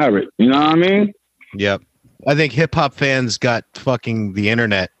merit. You know what I mean? Yep. I think hip hop fans got fucking the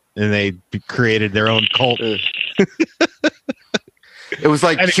internet and they created their own cult. It was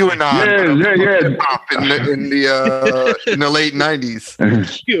like QAnon. In the late 90s.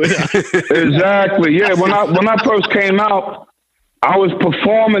 Exactly. Yeah. When I first came out, I was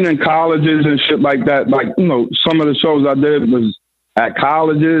performing in colleges and shit like that. Like, some of the shows I did was at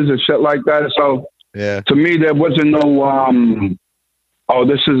colleges and shit like that. So yeah, to me, there wasn't no,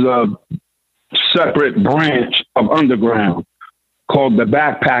 this is a separate branch of underground called the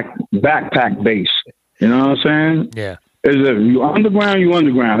backpack base. You know what I'm saying? Yeah. Is it you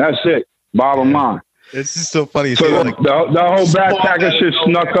underground? That's it. Bottom line. It's just so funny. So the whole backpacker shit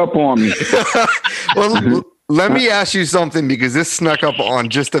snuck up on me. Well, let me ask you something, because this snuck up on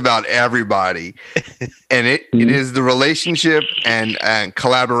just about everybody, and it is the relationship and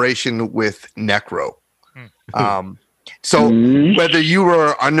collaboration with Necro. So whether you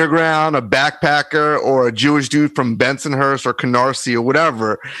were underground, a backpacker, or a Jewish dude from Bensonhurst or Canarsie or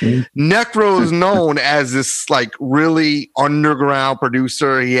whatever, Necro is known as this like really underground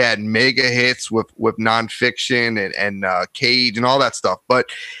producer. He had mega hits with Nonfiction and Cage and all that stuff. But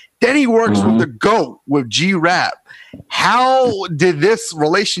then he works with the GOAT, with G-Rap. How did this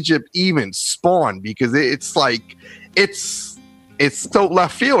relationship even spawn? Because it's like, it's so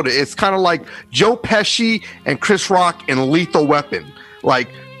left field. It's kind of like Joe Pesci and Chris Rock in Lethal Weapon. Like,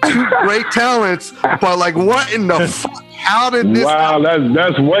 two great talents, but like, what in the fuck? How did this? Wow,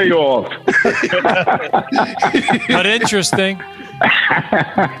 that's way off. But interesting.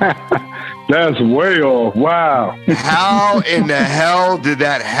 That's way off. Wow. How in the hell did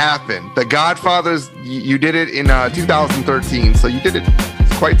that happen? The Godfathers, you did it in 2013, so you did it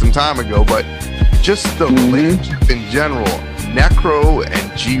quite some time ago, but just the relationship in general, Necro and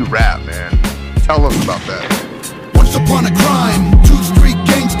G-Rap, man. Tell us about that. Once upon a crime, 2 street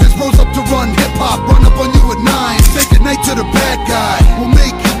gangsters rose up to run hip-hop, run up on you at 9. Say goodnight to the bad guy, we'll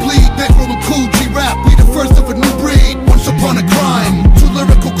make you bleed. Necro and Kool, G-Rap, we the first of a new breed. Once upon a crime, 2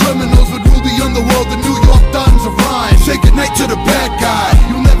 lyrical criminals would rule the underworld, the New York Dons of rhyme. Say goodnight to the bad guy,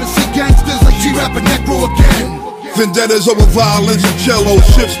 you'll never see gangsters like G-Rap and Necro again. Vendettas over violence and cello.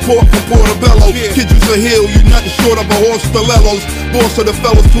 Ships port from Portobello. Kids use a hill, you nothing short of a horse stilettos. Boss of the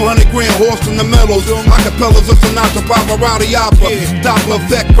fellas, 200 grand horse in the meadows. Acapellas of Sinatra, Pavarotti opera. Doppler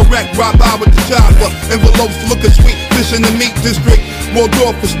effect, correct, drop out with the chopper. Envelopes looking sweet, fish in the meat district.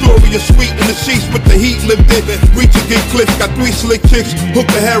 Waldorf Astoria, sweet in the sheets with the heat lifted. Reach and get clips, got 3 slick chicks. Hook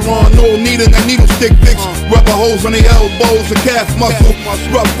the hair on, no needle, that needle stick fix. Rubber holes on the elbows, a calf muscle.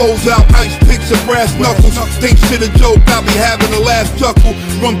 Rough foes out, ice picks and brass knuckles. Think shit a joke, I'll be having the last chuckle.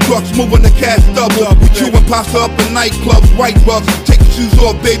 Rum trucks moving the cash double. We chewing pasta up in nightclubs, white bucks. Take your shoes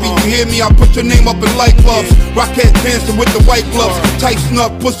off, baby, you hear me? I'll put your name up in light gloves. Rockhead dancing with the white gloves. Tight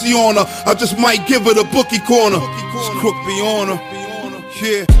snug pussy on her, I just might give her the bookie corner. This crook be on her.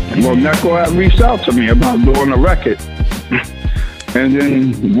 Yeah. Well, Necro had reached out to me about doing a record. And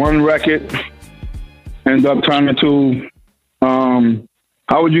then one record ended up turning to,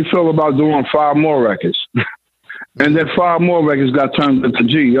 how would you feel about doing 5 more records? And then 5 more records got turned into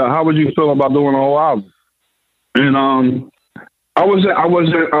G. How would you feel about doing a whole album? And I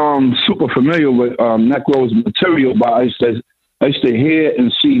wasn't super familiar with Necro's material, but I used to hear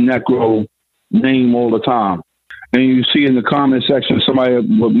and see Necro name all the time. And you see in the comment section, somebody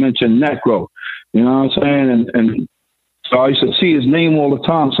would mention Necro, you know what I'm saying? And so I used to see his name all the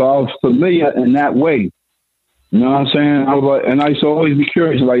time. So I was familiar in that way. You know what I'm saying? I was like, and I used to always be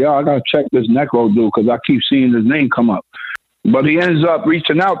curious, like, yo, I got to check this Necro dude because I keep seeing his name come up. But he ends up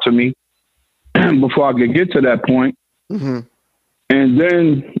reaching out to me before I could get to that point. Mm-hmm. And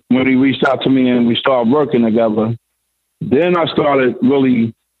then when he reached out to me and we started working together, then I started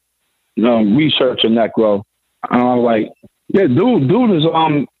really researching Necro. And I was like, yeah, dude is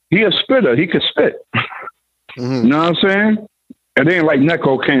he a spitter. He can spit. Mm-hmm. You know what I'm saying? It ain't like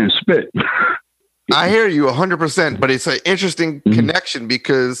Necro can't spit. I hear you 100%, but it's an interesting connection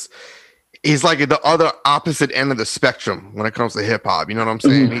because he's like at the other opposite end of the spectrum when it comes to hip hop. You know what I'm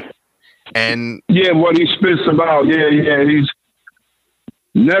saying? Mm-hmm. And yeah, what he spits about, he's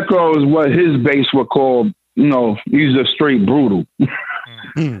Necro is what his base would call, he's just straight brutal.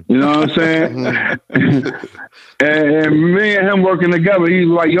 You know what I'm saying? and me and him working together, he's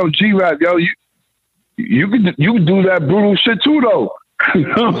like, yo, G-Rap, yo, you could do that brutal shit too, though. You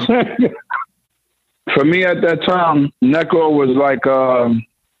know what I'm saying? For me at that time, Necro was like,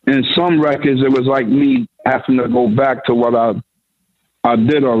 in some records, it was like me having to go back to what I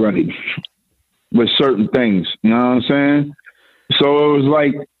did already with certain things. You know what I'm saying? So it was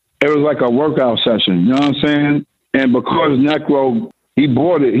like a workout session. You know what I'm saying? And because Necro, he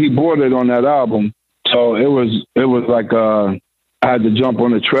bought it on that album. So it was like I had to jump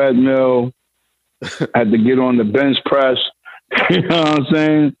on the treadmill, I had to get on the bench press. You know what I'm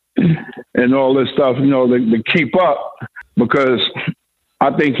saying? And all this stuff, to keep up, because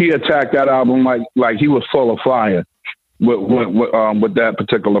I think he attacked that album like he was full of fire with that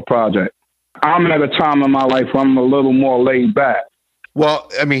particular project. I'm at a time in my life where I'm a little more laid back. Well,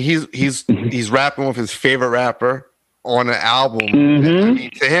 I mean, he's rapping with his favorite rapper on an album. Mm-hmm. I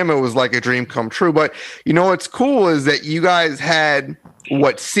mean, to him, it was like a dream come true. But what's cool is that you guys had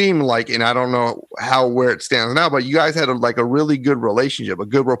what seemed like, and I don't know where it stands now, but you guys had a really good relationship, a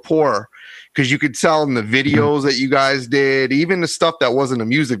good rapport, because you could tell in the videos that you guys did, even the stuff that wasn't a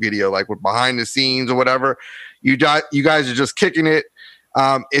music video, like with behind the scenes or whatever, you guys are just kicking it.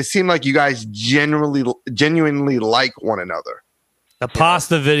 It seemed like you guys genuinely like one another. The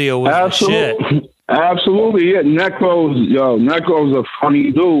pasta video was absolutely, the shit. Absolutely, yeah. Necro's a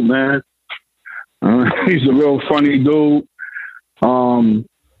funny dude, man. He's a real funny dude. I'm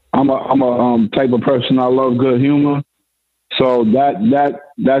a type of person, I love good humor. So that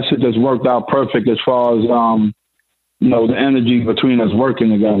shit just worked out perfect as far as the energy between us working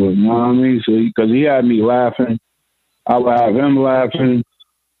together. You know what I mean? So because he had me laughing, I would have him laughing,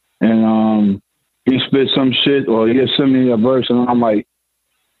 and he spit some shit or he'd send me a verse, and I'm like,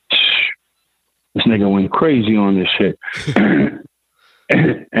 this nigga went crazy on this shit.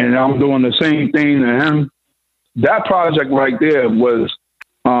 And I'm doing the same thing to him. That project right there was,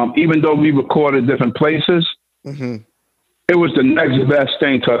 even though we recorded different places, mm-hmm. It was the next best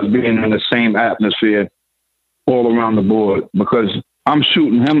thing to us being in the same atmosphere all around the board, because I'm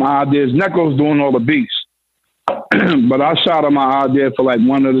shooting him ideas. Necro's doing all the beats. But I shot him my idea for like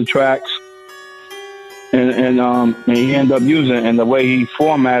one of the tracks. And he ended up using it, and the way he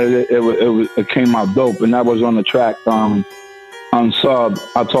formatted it came out dope. And that was on the track on Sub.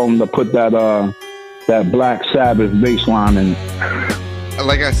 I told him to put that Black Sabbath bass line in.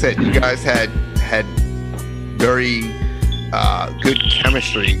 Like I said, you guys had very good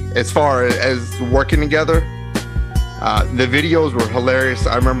chemistry as far as working together. The videos were hilarious.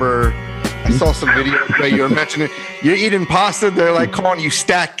 I remember I saw some videos where you were mentioning you're eating pasta. They're like calling you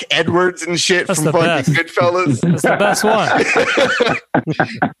Stack Edwards and shit That's from the fucking best. Goodfellas. That's the best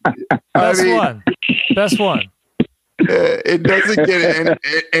one. Best one. It doesn't get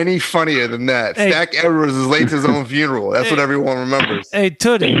any funnier than that. Hey. Stack Edwards is late to his own funeral. That's what everyone remembers. Hey,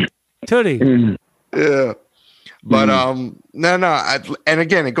 Tootie. Yeah. But and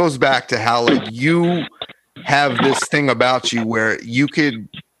again, it goes back to how like you have this thing about you where you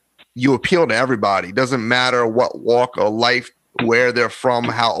appeal to everybody. Doesn't matter what walk of life, where they're from,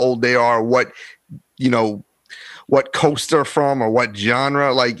 how old they are, what coast they're from, or what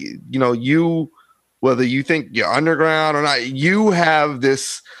genre. Like, you, whether you think you're underground or not, you have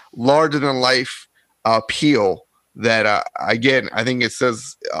this larger than life appeal that again, I think it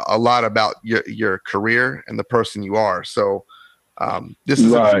says a lot about your career and the person you are. So this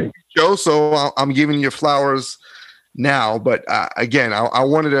is a show, so I'm giving you flowers now. But again, I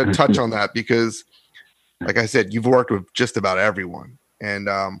wanted to touch on that because, like I said, you've worked with just about everyone. And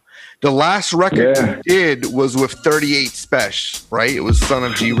the last record you did was with 38 Special, right? It was Son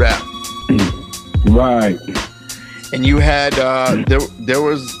of G-Rap. Right. And you had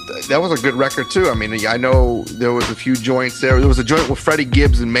that was a good record too. I mean, I know there was a few joints there. There was a joint with Freddie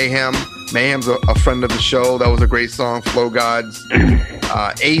Gibbs and Mayhem. Mayhem's a friend of the show. That was a great song. Flow Gods.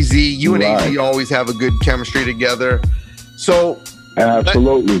 AZ, you and AZ always have a good chemistry together. So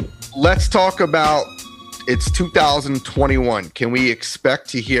absolutely. Let's talk about, it's 2021. Can we expect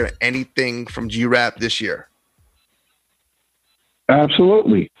to hear anything from G-Rap this year?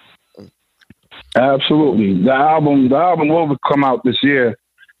 Absolutely. Absolutely. The album will come out this year.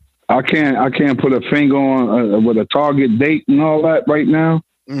 I can't put a finger on with a target date and all that right now.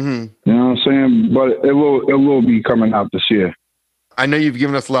 Mm-hmm. You know what I'm saying? But it will be coming out this year. I know you've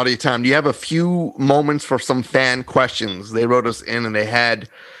given us a lot of your time. Do you have a few moments for some fan questions? They wrote us in and they had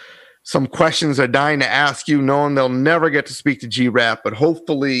some questions they're dying to ask you, knowing they'll never get to speak to G-Rap, but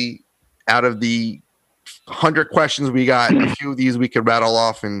hopefully out of the 100 questions we got, a few of these we could rattle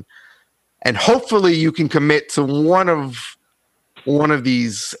off, and hopefully you can commit to one of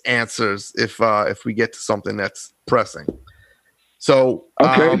these answers if we get to something that's pressing. So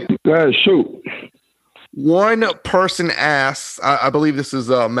okay, go ahead, shoot. One person asks, I believe this is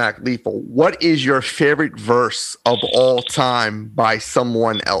Mac Lethal, what is your favorite verse of all time by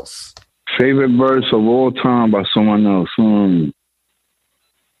someone else? Favorite verse of all time by someone else?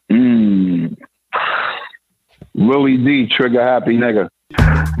 Willie D, Trigger Happy Nigga.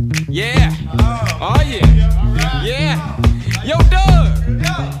 Yeah. Oh, yeah. Yeah. Yo,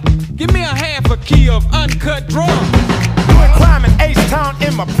 Doug. Give me a half a key of uncut drum. Doing climbing H-Town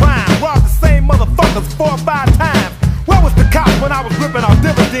in my prime. Robbed the same motherfuckers 4 or 5 times. Where was the cops when I was ripping off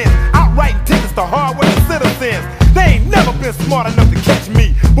dividends? Outwriting tickets to hard-working citizens. They ain't never been smart enough to catch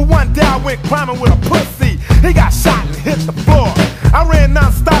me. But one day I went climbing with a pussy. He got shot and hit the floor. I ran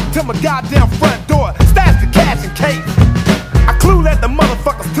non-stop to my goddamn front door. Stashed the cash and cake. I clued at the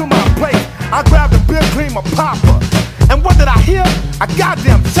motherfuckers to my place. I grabbed a Bill Creamer popper. And what did I hear? A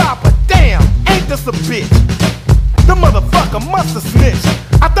goddamn chopper. Damn, ain't this a bitch? The motherfucker must have snitched.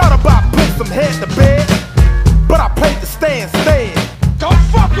 I thought about putting some head to bed, but I played to stay instead. Don't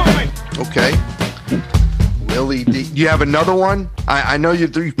fuck with me! Okay. Willie D. Do you have another one? I know you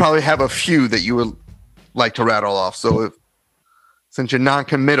probably have a few that you would like to rattle off. So since you're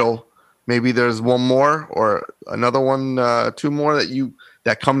non-committal, maybe there's one more or another one, 2 more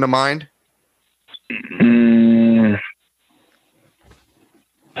that come to mind.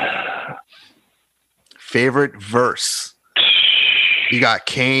 Favorite verse? You got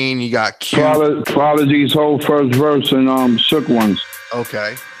Kane, you got Q. Prodigy's whole first verse and Shook Ones.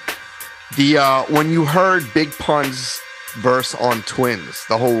 Okay. The when you heard Big Pun's verse on Twins,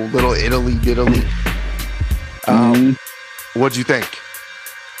 the whole Little Italy diddly, what'd you think?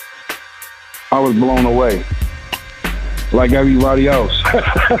 I was blown away, like everybody else.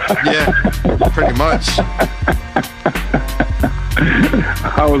 Yeah, pretty much.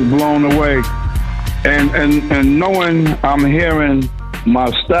 I was blown away, and knowing I'm hearing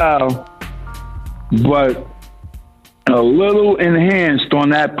my style, but a little enhanced on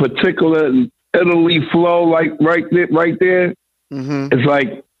that particular Italy flow, like right there. Mm-hmm. It's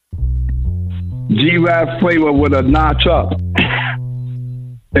like G-Rap flavor with a notch up,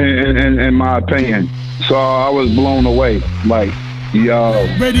 in my opinion. So I was blown away. Like Yo.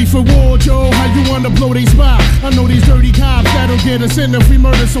 Ready for war, Joe? How you wanna blow they spot? I know these dirty cops that'll get us in if we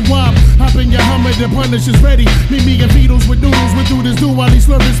murder some wop. Hop in your Hummer, the punish is ready. Meet me and Beatles with noodles, we do this do while he's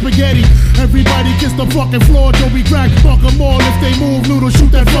slurping spaghetti. Everybody kiss the fucking floor, Joe be crack, fuck them all. If they move, noodle,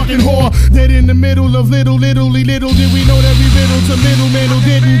 shoot that fucking whore. Dead in the middle of little did we know that we riddle to middleman who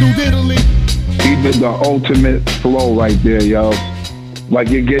didn't do diddly. He did the ultimate flow right there, yo. Like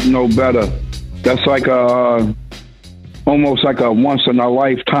you're getting no better. That's like a almost like a once in a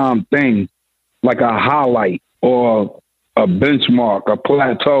lifetime thing, like a highlight or a benchmark, a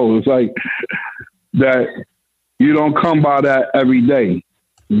plateau. It's like that you don't come by that every day.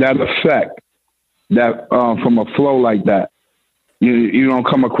 That effect, that from a flow like that, you don't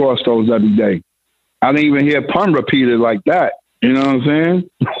come across those every day. I didn't even hear pun repeated like that. You know what I'm saying?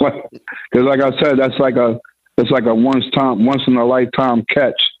 Because like I said, it's like a once in a lifetime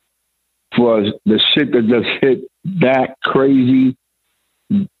catch for the shit that just hit that crazy,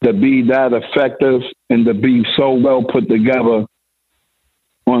 to be that effective and to be so well put together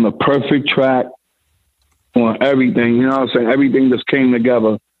on a perfect track, on everything. You know what I'm saying? Everything just came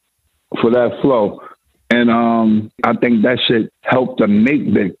together for that flow. And I think that shit helped to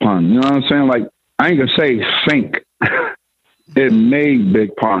make Big Pun. You know what I'm saying? Like, I ain't gonna say sink. It made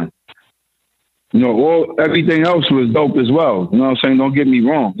Big Pun. You know, everything else was dope as well. You know what I'm saying? Don't get me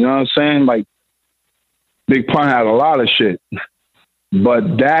wrong. You know what I'm saying? Like, Big Pun had a lot of shit.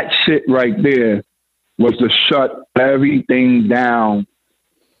 But that shit right there was the shut everything down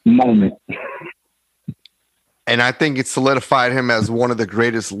moment. And I think it solidified him as one of the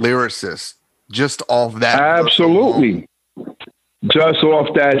greatest lyricists just off that. Absolutely. Just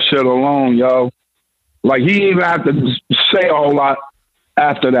off that shit alone, yo. Like, he didn't even have to say a whole lot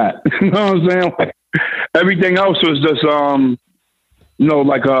after that. You know what I'm saying? Like, everything else was just, you know,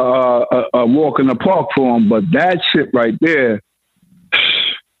 like a walk in the park for him. But that shit right there,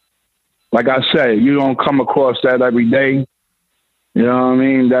 like I say, you don't come across that every day. You know what I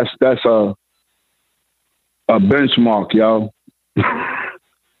mean? That's a benchmark, yo.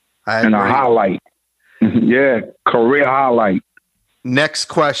 And a highlight. Yeah, career highlight. Next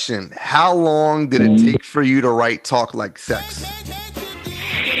question. How long did it take for you to write Talk Like Sex?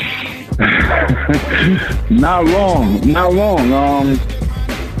 Not long.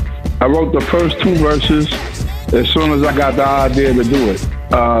 I wrote the first 2 verses as soon as I got the idea to do it.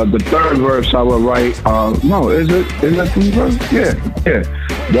 The third verse I would write, no, is it 3 verses? Yeah.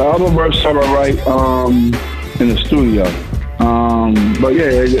 The other verse I would write in the studio. But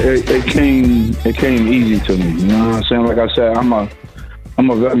yeah, it came easy to me. You know what I'm saying? Like I said, I'm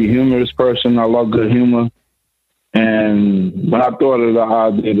a very humorous person. I love good humor. And when I thought of the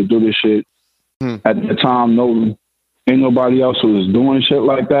idea to do this shit, at the time, ain't nobody else was doing shit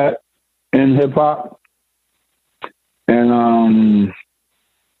like that in hip hop. And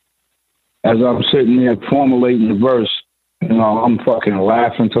as I'm sitting there formulating the verse, you know, I'm fucking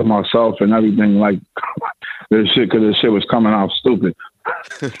laughing to myself and everything, like this shit, because this shit was coming out stupid.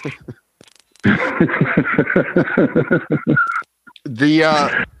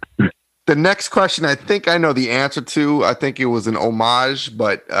 The next question, I think I know the answer to. I think it was an homage,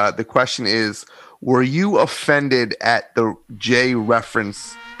 but the question is, were you offended at the J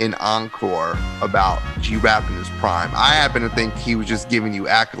reference in Encore about G-Rap in his prime? I happen to think he was just giving you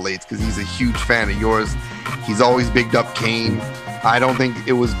accolades because he's a huge fan of yours. He's always bigged up Kane. I don't think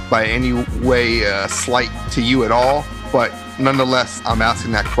it was by any way slight to you at all, but nonetheless, I'm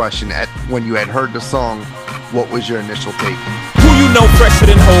asking that question. When you had heard the song, what was your initial take? Who you know fresher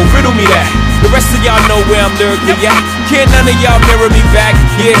than Ho? Riddle me that. The rest of y'all know where I'm lyrically at. Can't none of y'all mirror me back.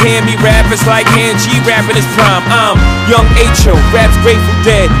 Yeah, hear me rap, it's like hearing G-Rap in his prime. I'm Young H.O., rap's Grateful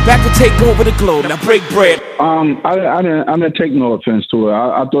Dead. Back to take over the globe, now break bread. I didn't take no offense to it.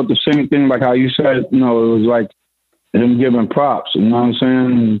 I thought the same thing, like how you said, you know, it was like him giving props, you know what I'm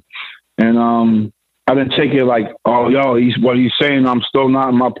saying? And I didn't take it like, oh, yo, he's saying I'm still not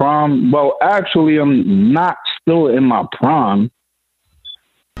in my prime. Well, actually, I'm not still in my prime.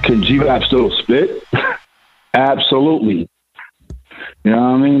 Can G-Rap still spit? Absolutely. You know what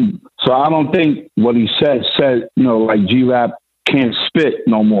I mean? So I don't think what he said, you know, like G-Rap can't spit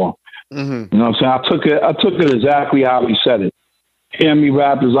no more. Mm-hmm. You know what I'm saying? I took it exactly how he said it. Hearing me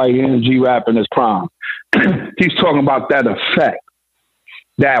rap is like hearing G-Rap in his prime. He's talking about that effect,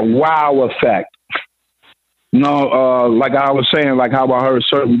 that wow effect. You know, like I was saying, like how I heard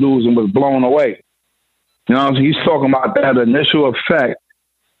certain dudes and was blown away. You know, he's talking about that initial effect.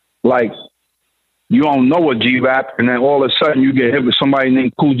 Like, you don't know a G-Rap, and then all of a sudden you get hit with somebody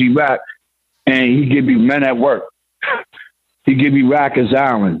named Kool G-Rap, and he give you Men at Work. He give you Rikers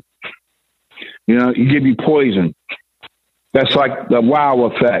Island. You know, he give you Poison. That's like the wow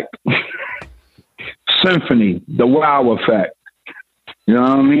effect. Symphony, the wow effect. You know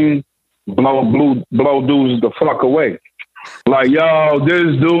what I mean? Blow dudes the fuck away. Like, yo,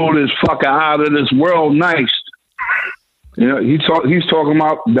 this dude is fucking out of this world nice. You know, he's talking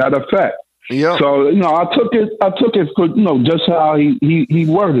about that effect. Yeah. So, you know, I took it for, you know, just how he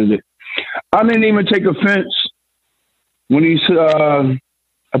worded it. I didn't even take offense when he said,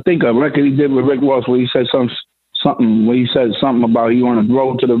 I think a record he did with Rick Ross where he said something where he said something about he want to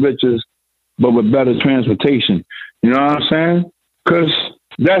grow to the riches, but with better transportation. You know what I'm saying? Because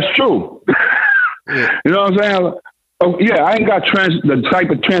that's true. Yeah. You know what I'm saying? Oh, yeah, I ain't got the type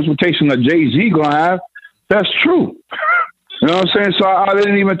of transportation that Jay-Z gonna have. That's true. You know what I'm saying? So I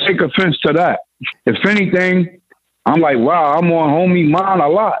didn't even take offense to that. If anything, I'm like, wow, I'm on homie mind a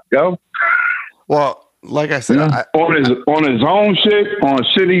lot, yo. Well, like I said, you know, on his own shit, on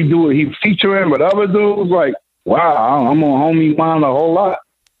shit he featuring with other dudes, like, wow, I'm on homie mind a whole lot.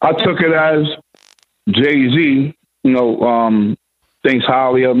 I took it as Jay-Z, you know, thinks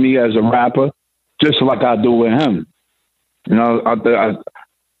highly of me as a rapper, just like I do with him. You know,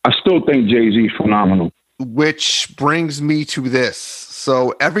 I still think Jay-Z's phenomenal. Which brings me to this.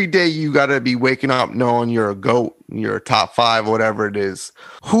 So every day you got to be waking up knowing you're a GOAT, you're top 5, whatever it is.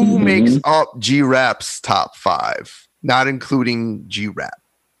 Who makes up G-Rap's top 5, not including G-Rap?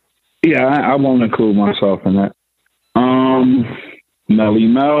 Yeah, I won't include myself in that. Melly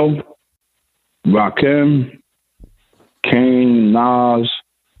Mel, Rakim, Kane, Nas,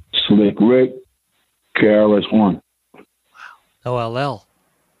 Slick Rick, KRS-One. No LL.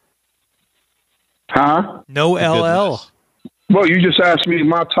 Huh? No LL. Well, you just asked me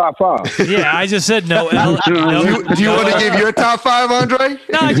my top 5. Yeah, I just said no LL. No, do you want to give your top 5, Andre?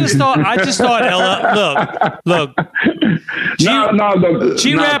 No, I just thought LL. Look.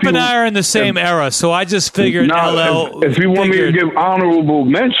 G-Rap and I are in the same era, so I just figured LL. If you want me to give honorable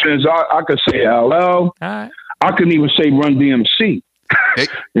mentions, I could say LL. All right. I couldn't even say Run DMC. Hey.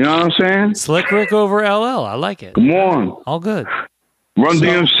 You know what I'm saying? Slick Rick over LL. I like it. Come on. All good. Run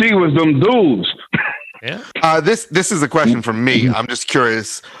DMC was them dudes. Yeah. This is a question from me. I'm just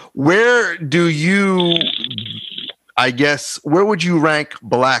curious. Where do you, where would you rank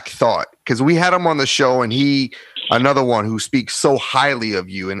Black Thought? Because we had him on the show and another one who speaks so highly of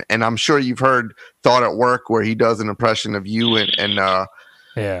you. And I'm sure you've heard Thought at Work where he does an impression of you and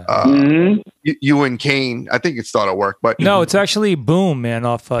you and Kane. I think it's Thought at Work, but no, it's actually Boom, man,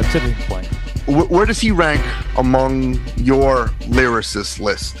 off Tipping Point. Where does he rank among your lyricist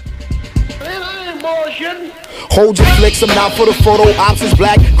list? Hold your flicks, I'm not for the photo ops. Is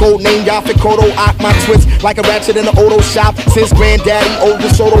black, code name Yafik Kodo. Ock my twist like a ratchet in the auto shop. Since granddaddy old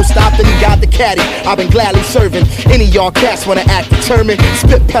DeSoto stopped and he got the caddy, I've been gladly serving. Any of y'all cats wanna act determined.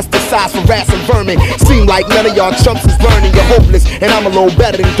 Spit pesticides for rats and vermin. Seem like none of y'all chumps is learning. You're hopeless, and I'm a little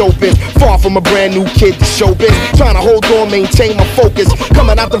better than dope is. Far from a brand new kid to showbiz. Trying to hold on, maintain my focus.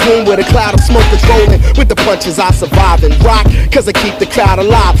 Coming out the room with a cloud of smoke is rolling. With the punches I survive and rock, cause I keep the crowd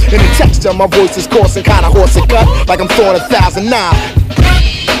alive. And the texture of my voice is coarse and kinda hoarse and cut, like I'm throwing 1,000 knives.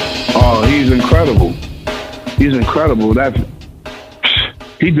 Oh, he's incredible. He's incredible.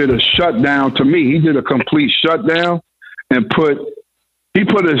 He did a shutdown to me. He did a complete shutdown and he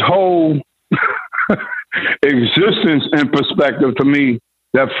put his whole existence in perspective to me.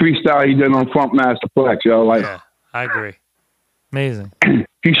 That freestyle he did on Funk Master Flex, yo. Like, yeah, I agree. Amazing.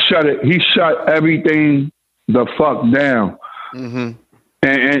 He shut everything the fuck down. Mm-hmm.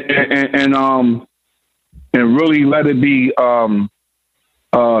 And really let it be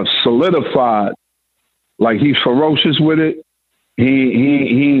solidified. Like, he's ferocious with it.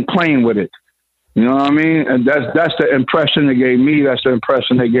 He ain't playing with it. You know what I mean? And that's the impression they gave me. That's the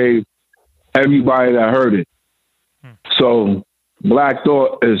impression they gave everybody that heard it. So Black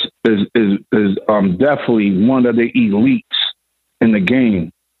Thought is definitely one of the elites in the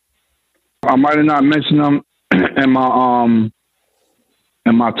game. I might have not mentioned them in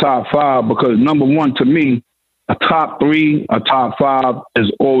my top 5 because number one, to me, a top 3, a top 5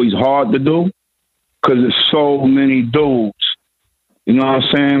 is always hard to do because there's so many dudes. You know what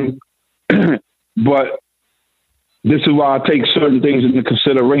I'm saying? But this is why I take certain things into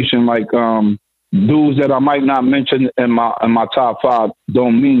consideration, like dudes that I might not mention in my top 5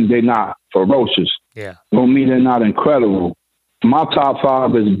 don't mean they're not ferocious. Yeah. Don't mean they're not incredible. My top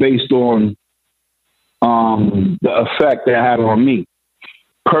 5 is based on the effect they had on me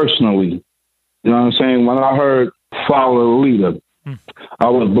personally. You know what I'm saying? When I heard Follow the Leader, I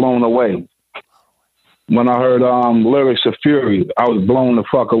was blown away. When I heard Lyrics of Fury, I was blown the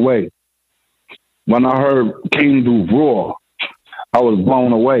fuck away. When I heard King do Raw, I was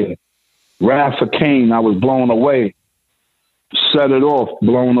blown away. Wrath for Kane, I was blown away. set it off,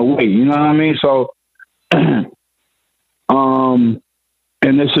 blown away. You know what I mean? So,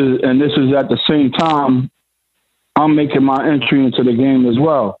 and this is at the same time I'm making my entry into the game as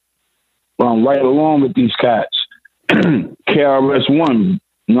well. I'm right along with these cats. KRS-One,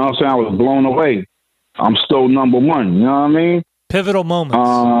 you know what I'm saying? I was blown away. I'm still number one. You know what I mean? Pivotal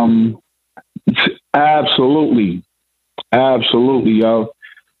moments. Absolutely, yo.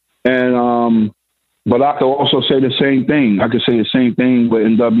 And but I could also say the same thing. I could say the same thing with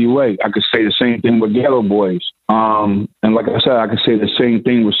NWA. I could say the same thing with Ghetto Boys. And like I said, I could say the same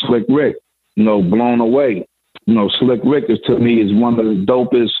thing with Slick Rick. You know, blown away. You know, Slick Rick is to me is one of the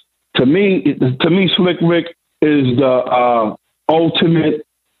dopest. To me, Slick Rick is the ultimate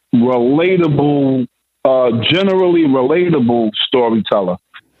relatable, generally relatable storyteller.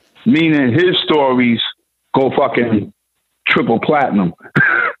 Meaning his stories go fucking triple platinum.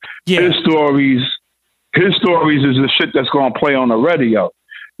 Yeah. His stories is the shit that's gonna play on the radio.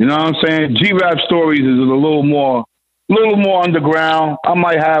 You know what I'm saying? G-Rap stories is a little more underground. I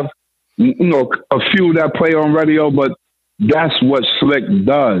might have, you know, a few that play on radio, but that's what Slick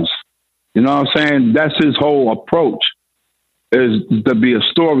does. You know what I'm saying? That's his whole approach, is to be a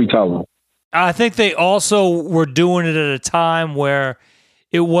storyteller. I think they also were doing it at a time where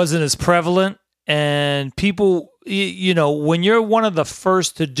it wasn't as prevalent, and people, you know, when you're one of the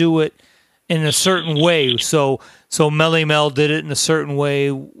first to do it in a certain way, so Melly Mel did it in a certain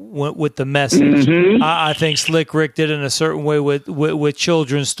way with the message. Mm-hmm. I think Slick Rick did it in a certain way with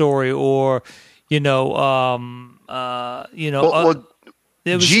Children's Story, or G did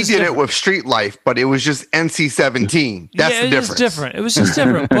it with Street Life, but it was just NC-17. That's the difference. It was just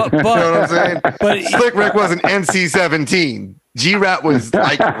different. But you know what I'm saying? But Slick Rick wasn't NC-17. G-Rap was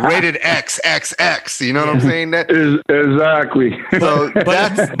like rated XXX. You know what I'm saying? Exactly. So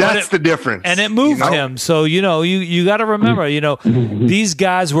that's the difference. And it moved him. So, you know, you got to remember, you know, these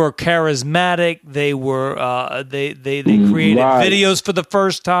guys were charismatic. They were they created videos for the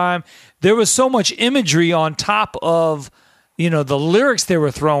first time. There was so much imagery on top of, you know, the lyrics they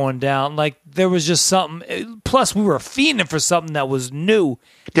were throwing down. Like, there was just something. Plus, we were fiending for something that was new.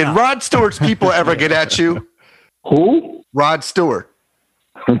 Did Rod Stewart's people ever get at you? Who? Rod Stewart.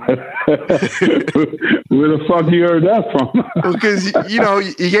 Where the fuck you heard that from? Because, you know,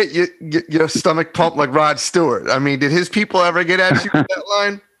 you get your stomach pumped like Rod Stewart. I mean, did his people ever get at you with that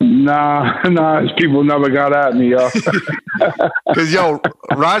line? Nah, his people never got at me, yo. Because, yo,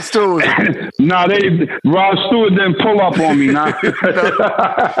 Rod Stewart was... Rod Stewart didn't pull up on me, nah.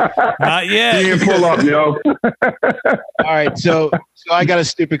 Not yet. He didn't pull up, yo. All right, so I got a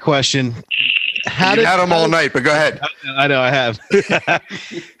stupid question. You had them all night, but go ahead. I know I have.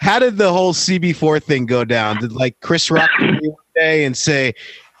 How did the whole CB4 thing go down? Did like Chris Rock come one day and say,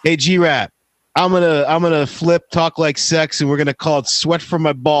 "Hey, G-Rap, I'm gonna flip Talk Like Sex, and we're gonna call it Sweat from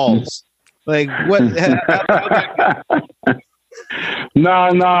My Balls"? Like what? No,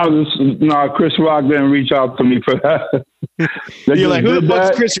 Chris Rock didn't reach out to me for that. You're like,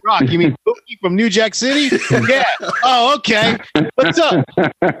 what's Chris Rock? You mean Pookie from New Jack City? Yeah. Oh, okay. What's up?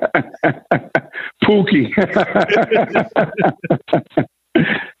 Pookie.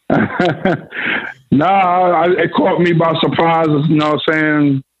 It caught me by surprise, you know what I'm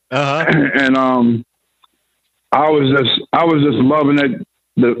saying? Uh-huh. And I was just loving it,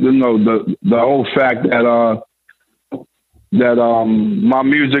 the whole fact that my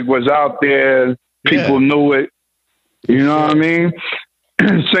music was out there, people knew it. You know what I mean?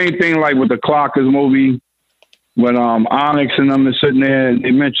 Same thing like with the Clockers movie, when Onyx and them is sitting there and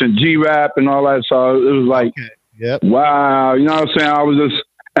they mentioned G-Rap and all that. So it was like, wow, you know what I'm saying? I was just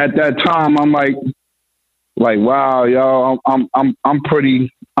at that time, I'm like wow, yo, I'm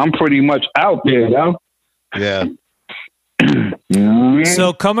pretty much out there, yo. Yeah. You know what I mean?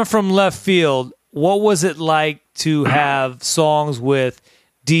 So coming from left field, what was it like to have songs with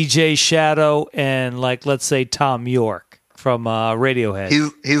DJ Shadow and, like, let's say Tom York from Radiohead?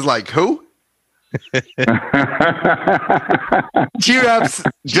 He's like, who? G-Rap's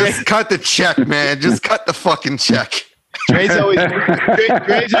just cut the check, man. Just cut the fucking check. Dre's always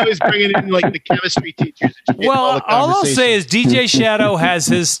bringing in like the chemistry teachers. Well, all I'll say is DJ Shadow has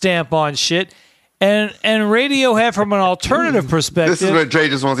his stamp on shit. And Radiohead, from an alternative perspective. This is where Dre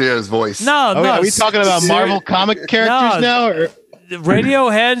just wants to hear his voice. No. Are we talking about Marvel comic characters now? Or?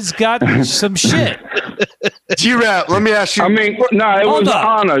 Radiohead's got some shit. G-Rap, let me ask you. I mean, it was an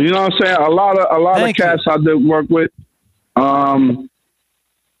honor. You know what I'm saying? A lot of cats I did work with,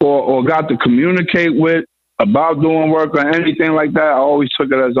 or got to communicate with about doing work or anything like that. I always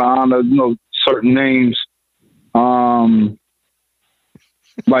took it as an honor. You know, certain names.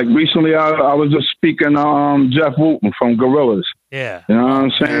 like recently, I was just speaking to Jeff Wooten from Gorillaz. Yeah. You know what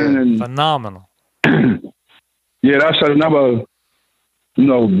I'm saying? And phenomenal. yeah, that's another,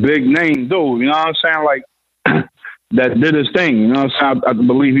 big name dude. You know what I'm saying? Like that did his thing. You know what I'm saying? I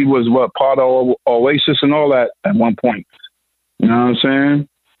believe he was part of Oasis and all that at one point. You know what I'm saying?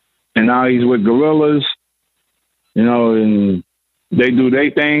 And now he's with Gorillaz. And they do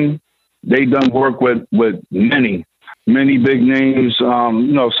their thing. They done work with many big names.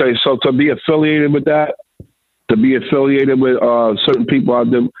 So to be affiliated with that, to be affiliated with certain people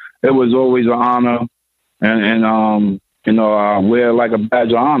out there, it was always an honor, and I wear like a badge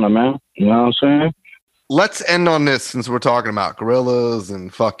of honor, man. You know what I'm saying? Let's end on this since we're talking about Gorillaz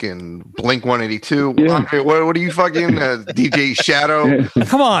and fucking Blink 182. Yeah. What are you fucking DJ Shadow?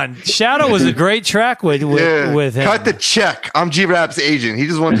 Come on, Shadow was a great track with him. Cut the check. I'm G-Rap's agent. He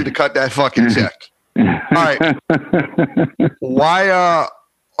just wants you to cut that fucking check. All right. Why? All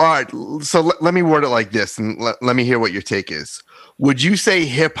right. So let me word it like this, and let me hear what your take is. Would you say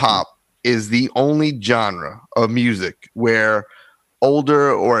hip hop is the only genre of music where older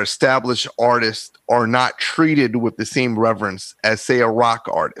or established artists are not treated with the same reverence as, say, a rock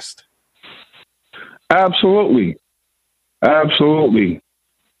artist? Absolutely. And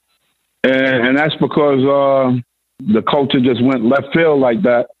that's because the culture just went left field like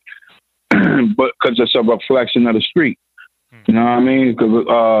that, but because it's a reflection of the street. You know what I mean?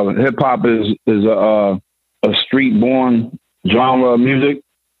 Because hip hop is a street-born genre of music,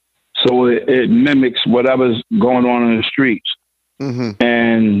 so it mimics whatever's going on in the streets. Mm-hmm.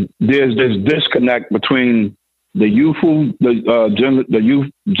 And there's this disconnect between the youth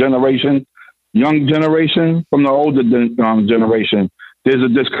generation, young generation, from the older generation. There's a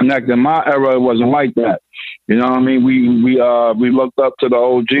disconnect. In my era, it wasn't like that. You know what I mean? We looked up to the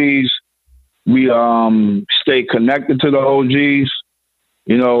OGs. We stayed connected to the OGs.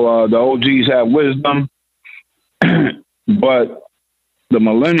 The OGs had wisdom, but the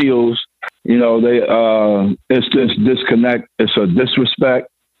millennials, it's this disconnect. It's a disrespect.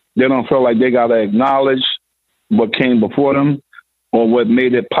 They don't feel like they got to acknowledge what came before them or what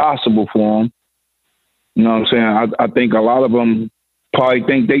made it possible for them. You know what I'm saying? I think a lot of them probably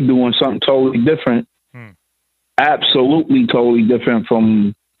think they doing something totally different. Absolutely totally different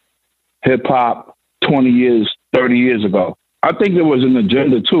from hip hop 20 years, 30 years ago. I think there was an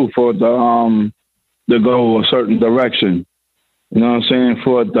agenda too for to go a certain direction. You know what I'm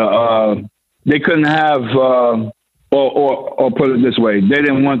saying? They couldn't have, or put it this way, they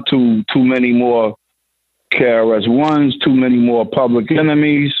didn't want too many more KRS-Ones, too many more Public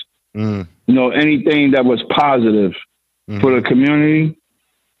Enemies. Anything that was positive for the community,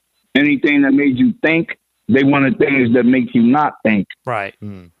 anything that made you think. They wanted things that make you not think. Right.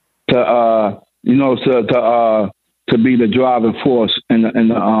 To be the driving force in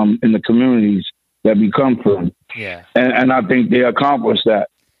the communities that we come from. Yeah. And I think they accomplished that.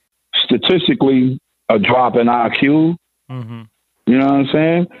 Statistically, a drop in IQ. Mm-hmm. You know what I'm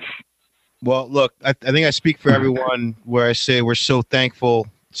saying? Well, look, I think I speak for everyone where I say we're so thankful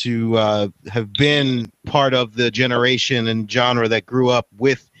to have been part of the generation and genre that grew up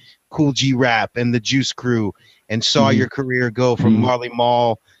with Kool G Rap and the Juice Crew and saw your career go from Marley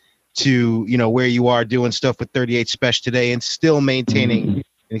Marl to, where you are doing stuff with 38 Special today and still maintaining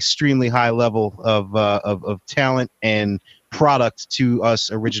an extremely high level of talent and product to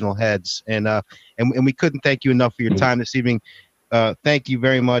us original heads. And we couldn't thank you enough for your time this evening. Thank you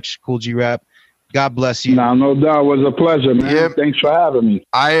very much, Kool G Rap. God bless you. No doubt. It was a pleasure, man. Yep. Thanks for having me.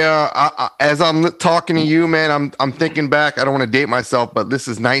 I as I'm talking to you, man, I'm thinking back. I don't want to date myself, but this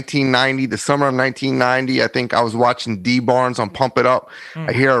is 1990, the summer of 1990. I think I was watching D Barnes on Pump It Up.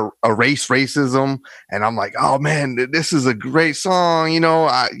 I hear Erase Racism, and I'm like, oh man, this is a great song.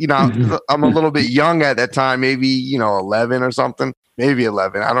 I'm a little bit young at that time, maybe 11 or something. Maybe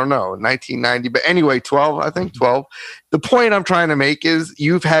 11. I don't know. 1990. But anyway, 12. I think 12. The point I'm trying to make is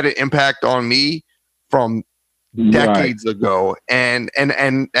you've had an impact on me from decades ago. And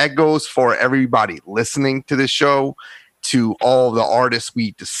that goes for everybody listening to this show, to all the artists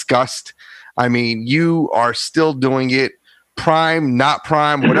we discussed. I mean, you are still doing it. Prime, not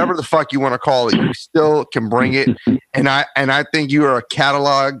prime, whatever the fuck you want to call it, you still can bring it. And I think your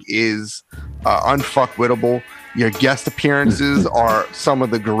catalog is unfuckwittable. Your guest appearances are some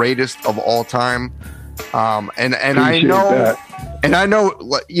of the greatest of all time. And I know that. And I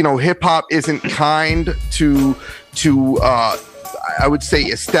know, hip hop isn't kind to I would say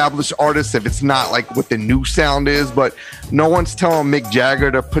established artists if it's not like what the new sound is, but no one's telling Mick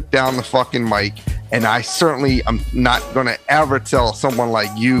Jagger to put down the fucking mic. And I'm not going to ever tell someone like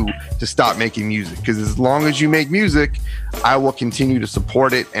you to stop making music, because as long as you make music, I will continue to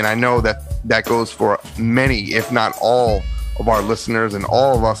support it. And I know that goes for many, if not all, of our listeners and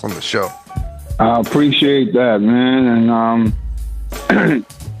all of us on the show. I appreciate that, man. And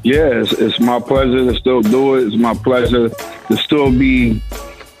yeah, it's my pleasure to still do it. It's my pleasure to still be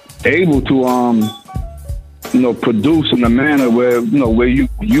able to produce in a manner where you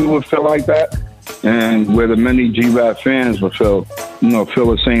would feel like that, and where the many G-Rap fans would feel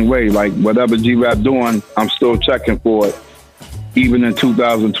the same way. Like, whatever G-Rap doing, I'm still checking for it, even in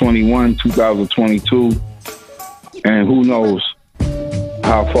 2021, 2022, and who knows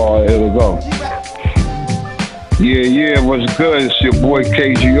how far it'll go. Yeah, what's good? It's your boy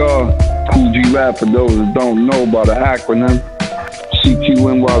KGR, Kool G-Rap, for those that don't know about the acronym.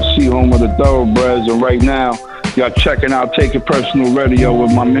 CQNYC, home of the thoroughbreds, and right now, y'all checking out Take It Personal Radio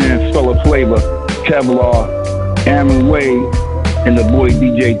with my man Fella Flavor, Kevlar, Aaron Wade, and the boy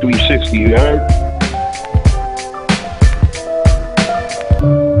DJ 360, you heard?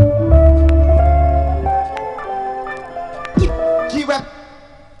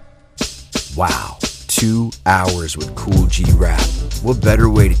 Wow, 2 hours with Kool G-Rap. What better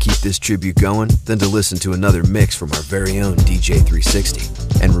way to keep this tribute going than to listen to another mix from our very own DJ 360.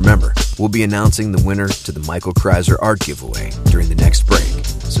 And remember, we'll be announcing the winner to the Michael Kreiser art giveaway during the next break,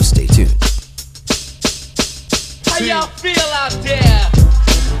 so stay tuned. How y'all feel out there?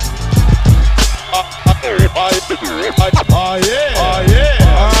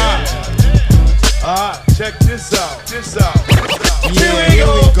 Check this out. Here we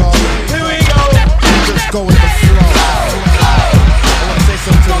go. Just go with the flow. I wanna say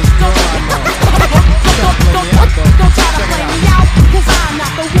something to this girl I know. Don't try to play me out, 'cause I'm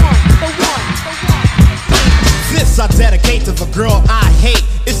not the one. This I dedicate to the girl I hate.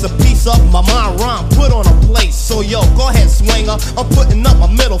 It's a piece of my mind rhyme put on a plate. So yo, go ahead, swinger. I'm putting up my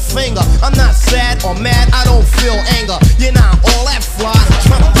middle finger. I'm not sad or mad, I don't feel anger. You're not all that fly,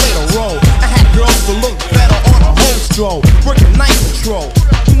 trying to play the role. I had girls to look better on a home stroll, working night patrol.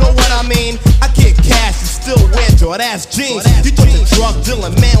 You know what I mean? I get cash and still wear Jordache jeans. You thought the drug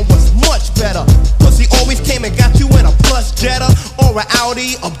dealing man was much better. Pussy always came and got you in a plush Jetta, or a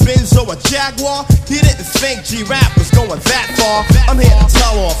Audi, a Benz, or a Jaguar. He didn't think G-Rap was going that far. I'm here to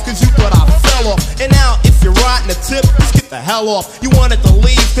tell off, 'cause you thought I fell off. And now if you're riding the tip, just get the hell off. You wanted to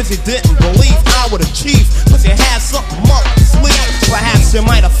leave 'cause you didn't believe I would achieve, 'cause you had something up to sleep. Perhaps you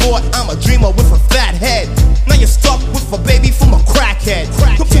might have thought I'm a dreamer with a fat head. Now you're stuck with a baby from a crackhead.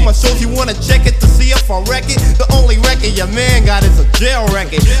 Come to my shows, you wanna check it to see if I wreck it. The only record your man got is a jail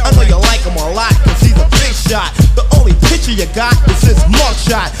record. I know you like him a lot 'cause he's a big shot. The only picture you got is his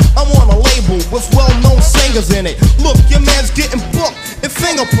mugshot. I'm on a label with well-known singers in it. Look, your man's getting booked and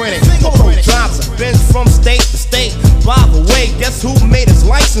fingerprinted. Polo drives a Benz from state to state. By the way, guess who made his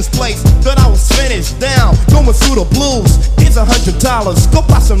license plate? Thought I was finished down, going through the blues. Here's $100, go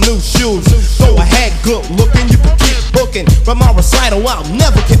buy some new shoes. Go ahead, good looking, you can keep booking. But my recital, I'll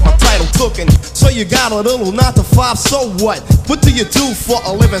never get my title tooken. So you got a little 9 to 5, so what? What do you do for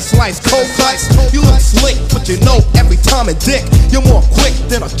a living? Slice cold cuts? You look slick, but you know every time a dick. You're more quick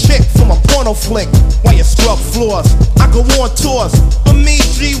than a chick from a porno flick. While you scrub floors, I go on tours. For me,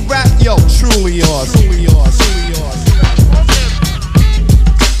 G-Rap, yo, truly yours.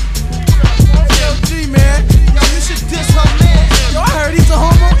 Yo, G-Man, yo, you should diss her man. Yo, I heard he's a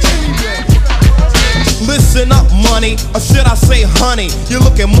homo anyway. Listen up, money, or should I say honey? You're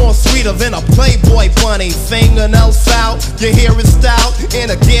looking more sweeter than a Playboy bunny. Fingernails out, your hair is stout, and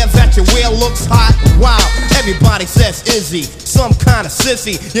the gear that you wear looks hot. Wow, everybody says Izzy, some kind of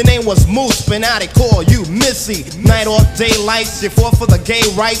sissy. Your name was Moose, but now they call you Missy. Night or daylights, you fought for the gay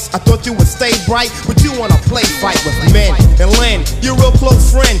rights. I thought you would stay bright, but you wanna play fight with men. And Lynn, you're a real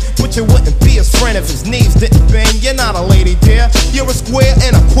close friend, but you wouldn't be his friend if his knees didn't bend. You're not a lady, dear. You're a square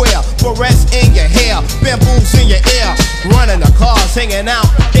and a queer. Barrettes in your hair, bamboos in your ear, running the cars, hanging out,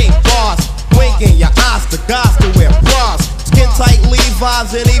 gay bars, winking your eyes to guys to wear bras, skin tight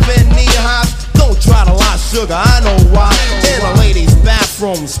Levi's and even knee highs. Don't try to lie, sugar, I know why. In a lady's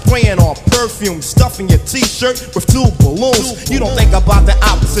bathroom, spraying on perfume, stuffing your t-shirt with 2 balloons. You don't think about the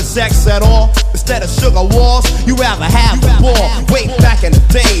opposite sex at all. Instead of sugar walls, you rather have the ball. Way back in the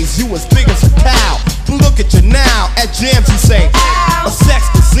days, you was big as a cow. Look at you now, at jams you say a sex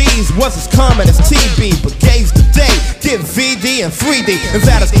disease was as common as TB, but gays today get VD and 3D, and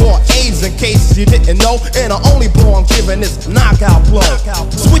that is called AIDS in case you didn't know. And the only blow I'm giving is a knockout blow.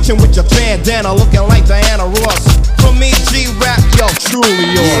 Switching with your bandana, looking like Diana Ross. For me, G-Rap, yo,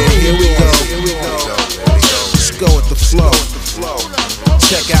 truly yours. Here we go. Let's go with the flow.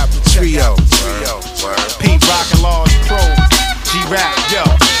 Check out the trio.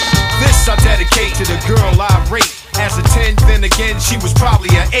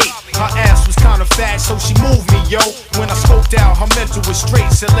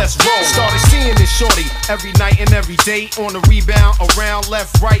 said let's roll. Started seeing this shorty every night and every day. On the rebound, around,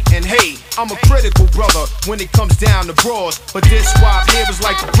 left, right, and hey, I'm a critical brother when it comes down to bras. But this swap here was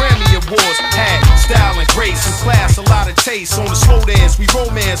like the Grammy Awards. Had style and grace and class, a lot of taste. On the slow dance, we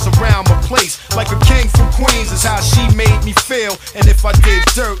romance around my place. Like a king from Queens is how she made me feel. And if I did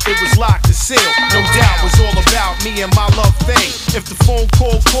dirt, it was locked and sealed. No doubt it was all about me and my love thing. If the phone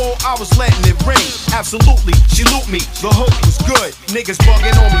call, I was letting it ring. Absolutely, she looped me, the hook was good. Niggas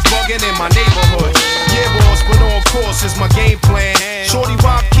bugging on me, bugging in my neighborhood. Yeah, boss, but on course is my game plan. Shorty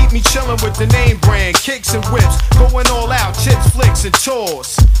Rob keep me chillin' with the name brand. Kicks and whips, going all out, chips, flicks, and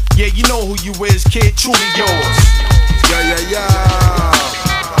tours. Yeah, you know who you is, kid, truly yours. Yo.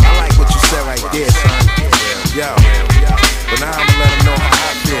 I like what you said right there, son. Yo. But now I'ma let them know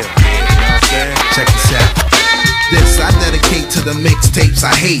how I feel. You know what I'm saying? Check this out. This I dedicate to the mixtapes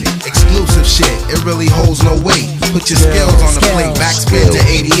I hate. Exclusive shit, it really holds no weight. Put your skills on the plate, backspin to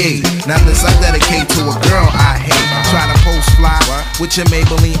 88. Now this I dedicate to a girl I hate. Try to post fly with your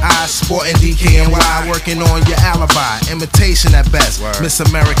Maybelline eyes, sporting DKNY, working on your alibi. Imitation at best. Miss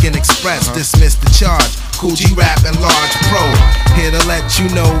American Express, dismiss the charge. Kool G Rap and Large Pro, here to let you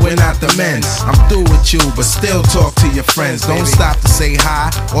know we're not the men. I'm through with you, but still talk to your friends. Don't stop to say hi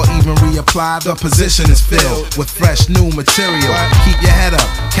or even reapply. The position is filled with fresh new material. Keep your head up,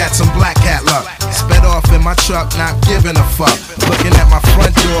 catch some black cat luck. Sped off in my truck, not giving a fuck. Looking at my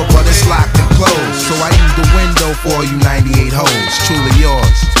front door, but it's locked and closed. So I use the window for you 98 hoes. Truly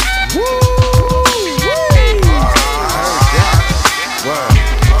yours. Woo!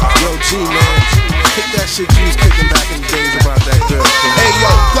 Yo, G, man. Kick that shit you was kicking back in the days about that girl. Hey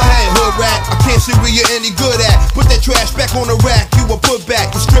yo, go ahead, hood rat. I can't see where you're any good at. Put that trash back on the rack, you a put back.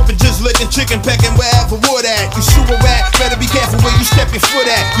 You stripping, just licking, chicken pecking wherever wood at. You super rat, better be careful where you step your foot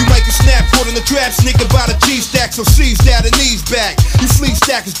at. You might get snapped, caught in the trap, sneaking by the G-stack, so C's down and knees back. You fleet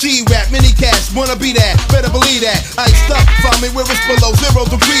stackers, G-rap, mini cash, wanna be that, better believe that. Iced up, find me where it's below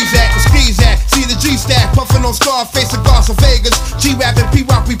 0 degrees at, the skis at. See the G-stack, puffing on Scarface, cigars of Vegas. G-rap and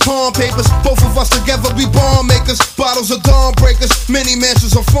P-rock, we pawn papers. Both of us together, we bomb makers. Bottles of dawn breakers, mini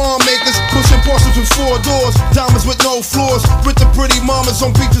mansions of farm makers. Pushing Porsches with 4 doors, diamonds with no floors. With the pretty mamas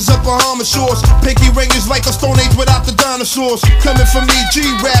on beaches up Bahama shores. Pinky ring is like a Stone Age without the dinosaurs. Coming from me,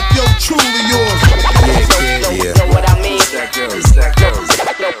 G-rap, yo, truly yours. Yeah. Know what I mean?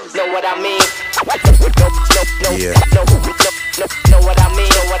 Know what I mean? Yeah. Know what I mean?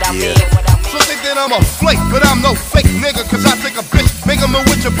 Know what I mean? So think that I'm a flake, but I'm no fake nigga. Cause I take a bitch, make him a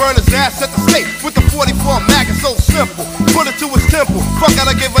with your burner's ass at the stake. With the 44 mag, it's so simple. Put it to his temple. Fuck,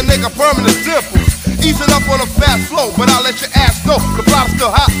 gotta give a nigga permanent dimples. Easing up on a fast flow, but I'll let your ass know. The bottle's still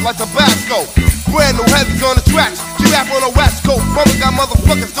hot like Tabasco. Brand new heavies on the tracks. G-rap on the west coast. Mama got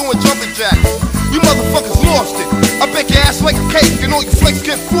motherfuckers doing jumping jacks. You motherfuckers lost it. I bake your ass like a cake and all your flakes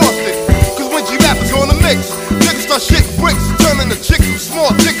get frosted. Cause when G-rap is on the mix, niggas start shitting bricks, turning the chicks from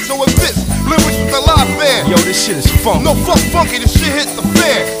small chicks, so it fits. Lyrics with the live band. Yo, this shit is funky. No fuck funky, this shit hit the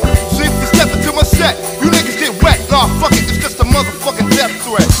fan. So if you step into my set, you niggas get wet. Nah, fuck it, it's just a motherfucking death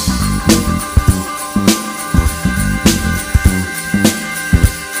threat.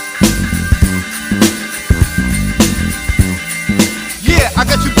 Yeah, I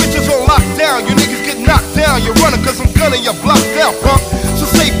got you bitches on lockdown. You niggas get knocked down. You're running cause I'm gunning your block down, punk. So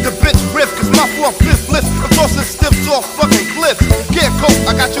save the bitch riff, cause my 4/5 list. I'm tossing stiffs off fucking cliffs. Can't cope,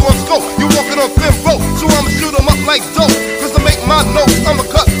 I got you on scope. You walking on thin rope, so I'ma shoot 'em up like dope. Cause to make my notes, I'ma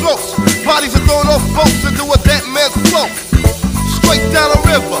cut throats. Bodies are thrown off boats to do a dead man's float. Straight down a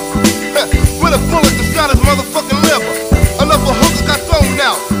river, with a bullet inside his motherfucking liver. Another hooker got thrown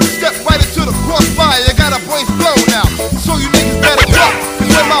out. Step right into the crossfire, you got a brains blown out. So you niggas better duck,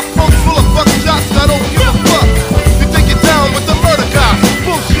 cause when my phone's full of fucking shots, I don't give a fuck. You think you're down with the murder guy?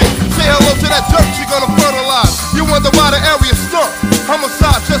 Bullshit. Say hello to that dirt she gonna fertilize. You wonder why the area stunk.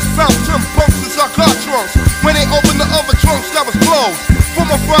 Homicide just found 10 punks inside car trunks. When they opened the other trunks that was closed. From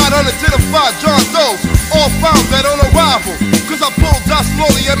a fried unidentified John Doe's. All found dead on arrival. Cause I pulled out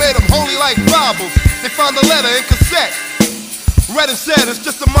slowly and made them holy like Bibles. They found a letter in cassette. Read and said it's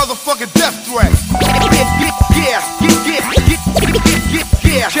just a motherfucking death threat. Yeah.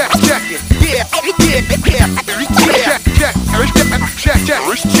 Check it.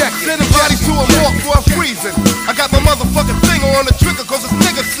 Check. Send the bodies to a morgue for a reason. I got my motherfucking finger on the trigger cause it's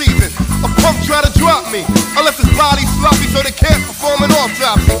nigga season. A punk try to drop me. I left his body sloppy so they can't perform an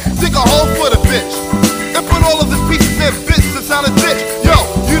autopsy. Dig a hole for the bitch. And put all of his pieces and bits inside a ditch. Yo,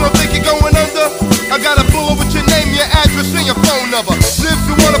 you don't think you're going under? I got a bullet with your name, your address, and your phone number. So if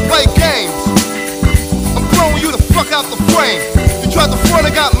you wanna play games, I'm throwing you the fuck out the frame. You tried to front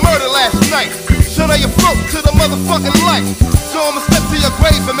and got murdered last night. So now you float to the motherfucking light. So I'ma step to your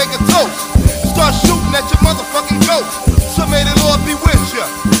grave beef and make a toast. Start shooting at your motherfucking ghost. So may the Lord be with ya.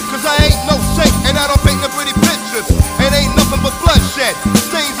 Cause I ain't no saint and I don't paint no pretty pictures. It ain't nothing but bloodshed.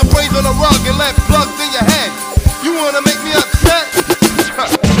 Stains of brains on the rug and left plugs in your head. You wanna make me upset?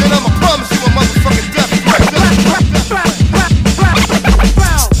 Then I'ma promise you a motherfucking death.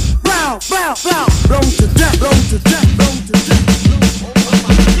 Blown to death, blown to death, blown to death.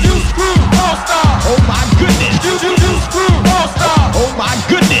 You screw all star. Oh my goodness. You screw all star. Oh my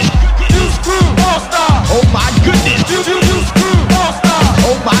goodness. You screw all star. Oh my goodness. You screw all star.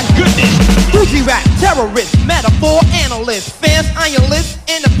 Oh my goodness. Fuji rap, terrorist, metaphor, analyst, fans, iron list,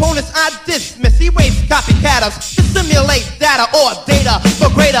 and opponents I dismiss. Erase copycatters to simulate data or data for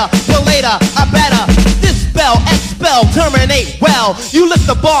greater, for later, I better dispel, expel, terminate well. You lift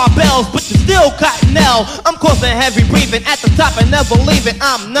the barbells, but you still cottonelle. I'm causing heavy breathing at the top and never leaving.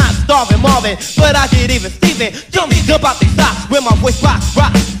 I'm not starving Marvin, but I get even Steven. Jump out these socks where my voice rocks.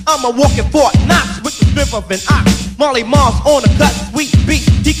 I'm a walking Fort Knox with the strength of an ox. Molly Mars on the cut, sweet beat,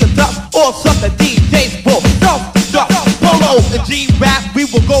 he conducts all sucker DJs will self-destruct. Polo and G-Rap, we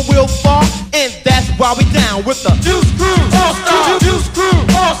will go real far, and that's why we down with the Juice Crew All Star. Juice Crew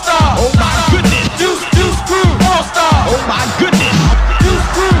All Star. Oh my goodness. Juice Crew All Star. Oh my goodness. Juice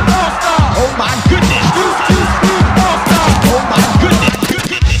Crew All Star. Oh my goodness. Juice Crew All Star. Oh my goodness.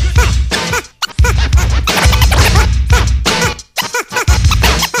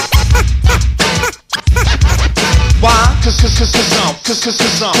 why? Cause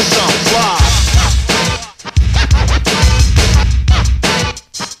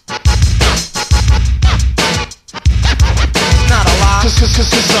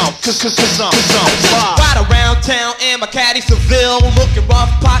I'm why? Ride around town in my caddy Seville, looking rough,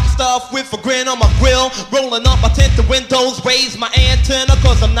 pocket stuff with a grin on my grill. Rolling up my tinted windows, raise my antenna,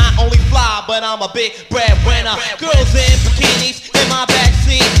 cause I'm not only fly, but I'm a big breadwinner. Girls in bikinis in my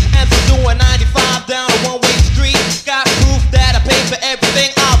backseat, as I'm doing 95 down a one-way street. Got proof that I paid for everything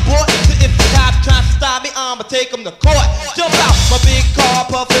I bought, so if the cop tries to stop me, I'ma take him to court. Jump out my big car,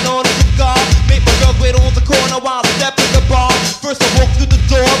 puffing on a cigar, make my girls wait on the corner while I step in the bar. First I walk through the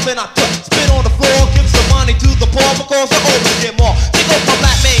door, then I spit on the floor, give some money to the poor because I always get more. Take off my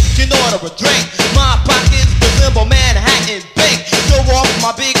black man, you know order a drink. My pockets resemble Manhattan Bank. Show off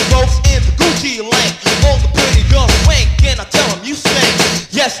my big ropes in the Gucci link. All the pretty girls wink, and I tell them you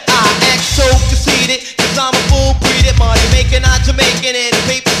stink. Yes, I act so conceited, cause I'm a fool breeded, money making, not Jamaican, and the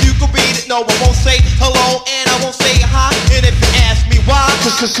papers you can read it. No, I won't say hello, and I won't say hi, and if you ask me why,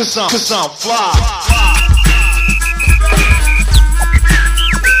 cause I'm fly.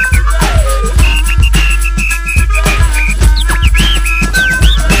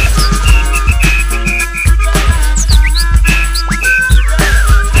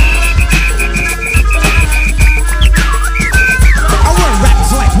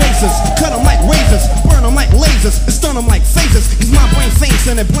 Cut them like razors, burn them like lasers, and stun them like phasers. Cause my brain faints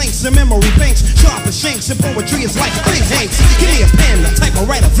and it blinks in memory banks. Sharp as shanks and poetry is like things hanks. Give me a pen, the type of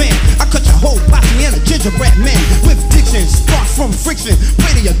write a van. I cut your whole posse in a gingerbread man. With diction, sparks from friction.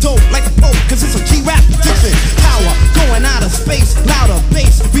 Play to your dope like the Pope, cause it's a G-rap addiction. Power, going out of space, louder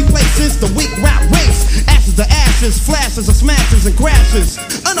bass. Replaces the weak rap race. Ashes to ashes, flashes of smashes and crashes.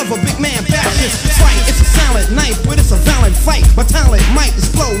 Another big man bashes. Fight, it's a silent night, but it's a violent fight. My talent might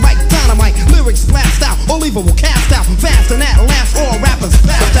explode like dynamite. Lyrics blast out, all evil will cast out. Fast and at last, all rappers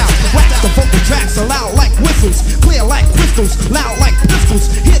fast out. Wax the vocal tracks are loud like whistles, clear like crystals, loud like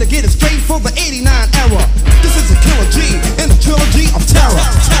pistols. Here to get it straight for the 89 era. This is a Killer G in the trilogy of terror.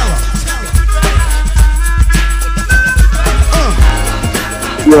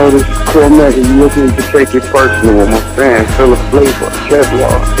 Yo, this is Kool, and you're listening to Take It Personal with my fans, Philip Flavor,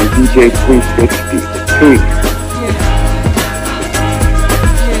 Kevlar, and DJ 360. Peace.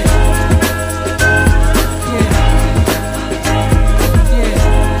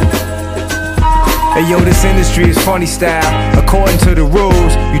 Hey yo, this industry is funny style. According to the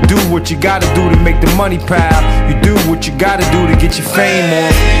rules, you do what you gotta do to make the money pile. You do what you gotta do to get your fame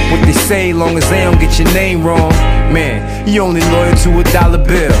on. What they say, long as they don't get your name wrong. Man, you only loyal to a dollar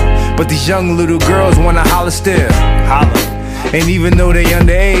bill, but these young little girls wanna holler still. Holler. And even though they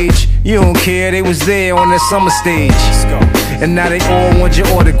underage, you don't care, they was there on that summer stage. And now they all want your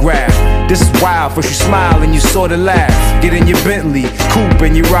autograph. This is wild, first you smile and you sorta laugh. Get in your Bentley, coupe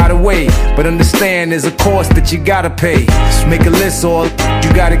and you ride away. But understand there's a cost that you gotta pay. Just make a list, all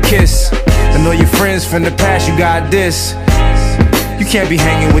you gotta kiss. And all your friends from the past you got this. You can't be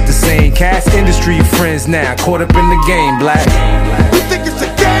hanging with the same cast. Industry friends now, caught up in the game, black. You think it's a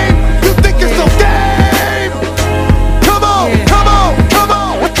game? You think it's a game? Come on, come on, come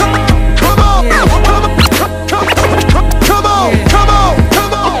on, come on, come on, come on, come on, come on,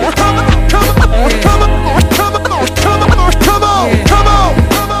 come on.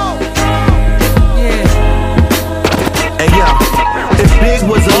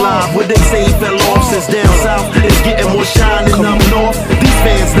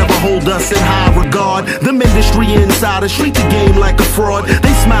 said high regard. Them industry insiders treat the game like a fraud.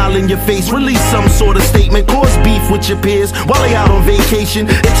 They smile in your face, release some sort of statement, cause beef with your peers while they out on vacation.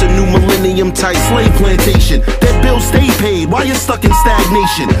 It's a new millennium type slave plantation. Their bills stay paid while you're stuck in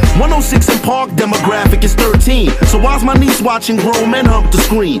stagnation. 106 in Park, demographic is 13. So why's my niece watching grown men hump the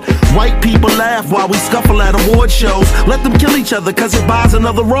screen? White people laugh while we scuffle at award shows. Let them kill each other cause it buys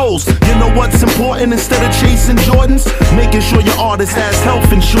another rose. You know what's important instead of chasing Jordans? Making sure your artist has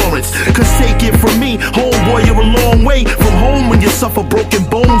health insurance. Cause take it from me, homeboy, you're a long way from home when you suffer broken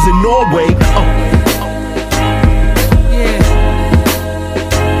bones in Norway.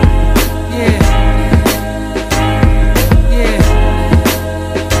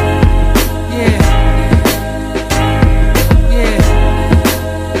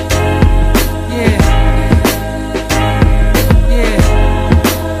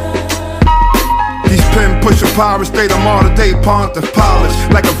 Pirates, they the modern day Pontiff polish.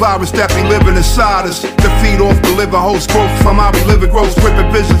 Like a virus that be living inside us. The feed off the liver host growth from how we live it grows. Ripping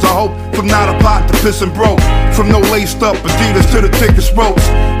visions of hope from not a pot to piss and broke. From no laced up Adidas to the thickest ropes.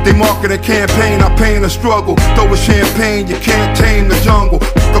 They market a campaign, I pain a struggle. Throw a champagne, you can't tame the jungle.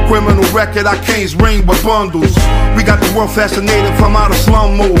 A criminal record, I can't ring with bundles. We got the world fascinated from out of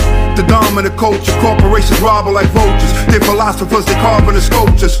slum move. The dominant culture, corporations robbing like vultures. They philosophers, they carving the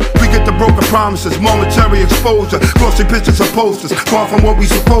sculptures. We get the broken promises, momentary exposure. Glossy pictures and posters, far from what we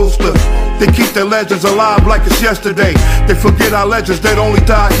supposed to. They keep their legends alive like it's yesterday. They forget our legends that only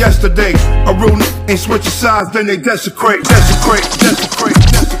died yesterday. A real ain't switching sides, then they desecrate.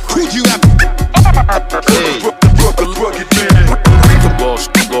 Could you have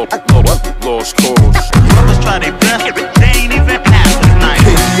lost cause. Brothers try their best, they ain't even half the night.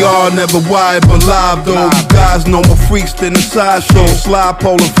 KGR never wired but live though. You guys know more freaks than the sideshow. Slide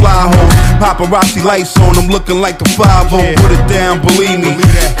pole and fly home. Paparazzi lights on them looking like the 5-0. Put it down, believe me.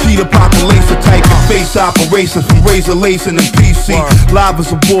 Key the population type of face operations from razor lacing and PC. Live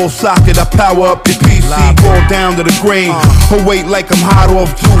as a ball socket, I power up your PC. Ball down to the grave. Her weight like I'm hot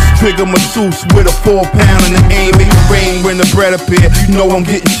off juice. Trigger masseuse with a 4-pound and an aim. Make it rain when the bread appear. You know I'm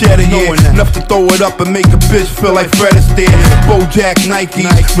getting cheddar here. Enough to throw it up and make a bitch feel like Fred Astaire. Bojack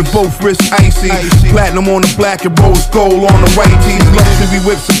Nikes with both wrists icy. Platinum on the black and rose gold on the white tees. Luxury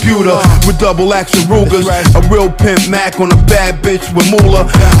whips and pewter with double action Rugers. A real pimp Mac on a bad bitch with moolah.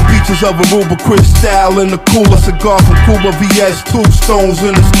 Beaches of Aruba, Cristal in the cooler. Cigar from Cuba, VS, 2 stones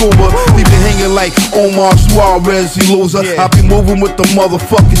in the scuba. Leave it hanging like Omar Suarez, he loser. I be moving with the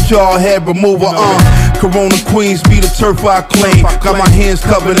motherfucking jarhead remover. Corona Queens be the turf I claim. Got my hands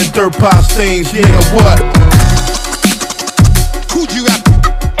covered in dirt pie stains. Nigga, what? Could you have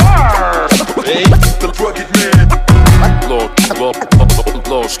Hey, the rugged man.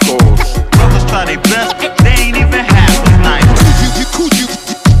 Lost cause. Brothers try their best, they ain't even half the night. Could you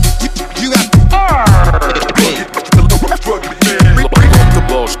have The rugged man.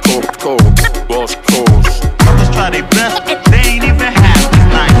 Lost cause. Brothers try their best, they ain't even half the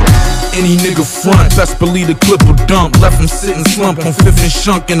night. Any nigga front, best believe the clip will dump. Left him sitting slump on 5th and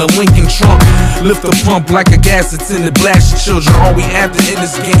Shunk in a Lincoln trunk. Lift the pump like a gas attendant. Blast your children. All we after in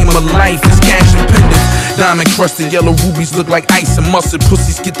this game of life is cash and pendants. Diamond crusted, yellow rubies look like ice and mustard.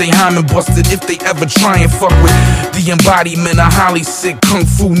 Pussies get they hymen busted if they ever try and fuck with the embodiment of highly sick kung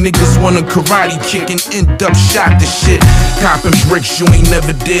fu niggas. Want a karate kick and end up shot the shit. Copping bricks you ain't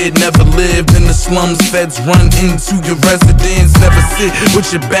never did, never lived in the slums. Feds run into your residence. Never sit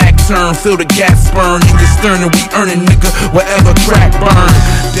with your back turned. Feel the gas burn in your stern and we earnin' nigga wherever crack burn.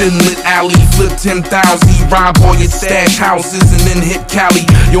 Then lit alley, flip 10,000, rob all your stash houses and then hit Cali.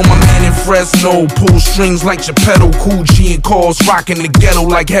 Yo, my man in Fresno, pull strings like Geppetto. Kool G and calls rockin' the ghetto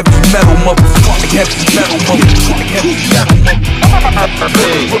like heavy metal, motherfucker. Heavy metal, motherfucker. Heavy metal,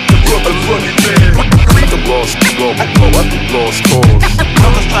 The lost cause.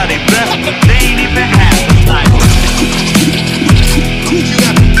 Brothers try their best, they ain't even half the night. Could you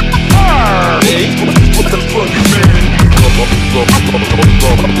have Hey, the rugged man.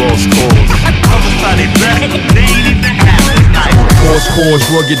 Lost cause. Brothers try their best, they ain't even half the night. Lost cause,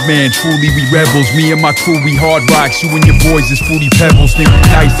 rugged man, truly we rebels. Me and my crew, we hard rocks. You and your boys is fruity pebbles. Think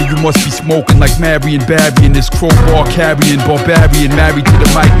nice and you must be smoking like Marion Barry. And this crowbar carrying barbarian. Married to the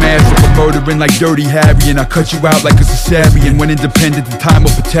Mike Master for murdering like Dirty Harry. And I cut you out like a cesarean. When independent, the time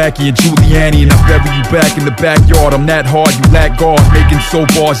of Pataki and Giuliani. And I bury you back in the backyard. I'm that hard, you lack guard. Making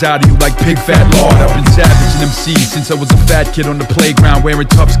soap bars out of you like pig fat lard. I've been savage and MC since I was a fat kid on the playground. Wearing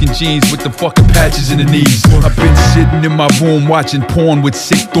tough skin jeans with the fucking patches in the knees. I've been sitting in my my room watching porn with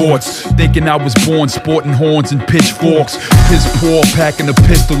sick thoughts, thinking I was born sporting horns and pitchforks. Piss poor, packing a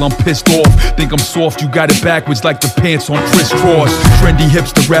pistol, I'm pissed off. Think I'm soft, you got it backwards like the pants on crisscross. Trendy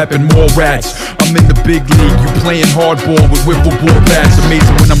hipster rapping more rats. I'm in the big league, you playing hardball with wiffle ball bats.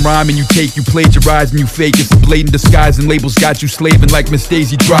 Amazing when I'm rhyming, you plagiarize and you fake. It's a blatant disguise and labels got you slaving like Miss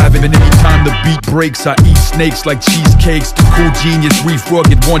Daisy driving. And anytime the beat breaks, I eat snakes like cheesecakes. The cool genius, Reef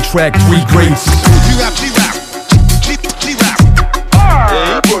Rugged, one track, 3 greats. G-rap, G-rap, G-rap.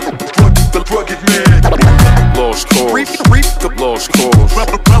 Yeah, the rugged man. Lost cause. Reap the lost cause.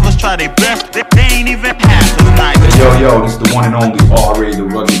 Brothers try their best, they ain't even half the night. Yo, this the one and only R.A. the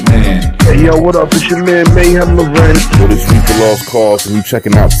Rugged Man. Hey, yo, what up? It's your man Mayhem Loren. Yo, this Reap the Lost Cause, and you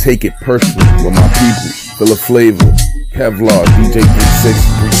checking out Take It Personal with my people, Phil Flavor, Kevlar, DJ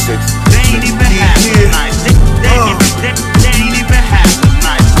 360. They ain't even half the night. They ain't even half the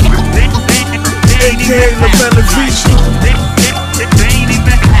night. They ain't even half the night.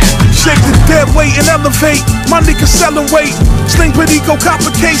 Shake the dead weight and elevate. My niggas selling weight. Sling Perico,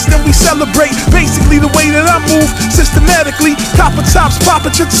 copper case, then we celebrate. Basically the way that I move, systematically. Copper tops, pop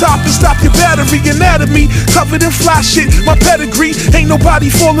at your top and stop your battery. Anatomy, covered in fly shit. My pedigree, ain't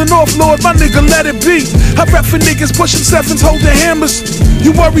nobody falling off, Lord, my nigga, let it be. I rap for niggas pushing sevens, holding hammers.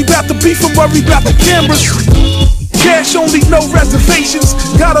 You worry about the beef, I'm worried about the cameras. Cash only, no reservations.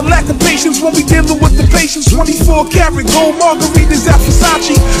 Got a lack of patience when we dealing with the patients. 24 karat gold margaritas at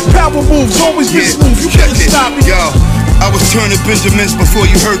Versace. Power moves, always been smooth. You can't stop me. Yo, I was turning Benjamins before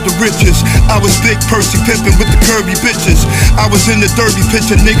you heard the riches. I was Big Percy pimping with the curvy bitches. I was in the derby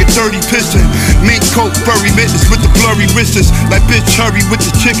pitching, nigga dirty pissing. Mink coat, furry mittens with the blurry wrists. Like bitch hurry with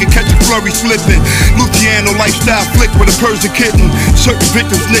the chicken, catch a flurry slipping. Luciano lifestyle flick with a Persian kitten. Certain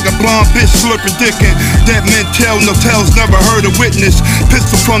victims, nigga blonde bitch slurping dickin'. Dead men tell no tales, never heard a witness.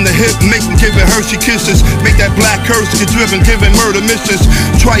 Pistol from the hip, making giving Hershey kisses. Make that black curse get driven, giving murder missions.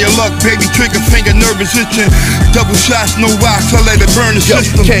 Try your luck, baby, trigger finger, nervous itching. Double shots, no rocks, I let it burn the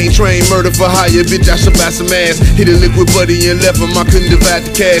system. Cane train, murder for hire, bitch, I should buy some ass. Hit a liquid buddy and left him, I couldn't divide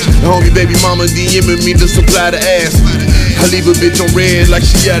the cash. The homie baby mama DMing me to supply the ass. I leave a bitch on red like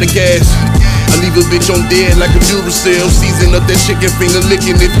she out of gas. I leave a bitch on dead like a Duracell. Season up that chicken finger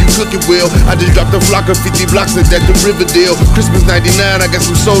licking if you cook it well. I just dropped a flock of 50 blocks at that the Riverdale. Christmas 99, I got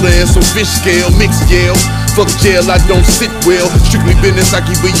some soda and some fish scale. Mixed scale. Fuck jail, I don't sit well. Strictly business, I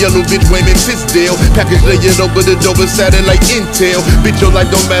keep a yellow bitch Wayman Tisdale. Package layered over the dope inside it like Intel. Bitch, your life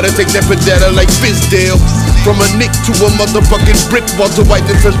don't matter, take that for data like Fizdale. From a nick to a motherfucking brick. Walter White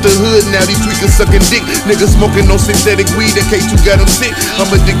to touch the hood, now these tweakers sucking dick. Niggas smoking no synthetic weed in case you got them sick.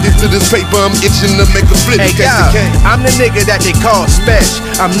 I'm addicted to this paper, I'm itching to make a flip. Hey, I'm the nigga that they call Special.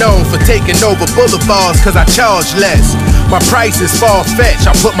 I'm known for taking over boulevards cause I charge less. My price is far-fetched.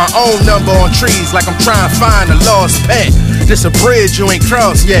 I put my own number on trees like I'm trying to find a lost pet. This a bridge you ain't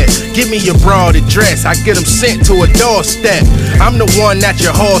crossed yet. Give me your broad address, I get them sent to a doorstep. I'm the one that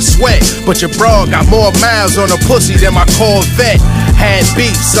your horse sweat, but your broad got more miles on a pussy than my Corvette. Had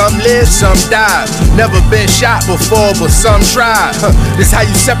beef, some live, some die. Never been shot before, but some tried. This how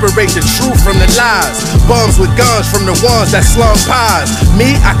you separate the truth from the lies. Bums with guns from the ones that slum pies.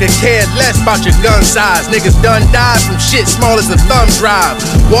 Me, I could care less about your gun size. Niggas done died from shit small as a thumb drive.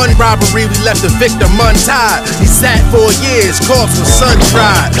 One robbery, we left the victim untied. He sat for years, corpse was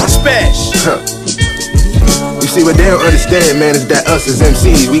sun-dried. Special. You see what they don't understand, man, is that us as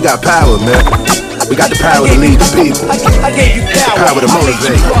MCs, we got power, man. We got the power to lead the people. The power to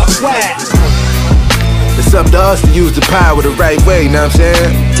motivate. It's up to us to use the power the right way, you know what I'm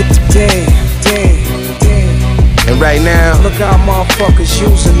saying? And right now, look how motherfuckers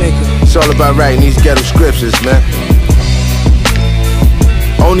use a nigga. It's all about writing these ghetto scriptures, man.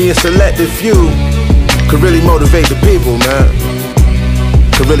 Only a selected few could really motivate the people, man.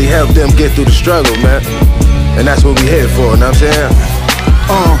 Could really help them get through the struggle, man. And that's what we here for, you know what I'm saying?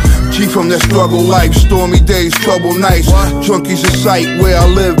 G from that struggle life, stormy days, trouble nights. Junkies in sight, where I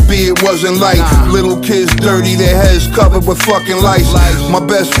live, be it wasn't light. Little kids dirty, their heads covered with fucking lice. My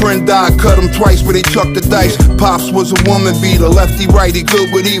best friend died, cut him twice, but they chucked the dice. Pops was a woman beater, lefty righty,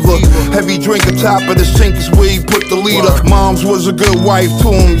 good with either. Heavy drinker, top of the sink is where he put the leader. Moms was a good wife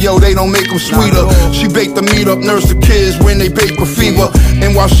to him, yo, they don't make them sweeter. She baked the meat up, nursed the kids when they baked for fever.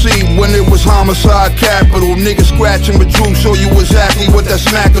 NYC, when it was homicide capital. Niggas scratching with Drew, show you exactly what that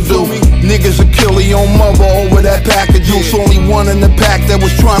smacker do. Niggas a kill your mother over that pack of juice. Only one in the pack that was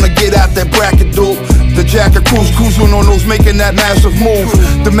trying to get out that bracket, dude. The jacket cruising on those making that massive move.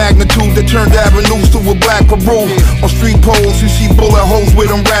 The magnitude that turned avenues to a black Peru. On street poles, you see bullet holes with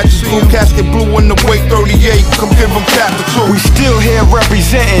them ratchets through. Casket blue in the weight 38, come give them chapter 2. We still here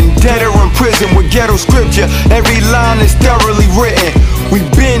representing, dead or in prison with ghetto scripture. Every line is thoroughly written. We've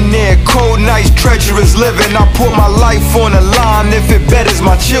been there, cold nights, treacherous living. I put my life on the line if it betters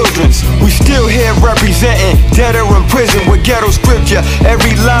my children's. We still here representing, dead or in prison with ghetto scripture.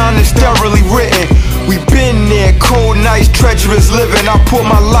 Every line is thoroughly written. We've been there, cold nights, treacherous living. I put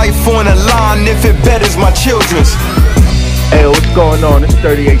my life on the line if it betters my children's. Hey, what's going on? It's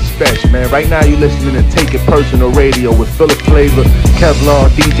 38 Special, man. Right now you listening to Take It Personal Radio with Philip Flavor, Kevlar,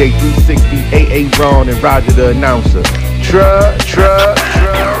 DJ 360, AA Ron, and Roger the Announcer.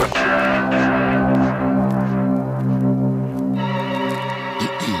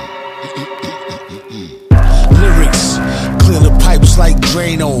 Lyrics, clear the pipes like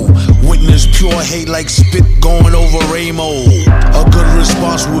Drano. Witness pure hate like spit going over Ramo. A good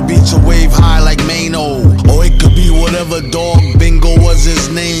response would be to wave high like Mano. Or it could be whatever dog bingo was his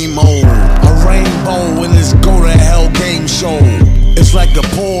name, oh. A rainbow in this go to hell game show. It's like a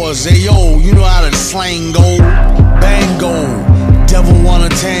pause, hey yo, you know how the slang go. Bango, devil wanna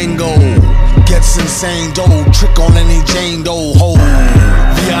tango. Gets insane dough, trick on any Jane Doe, ho.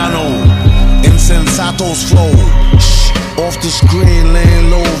 Viano, insensato's flow. Shh, off the screen,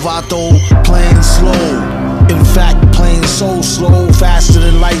 laying low, Vato, playing slow. In fact, playing so slow, faster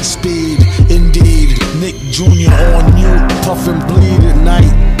than light speed. Indeed, Nick Jr. on mute, puff and bleed at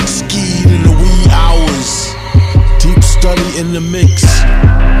night. Skied in the wee hours. Deep study in the mix.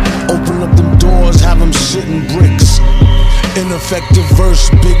 Open up them doors, have them shitting bricks. Ineffective verse,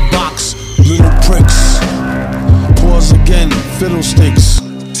 big box, little pricks. Pause again, fiddlesticks.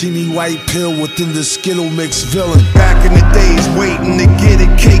 Teeny white pill within the Skittle mix villain. Back in the days, waiting to get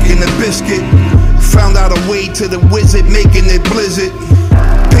it, cake and a biscuit. Found out a way to the wizard, making it blizzard.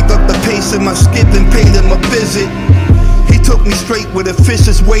 Picked up the pace in my skip and paid him a visit. He took me straight where the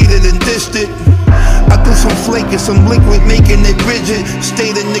fishes waited and dished it. I threw some flake and some liquid, making it rigid.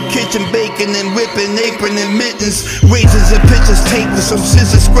 Stayed in the kitchen, baking and whipping, apron and mittens. Razors and pitchers, tape with some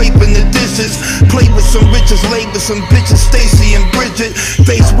scissors, scraping the dishes. Played with some riches, laid with some bitches, Stacy and Bridget.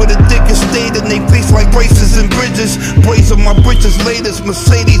 Faced with a dick and stayed in they face like braces and bridges. Blaze on my britches, latest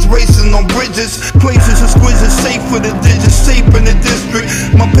Mercedes racing on bridges. Places exquisite, safe for the digits, safe in the district.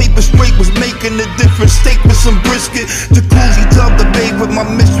 My paper straight was making a difference. Steak with some brisket. Jacuzzi tub the babe with my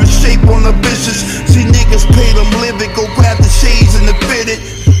mistress, shape on the vicious. See niggas pay them live it, go grab the shades and the fitted.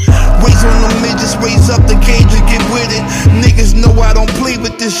 Raise on the midgets, raise up the cage and get with it. Niggas know I don't play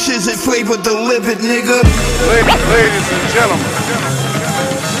with this shit, it flavor delivered, nigga. Ladies and gentlemen.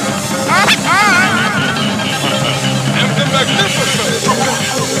 And the magnificent.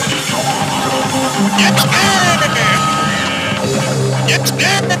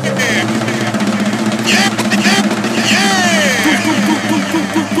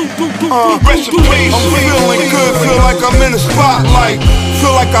 Rest in peace. I'm feeling good, feel like I'm in the spotlight.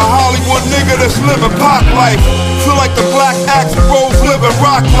 Feel like a Hollywood nigga that's living pop life. Feel like the black Axl Rose living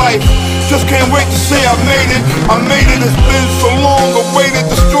rock life. Just can't wait to say I made it. I made it, it's been so long awaited.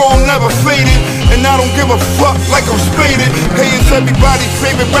 The storm never faded. And I don't give a fuck like I'm spaded. Hey, it's everybody's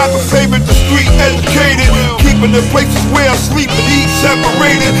favorite rapper, favorite, the street educated. Keeping the places where I sleep and eat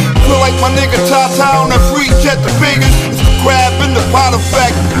separated. Feel like my nigga Tata on that free jet to Vegas. It's the grab in the pot of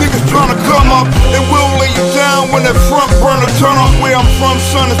fact. Niggas tryna come up, they will lay you down when that front burner turn up. Where I'm from,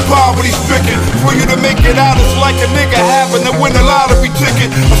 son, is poverty stricken. For you to make it out, it's like a nigga having to win a lottery ticket.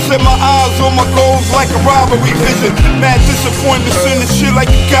 I set my eyes on my goals like a robbery vision. Mad disappointments in this shit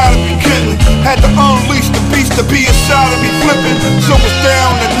like you gotta be kidding. Had to unleash the beast to be inside of me flipping. So it's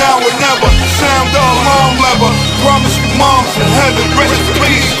down and now or never. Sound the alarm lever. Promise you moms in heaven. Rest in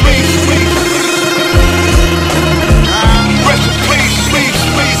peace, please, please. Rest in peace, please,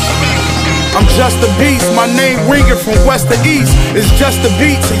 please, please. I'm just a beast, my name ringing from west to east. It's just a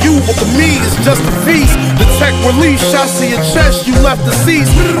beat to you, but to me it's just a feast. The tech release, shots to your chest, you left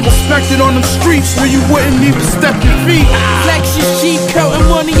deceased. I'm respected on them streets where you wouldn't even step your feet. Flex your sheep, counting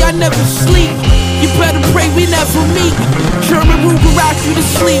money, I never sleep. You better pray we never meet. German Ruger rock you to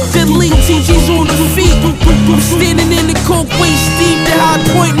sleep. Delete TG's on the feet. I'm standing in the coke waist steep. The high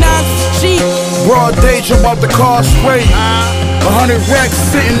point nines cheap. Broad day, jump out the car spray. 100 racks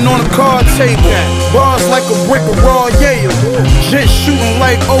sitting on a card table. Bars like a brick of raw Yale. Jet shooting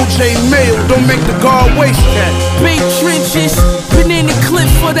like OJ Mayo. Don't make the guard waste that. Big trenches, been in the clip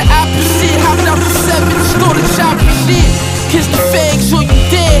for the opposite. Hopped out the 7, store the chopper shit. Kiss the fags or you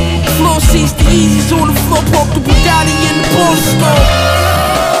dead. Floor seats, the Yeezys on the floor. Park the Bugatti in the corner store.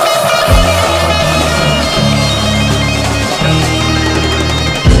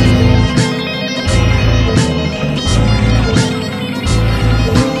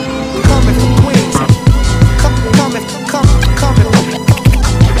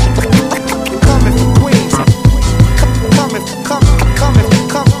 Coming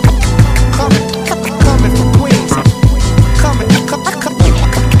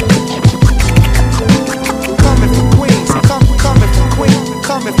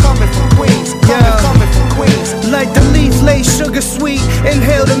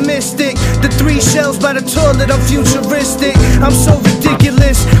by the toilet, I'm futuristic. I'm so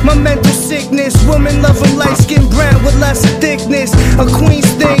ridiculous, my mental sickness. Women love them light skin brown with lots of thickness. A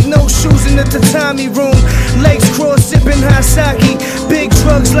queen's thing, no shoes in the tatami room. Legs crossed, sipping hot sake. Big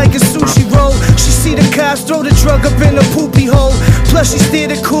drugs like a sushi roll. She see the cops throw the drug up in a poopy hole. Plus she steer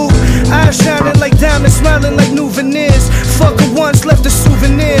the coupe, eyes shining like diamonds, smiling like new veneers. Fuck her once, left a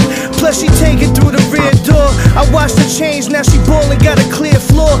souvenir. Plus she take it through the rear door. I watched her change, now she ballin', got a clear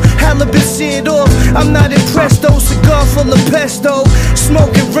floor. Halibut seared off, I'm not impressed though. Cigar full of pesto,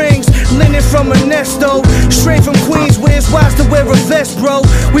 smoking rings, linen from Ernesto. Straight from Queens, where it's wise to wear a vest, bro.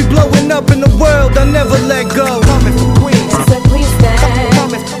 We blowing up in the world, I'll never let go. Coming from Queens, so please stand.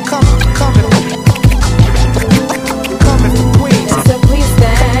 Coming from Queens, so please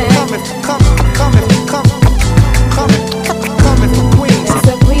stand. Coming from Queens,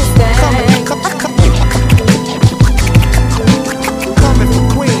 so please stand.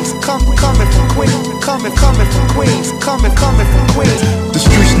 Coming from Queens, coming from Queens. The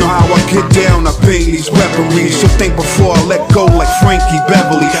streets know how I get down, I bang these weaponry. So think before I let go like Frankie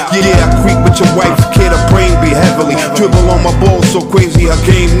Beverly. Yeah, I creep with your wife, kid, her brain be heavily. Dribble on my balls so crazy, her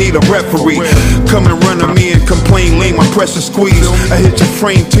game need a referee. Come and run on me and complain, lame, I press and squeeze. I hit your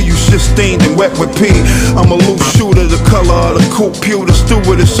frame till you shit stained and wet with pee. I'm a loose shooter, the color of the computer.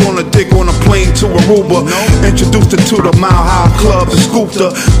 Stewardess on a dick on a plane to Aruba. Introduced her to the Mile High Club and scooped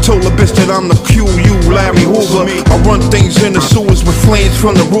her. Told the bitch that I'm the QU, Larry Hoover. I run things in the sewers with flames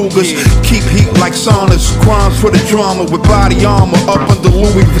from the Rugers. Keep heat like saunas, crimes for the drama with body armor. Up under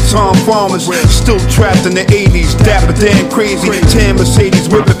Louis Vuitton farmers. Still trapped in the 80s, dapper damn crazy. 10 Mercedes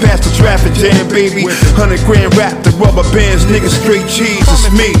whipping past the traffic jam, baby. 100 grand wrapped in rubber bands, niggas straight cheese,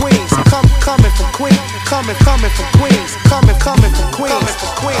 it's me. Coming from Queens, coming from Queens, coming from Queens.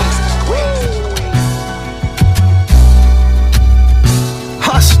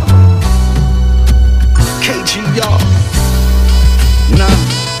 Hustle, KGR.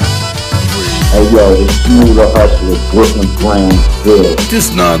 Hey yo, it's Smoother Hustler, Brooklyn Grandsville. This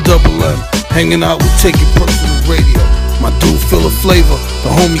 9-double-M, hanging out with Take It Personal Radio. My dude Phil of Flavor,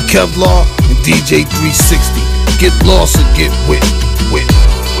 the homie Kevlar, and DJ 360. Get lost or get wit.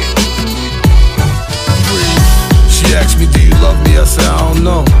 She asked me, do you love me? I said, I don't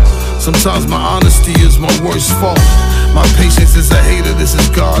know. Sometimes my honesty is my worst fault. My patience is a hater, this is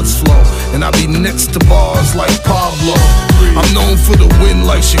God's flow. And I be next to bars like Pablo. I'm known for the win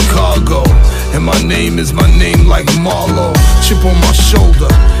like Chicago. And my name is my name like Marlo. Chip on my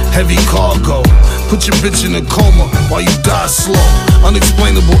shoulder, heavy cargo. Put your bitch in a coma while you die slow.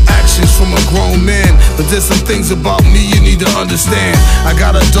 Unexplainable actions from a grown man. But there's some things about me you need to understand. I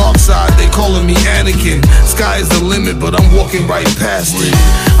got a dark side, they calling me Anakin. Sky is the limit, but I'm walking right past it.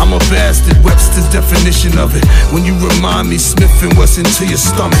 I'm a bastard, Webster's definition of it. When you remind me Smith and Wesson to your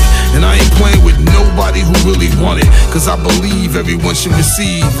stomach. And I ain't playing with nobody who really want it, cause I believe everyone should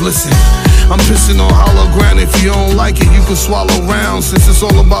receive. Listen, I'm pissing on hollow ground. If you don't like it, you can swallow round. Since it's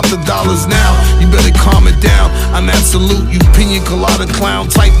all about the dollars now, you better calm it down. I'm absolute, you pina colada clown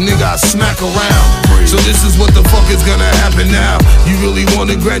type nigga I smack around. So this is what the fuck is gonna happen now. You really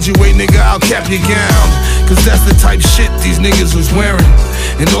wanna graduate, nigga, I'll cap your gown. Cause that's the type shit these niggas was wearing.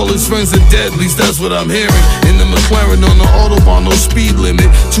 And all his friends are dead, at least that's what I'm hearing. In the McLaren on the Autobahn, no speed limit.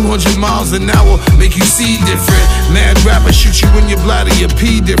 200 miles an hour, make you see different. Mad rapper shoot you in your bladder, your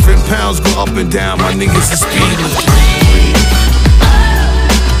pee different. Pounds go up and down, my niggas is speeding.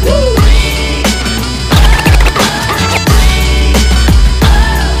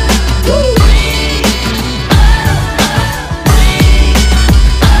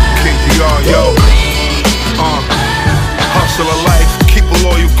 Hustle of life, keep a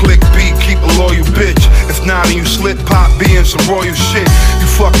loyal click beat, keep a loyal bitch. If not, then you slip pop B and some royal shit. You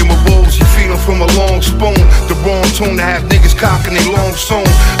fucking with wolves, you feed them from a long spoon. The wrong tune to have niggas cocking they long soon.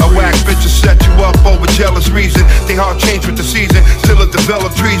 A whack bitch will set you up over jealous reason. They hard change with the season, still it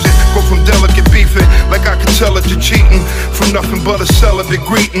develop treason. Go from delicate beefing, like I can tell that you're cheating. From nothing but a celibate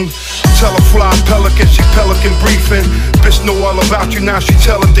greeting. Tell a fly pelican, she pelican briefing. Bitch know all about you, now she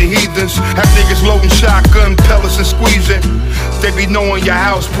tell it to heathens. Have niggas loading shotgun pellets and squeezing. They be knowing your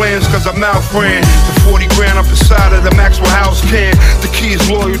house plans, cause I'm out ran. The 40 grand up inside of the Maxwell house can. The key is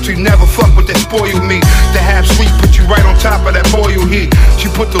loyalty, never fuck with that spoil me. The half sleep put you right on top of that boil heat. She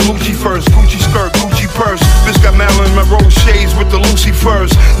put the Lucci first, Gucci skirt, Gucci purse. Bitch got Marilyn Monroe shades with the Lucy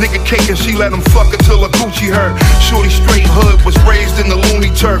furs. Nigga cake and she let him fuck until her Gucci hurt. Shorty straight hood, was raised in the loony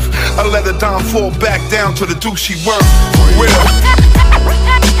turf. I let her down, fall back down to the douche she worth. For real.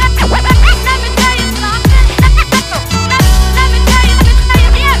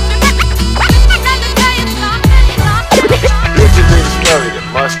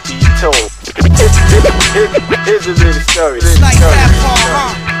 Must be told. insurance. Like that part,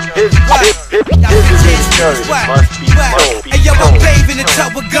 huh? His insurance must be sold. Hey yo, I'm paving the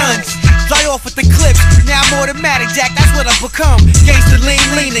tub with guns. Fly off with the clips, now I'm automatic, Jack, that's what I've become. Gangsta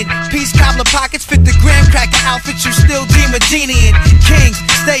leaning, peace cobbler pockets fit the graham cracker outfit you still dream of genie in. Kings,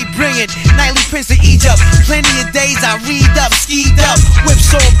 stay brilliant, nightly prince of Egypt. Plenty of days I read up, skied up,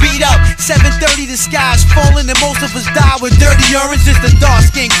 whips all beat up. 7:30 the sky's falling and most of us die with dirty orange. Just the dark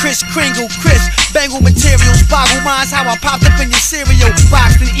skin, Kris Kringle, Chris, Bengal materials, boggle minds how I popped up in your cereal.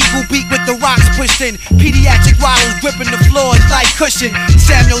 Boxed an eagle beak with the rocks pushed in. Pediatric waddles gripping the floors like cushion.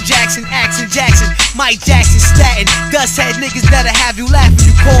 Samuel Jackson, Jackson, Mike Jackson, Staten, dust head niggas that'll have you laughing.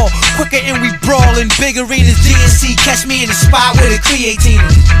 You call quicker and we brawling. Big arenas, GNC, catch me in the spot with a creatine.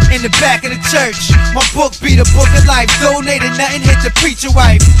 In the back of the church, my book be the book of life. Donated nothing, hit the preacher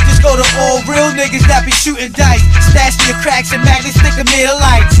wife. Just go to all real niggas that be shooting dice. Stashing your cracks and magnets, stick 'em near the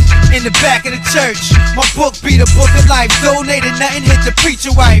lights. In the back of the church, my book be the book of life. Donated nothing, hit the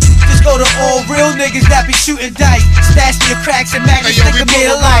preacher wife. Just go to all real niggas that be shooting dice. Stashing your cracks and magnets, stick 'em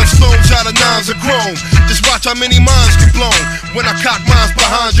near the lights. Out of nines of chrome. Just watch how many minds get blown. When I cock mines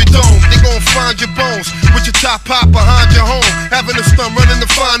behind your dome, they gon' find your bones with your top pop behind your home. Having a stun running to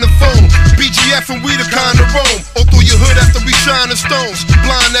find the phone. BGF and we the kind of roam. All through your hood after we shine the stones.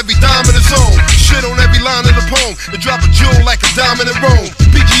 Blind every dime in the zone. Shit on every line of the poem. And drop a jewel like a diamond in Rome.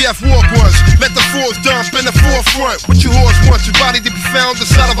 BGF walk ones. Let the fours dump in the forefront. What you horse want? Your body to be found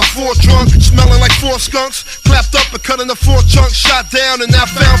inside of a Ford trunk. Smelling like 4 skunks. Clapped up and cut into 4 chunks. Shot down and now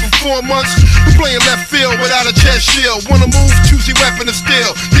found for 4 months. We playing left field without a chest shield. Wanna move, choose your weapon and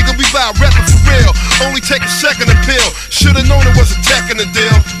steal. Nigga, we bout reppin' for real. Only take a second to peel. Should've known it was a tech in the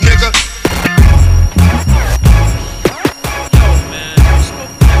deal, nigga.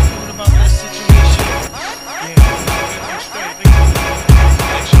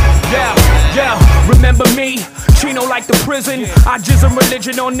 Remember me? Chino like the prison. I jism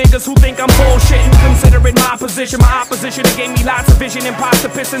religion on niggas who think I'm bullshitting. Consider it my position, my opposition. It gave me lots of vision, imposter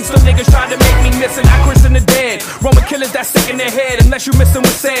pissing. Some niggas trying to make me missing. I christen the dead. Roman killers that stick in their head. Unless you miss them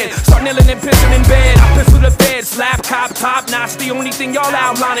with sand. Start kneeling and pissing in bed. I piss with the fed. Slap, cop, top notch. The only thing y'all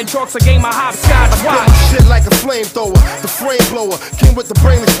outlining. Chalks a game of hopscotch. Watch. Shit like a flamethrower. The frame blower. Came with the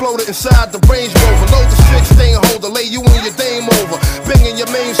brain exploder inside the Range Rover. Load the 16 holder. Lay you and your dame over. Banging your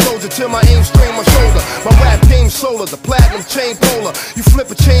main soldier till my aim strain my shoulder. My rap game solar, the platinum chain polar. You flip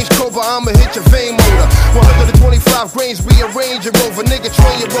a change cobra, I'ma hit your vein motor. 125 grains, rearrange your rover. Nigga,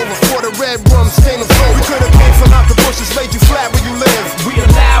 train your rover for the red rum, stain of sober. We could've came from out the bushes, laid you flat where you live. We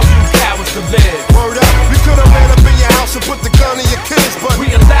allow you cowards to live. Word up, we could've ran up in your house and put the gun in your kids, but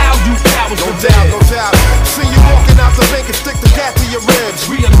we allow you cowards to live. No doubt. See you walking out the bank and stick the cat to your ribs.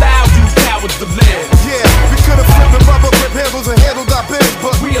 We allow you cowards to live. Yeah, we could've flipped the rubber grip handles and handled our biz,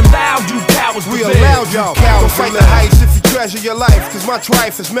 but we allowed you cowards to live. We allowed y'all cowards to fight the heights if you treasure your life. Cause my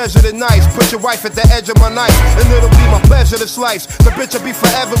trife is measured in nice. Put your wife at the edge of my knife, and it'll be my pleasure to slice. The bitch will be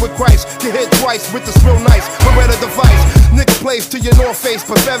forever with Christ. Get hit twice with this real nice Beretta device. Nigga plays to your north face,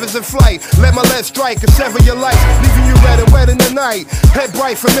 but feathers in flight. Let my lead strike and sever your life, leaving you red and wet in the night. Head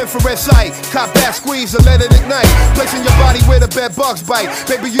bright from infrared sight. Cop that squeeze and let it ignite. Placing your body where the bed bugs bite.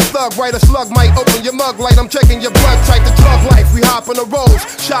 Baby, you thug, right? A slug might open your mug light. I'm checking your blood type. The drug life. We hop on the rolls,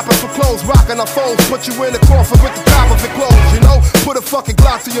 shopping for clothes, rocking our foes. Put you in the coffin with the top of it closed, you know? Put a fucking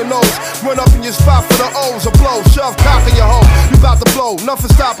Glock to your nose. Run up in your spot for the O's or blow. Shove cock in your hole. You bout to blow.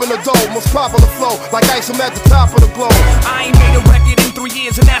 Nothing stopping the dough. Most popular flow. Like ice, I'm at the top of the globe. I ain't made a record in 3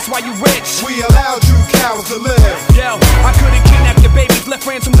 years and that's why you rich. We allowed you cowards to live. Yo, I could've kidnapped your babies, left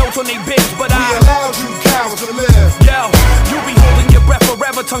ransom notes on they bitch, but we allowed you cowards to live. Yo, you be holding your breath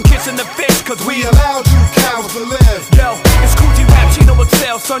forever, tongue kissing the fish, cause we allowed you cowards to live. Yo, it's Kool Rap, Chino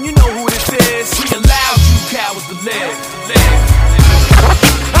Excel, son, you know who this is. We allowed you cowards to live.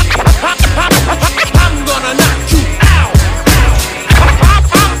 I'm gonna knock you out.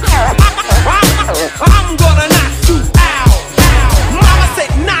 I'm gonna knock you out. Mama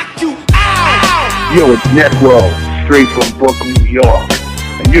said knock you out. Yo, it's Necro, straight from Brooklyn, New York.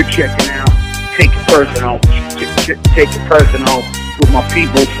 And you're checking out Take It Personal. Take It Personal with my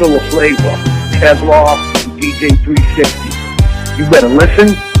people, Full of Flavor, Kevlar, and DJ 360. You better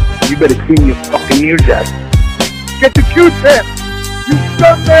listen. You better clean your fucking ears out. Get the Q-tip, you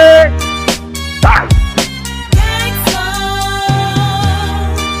scumbag! Bye.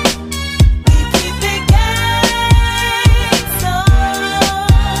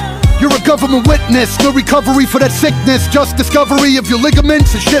 You're a government I'm a witness, no recovery for that sickness. Just discovery of your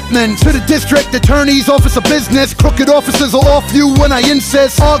ligaments and shipments. To the district attorney's office of business. Crooked officers will off you when I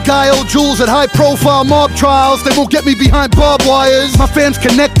insist. Argyle jewels at high profile mob trials. They won't get me behind barbed wires. My fans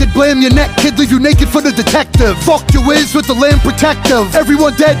connected, blame your neck, kid, leave you naked for the detective. Fuck you is with the land protective.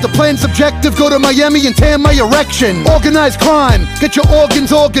 Everyone dead, the plan's objective. Go to Miami and tan my erection. Organized crime, get your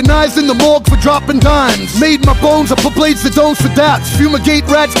organs organized in the morgue for dropping dimes. Made my bones, I put blades to domes for dots. Fumigate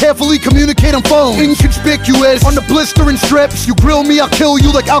rats, carefully communicate on phones. Inconspicuous, on the blistering strips. You grill me, I'll kill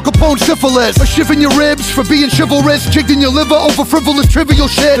you like Al Capone syphilis. A shiv in your ribs for being chivalrous. Jigged in your liver over frivolous trivial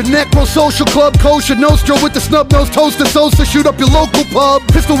shit. The Necro Social Club, kosher nostro with the snub nose toaster Sosa. Shoot up your local pub.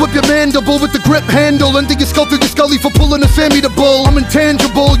 Pistol whip your mandible with the grip handle. Under your skull through your scully for pulling a Sammy the Bull. I'm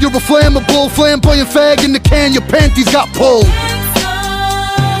intangible, you're a flammable. Flamboyant fag in the can, your panties got pulled.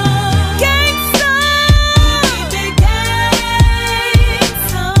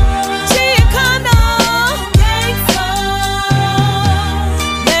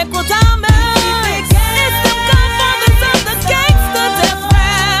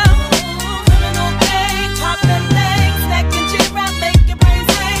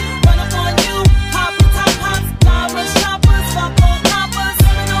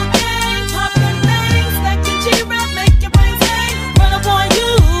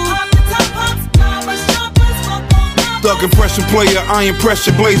 Thug impression player, I impress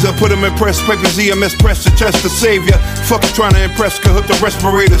your blazer. Put him in press papers, EMS press the chest to savior. Fuck you trying to impress, could hook the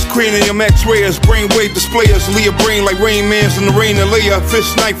respirators. Cranium x-rayers, brainwave displayers. Leah brain like Rain Man's in the rain and layer. Fish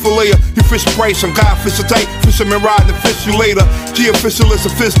knife fillet, you fish price, I'm godfish a tight. Fisherman riding the fish you later. G official is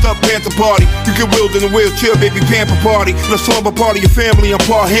a fist up panther party. You get wheeled in a wheelchair, baby pamper party. The slumber party, your family, I'm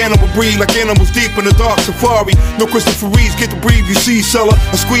part Hannibal breed. Like animals deep in the dark safari. No Christopher Reeves, get to breathe, you see seller.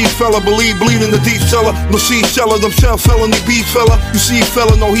 A squeeze fella, believe, bleed in the deep cellar. No sea sheller, them shell felony beef fella. You see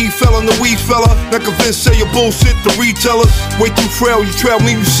fella, no he fella, no we fella. Not convinced, say your bullshit to retailers. Way too frail, you trail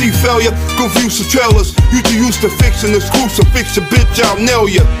me, you see failure. Go view some trailers. You too used to fixing this crucifix, a bitch, I'll nail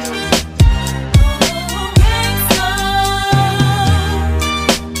ya.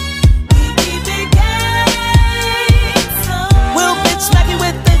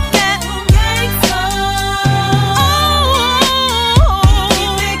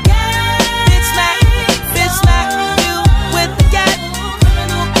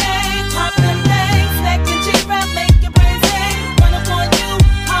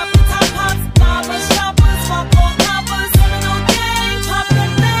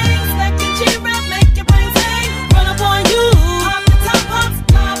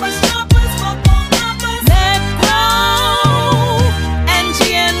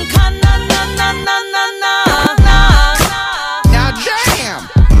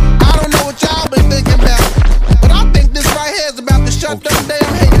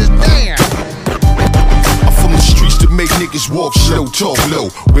 Walk slow, talk low,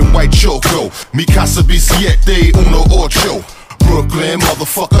 when white choco. Mi casa bisiete, uno ocho. Brooklyn,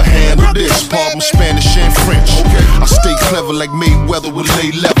 motherfucker, handle this. Pardon Spanish and French. Okay, I stay clever like Mayweather with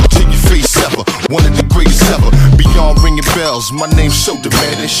lay level till your face ever. One of the greatest ever. Beyond ringing bells, my name's so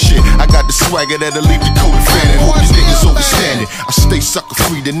demanding shit. I got the swagger that'll leave the coat fanning. Hope these niggas overstand it. I stay sucker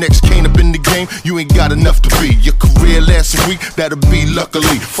free. The next cane up in the game, you ain't got enough to be. Your career lasts a week, that'll be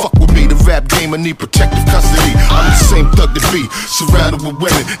luckily. Fuck with me, the rap game, I need protective custody. I'm the same thug to be, surrounded with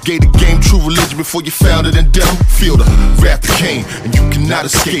women. Gave the game true religion before you found it and them. Feel the wrath that came, and you cannot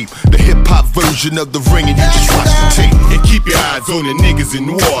escape the hip-hop version of the ring, and you just watch the tape. And keep your eyes on the niggas in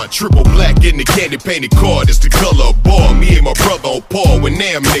noir. Triple black in the candy painted car, that's the color of ball. Me and my brother on Paul with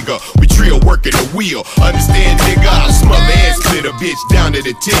Nam nigga, we trio working the wheel. Understand nigga, I'll smother and split a bitch down to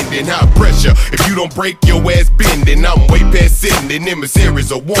the tendon. High pressure, if you don't break your ass bending, I'm way past sending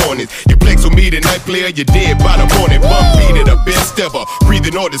emissaries or warnings. You flex with me tonight, player, you're dead by the morning. Bump me to the best ever,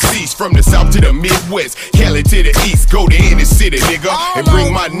 breathing all the seas from the south to the midwest, Cali to the east, go to any city nigga, and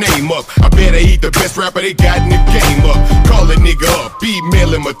bring my name up. I better eat the best rapper they got in the game up. Call a nigga up,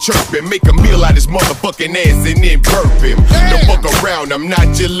 email him or chirp him, make a meal out his motherfucking ass and then burp him. Don't fuck around, I'm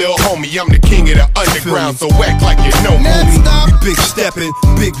not your little homie, I'm the king of the underground, so act like you know me. We big steppin',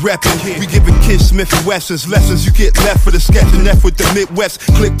 big reppin'. We giving kids Smith and Wessons lessons. You get left for the sketching, F with the Midwest,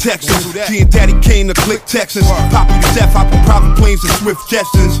 click Texans. G and Daddy came to click Texans. Poppy to death, hop on private planes and swift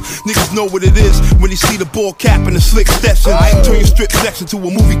Jetsons. Niggas know what it is when they see the ball cap and the slick Stetson. Turn your strip section to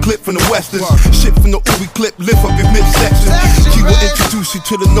a movie clip from the westerns. Shit from the Ubi clip, lift up your midsection. She will introduce you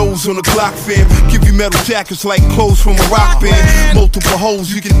to the nose on the Glock fam. Give you metal jackets like clothes from a rock band. Multiple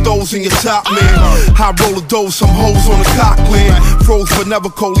holes, you get those in your top man. High roller dose, some hoes on the cock land. Froze but never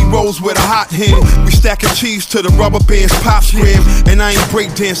coldly rose with a hot hand. We stacking cheese to the rubber bands, pop scram. And I ain't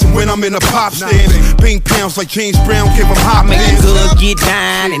breakdancing when I'm in a pop stand. Bang pounds like James Brown, give them hot Make man. a good get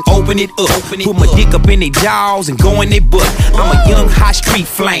down and open it up. Put my dick up in their jaws and go in their butt. I'm a young hot street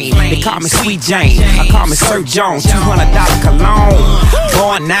flame. They call me Sweet Jane. I call me Sir Jones. $200 cologne.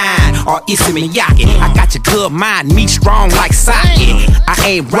 Born 9 or Issey Miyake. I got your good mind, me strong like socket. I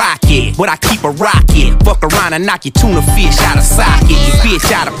ain't rocket, but I keep a rocket. Fuck around and knock your tuna fish out of socket. Your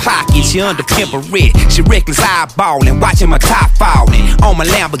bitch out of pocket, she under pimperette. She reckless eyeballing, watching my top falling. On my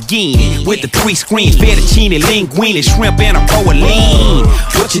Lamborghini with the 3 screens, fettuccine, linguine, shrimp and a proline.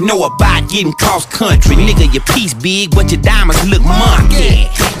 What you know about getting cross country? Nigga, your piece big, but your diamonds look monkey.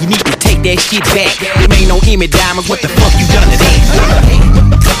 You need to take that shit back. There ain't no Emmy diamonds, what the fuck you done to that?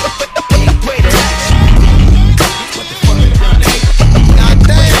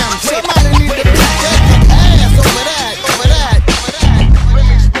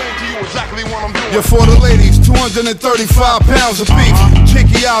 Yeah, for the ladies, 235 pounds of beef.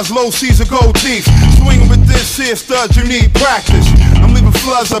 Chinky eyes, low Caesar gold teeth. Swinging with this here stud, you need practice. I'm leaving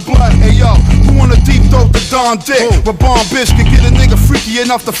floods of blood. Hey yo, who wanna deep throat the Don Dick? But Bomb Bitch can get a nigga freaky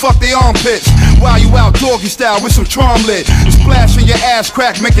enough to fuck they armpits. While you out doggy style with some charm lit. Splashing your ass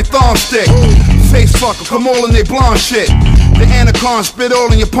crack, make your thumb stick. Face fucker, come all in they blonde shit. The anaconda spit all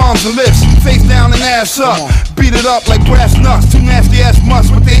in your palms and lips. Face down and ass up. Beat it up like brass nuts. Two nasty ass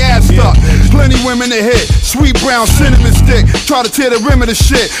mutts with their ass stuck. Plenty women to hit. Sweet brown cinnamon stick. Try to tear the rim of the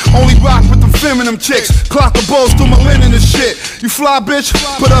shit. Only rock with them feminine chicks. Clock the balls through my linen and shit. You fly bitch?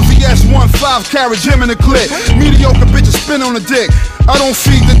 Put up VS 1.5 carry gym in the clip. Mediocre bitches spin on the dick. I don't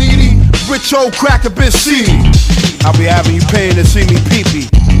feed the needy. Rich old cracker bitch see me. I'll be having you paying to see me pee-pee.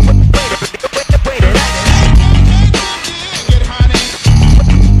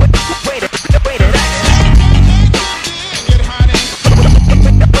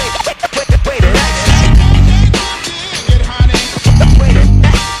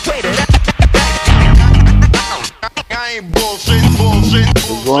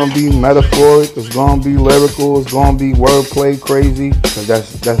 It's gonna be metaphoric, it's gonna be lyrical, it's gonna be wordplay crazy, cause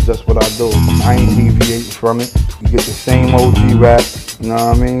that's just what I do. I ain't deviating from it. You get the same OG rap, you know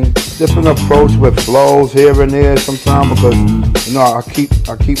what I mean? Different approach with flows here and there sometimes because, you know, I keep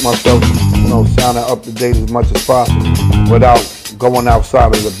myself, you know, sounding up to date as much as possible without going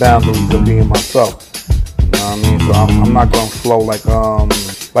outside of the boundaries of being myself. You know what I mean? So I'm not gonna flow like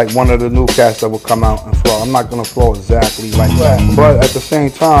one of the new cats that will come out and flow. I'm not gonna flow exactly like that. But at the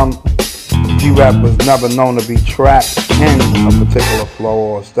same time, G-Rap was never known to be trapped in a particular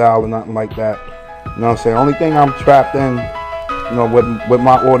flow or style or nothing like that. You know what I'm saying? Only thing I'm trapped in, you know, with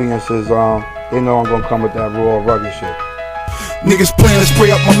my audience is, they know I'm gonna come with that raw, rugged shit. Niggas playing to spray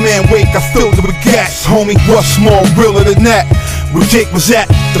up my man Wake, I filled it with gas. Homie, what's more realer than that? Where Jake was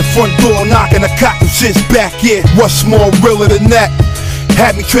at, the front door knocking, I cocked them shits back, yeah. What's more realer than that?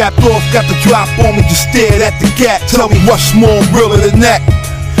 Had me trapped off, got the drop on me, just stared at the gat. Tell me what's more realer than that?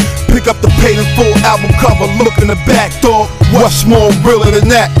 Pick up the paid in full album cover, look in the back, dog. What's more realer than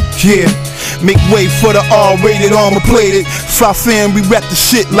that? Yeah. Make way for the R-rated, armor-plated. Fly fam, we rap the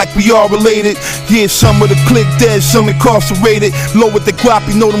shit like we all related. Yeah, some of the clique dead, some incarcerated. Low with the guap,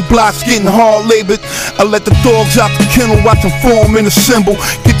 you know them blocks getting hard labored. I let the dogs out the kennel, watch them form and assemble.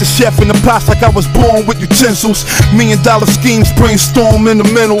 Get the chef in the pots like I was born with utensils. $1 million schemes brainstorm in the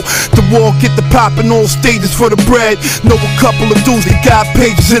middle. The war get the pop in all stages for the bread. Know a couple of dudes that got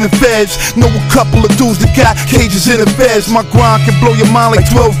pages in the feds. Know a couple of dudes that got cages in the feds. My grind can blow your mind like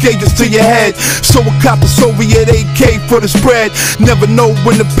 12 gauges to your head. So I cop the Soviet AK for the spread. Never know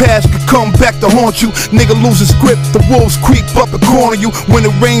when the past could come back to haunt you. Nigga lose his grip, the wolves creep up and corner you. When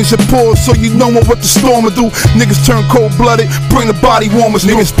it rains it pours, so you know what the storm will do. Niggas turn cold-blooded, bring the body warmers.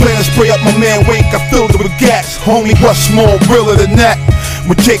 Niggas plan to spray up my man Wake, I filled it with gas. Homie, what's more realer than that?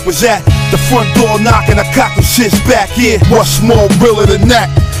 When Jake was at the front door knocking, I cocked them shits back, yeah. What's more realer than that?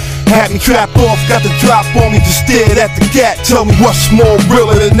 Had me trapped off, got the drop on me, just stared at the gat. Tell me what's more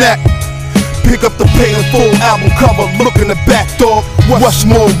realer than that? Pick up the paid in full album cover, look in the back, dog. What's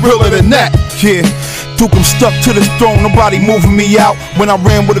more realer than that? Yeah. Duke, I'm stuck to this throne, nobody moving me out. When I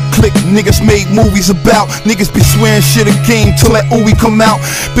ran with a clique, niggas made movies about. Niggas be swearing shit a game till that ooey come out.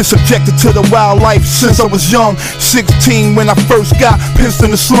 Been subjected to the wildlife since I was young. 16 when I first got pissed in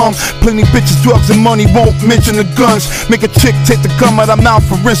the slums. Plenty bitches, drugs, and money, won't mention the guns. Make a chick take the gum out her mouth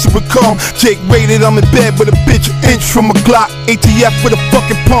and rinse it with cum. Jake rated, I'm in bed with a bitch an inch from a Glock. ATF with a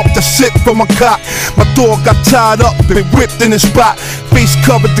fucking pump that's sick from my cock. My dog got tied up, been whipped in the spot. Face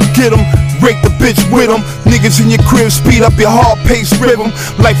covered to get him, break the bitch with him. Niggas in your crib, speed up your heart-paced rhythm.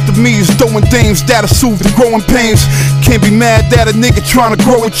 Life to me is throwing dames that'll soothe the growing pains. Can't be mad that a nigga trying to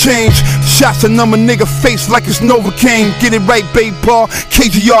grow and change. Shots a number nigga face like it's Novocaine. Get it right, babe, Paul.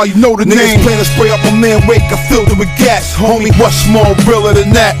 KGR, you know the name. Niggas plan to spray up a man wake, I filled it with gas. Homie, what's more realer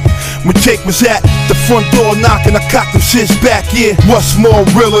than that? When Jake was at the front door knocking, I cocked them shits back, yeah. What's more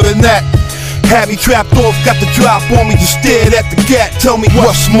realer than that? Had me trapped off, got the drop on me, just stared at the gat. Tell me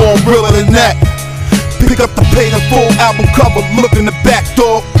what's more realer than that? Pick up the paid in full album cover, look in the back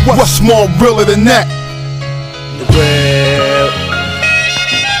door. What's more realer than that?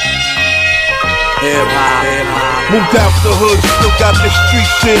 Moved out the hood, still got the street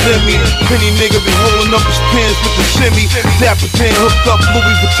shit in me. Penny nigga be holding up his pants with the shimmy. Dapper Dan hooked up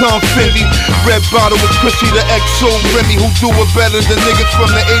Louis Vuitton Fendi. Red bottle with Chrissy the XO Remy. Who do it better than niggas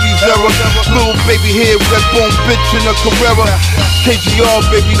from the 80s era? Little baby head, red bone bitch in a Carrera. KGR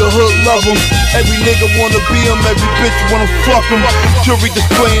baby, the hood love him. Every nigga wanna be him, every bitch wanna fuck him. Jury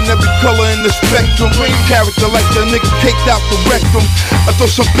displaying every color in the spectrum. Character like the nigga caked out the rectum. I throw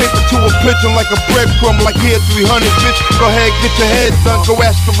some paper to a pigeon like a breadcrumb. Like here 300 bitch, go ahead, get your head done. Go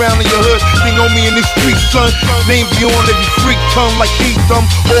ask around in your hood, they know me in these streets, son. Name be on every freak tongue like heat thumb.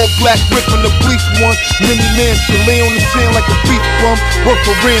 All black brick from the police one. Mini man to lay on the sand like a beach bum. Work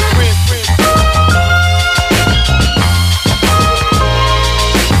for rent.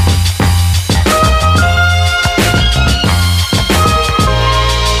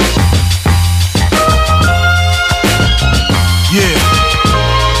 Yeah,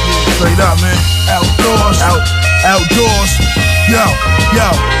 straight up, man. Outdoors.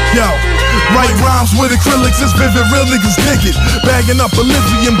 Yo. Write rhymes with acrylics, it's vivid, real niggas dig it. Bagging up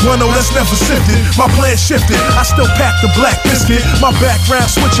Bolivian bueno, that's never sifted. My plan shifted, I still pack the black biscuit. My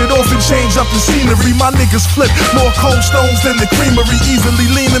background, switch it off and change up the scenery. My niggas flip more cold stones than the creamery. Easily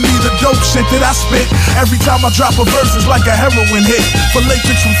leaning me the dope shit that I spit. Every time I drop a verse, it's like a heroin hit. For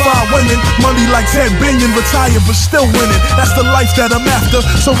latex from fine women, money like 10 billion, retired but still winning. That's the life that I'm after.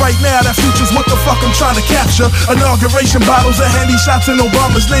 So right now, that future's what the fuck I'm trying to capture. Inauguration bottles and handy shots in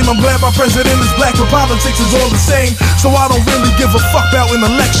Obama's name. I'm glad my president is black, but politics is all the same. So I don't really give a fuck about an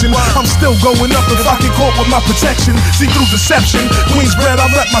election. I'm still going up if I get caught with my protection. See through deception, Queensbread, I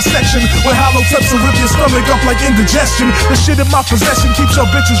rep my section. With hollow tips will rip your stomach up like indigestion. The shit in my possession keeps your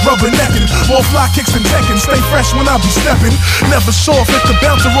bitches rubbernecking. More fly kicks than Tekken, stay fresh when I be stepping. Never soft, hit the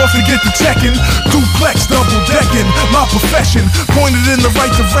bouncer off and get the checking. Duplex, double decking, my profession. Pointed in the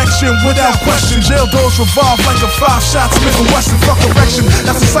right direction without question. Jail doors revolve like a 5 shots, Smith & Wesson, fuck erection.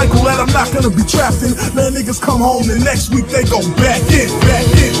 That's a cycle that I'm not gonna be trapped in. Man, niggas come home the next week, they go back in.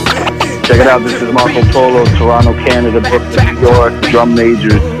 Check it out, this is Marco Polo, Toronto, Canada, Brooklyn, New York, drum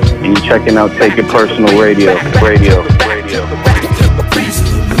majors, and you're checking out Take It Personal Radio.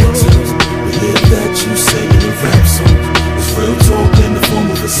 That you say in a rap song, it's real talk in the form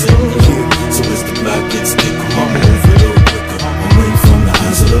of a single. So as the block gets thicker, I'm move a little quicker, away from the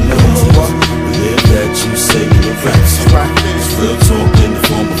eyes of the Lord. Believe that you say in a rap song, it's real talk in the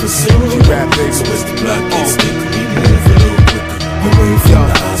form of a single. So as the block gets thicker, we move a little quicker, away from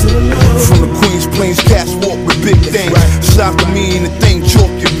the eyes of the Lord. From the Queens Plains, cats walk with big things. South to me and the thing, chalk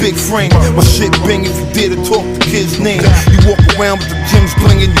your big frame. My shit bang if you dare to talk the kid's name. You walk around with the gyms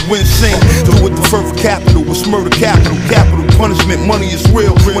blinging, you insane. Do it the further capital, it's murder capital. Capital punishment, money is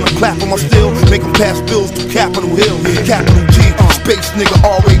real. When I clap on my still, make them pass bills to Capitol Hill. Capital G, space nigga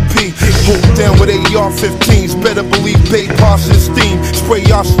RAP. Hold down with AR-15s, better believe bait, pass and steam. Spray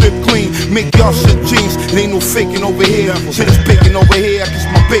y'all strip clean, make y'all shit jeans. It ain't no faking over here, shit is baking over here. I guess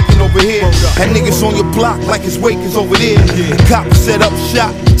my bacon over here. And niggas on your block like his wake is over there. The cops set up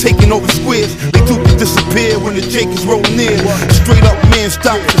shop, taking over squares. They do disappear when the Jake is rolling in. Straight up man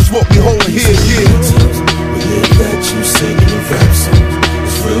stop, that's what we holding here, Believe that you sing in a rap song,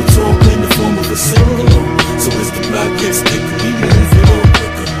 it's real talk in the form of a single. So as the block gets thicker, we move a little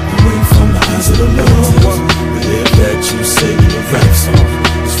quicker, away from the eyes of the Lord. Believe that you sing in a rap song,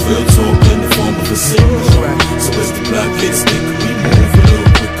 it's real talk in the form of a single. So as the block gets thicker, we move a little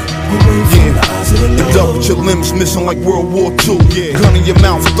quicker, away from the eyes of the Lord. End up with your limbs missing like World War II. gun in your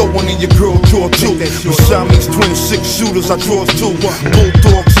mouth, throw one in your girl jaw too. With Siamese twin 6 shooters, I draws too.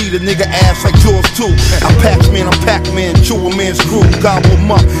 Bulldogs eat a nigga ass like jaws too. I'm Pac-Man, chew a man's crew, gobble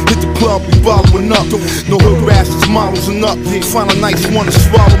 'em up. Hit the club, we bottling up. No hood rashes, models and up. Find a nice one to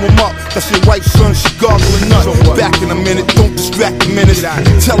swallow 'em up. That's your wife, son, she gargling nut. Back in a minute, don't distract the minutes.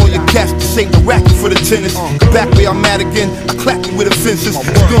 Tell all your cats to save the racket for the tennis. Back where I'm at again, I clap you with the fences.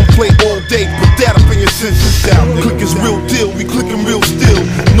 Gunplay all day, put that up in your senses. Click is real deal, we clickin' real still.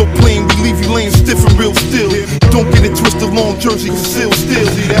 No plane, we leave you laying stiff and real still. Don't get it twisted, long jersey, concealed still.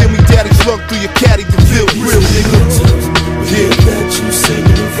 Give me daddy's luck through your caddy to feel real, nigga. Yeah, that you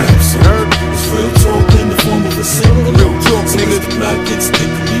singing a rap song. It's real talk in the form of a single. Real talk, so nigga. As the block gets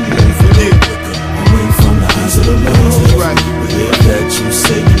thicker, we move it quicker. Away from the eyes of the Lord. Right. Yeah, that you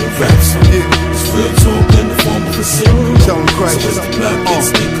singing a rap song. It's real talk in the form of a single. Tell him Christ. So as the block gets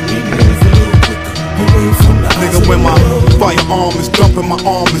thicker, we move it quicker. Away from the eyes Nigga, of the when my Lord. firearm is dumping, my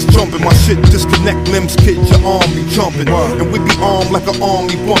arm is jumping. My shit disconnect limbs, kid, your arm be jumping. And we be armed like an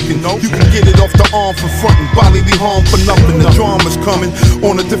army bunking. You can get it off the arm for frontin', bodily harm for nothing. The drama's coming.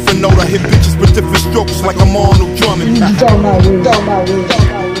 On a different note, I hit bitches with different strokes like I'm Arnold Drummond.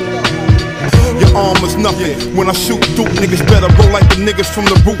 Your arm is nothing. When I shoot Duke, niggas better roll like the niggas from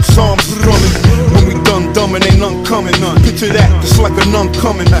the roots. Arms drumming. When we done dumbin', ain't none coming. Picture that, it's like a nun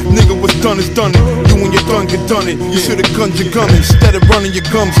coming. Nigga, what's done is done it. You and your gun get done it. You should've gunned your gun instead of running your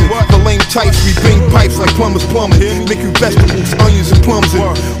gums in. The lame types, we bang pipes like plumbers plumbing. Making vegetables, onions and plums in.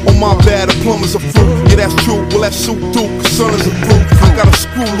 On my bad, a plumber's a fruit. Yeah, that's true. Well, that suit Duke, son is a fruit. I got a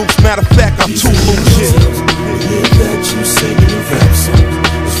screw loose. Matter of fact, I'm too loose. Shit. Yeah, that you singing a rap song.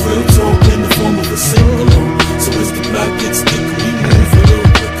 It's real talk in the form of a single. So as the block gets thicker, we move a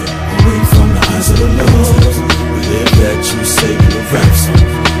little quicker. Away from the eyes of the Lord. Yeah, that you singing a rap song.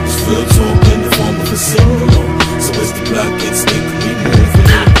 It's real talk in the form of a single. So as the block gets thicker, we move a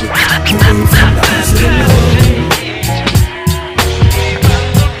little quicker. Away from the eyes of the Lord.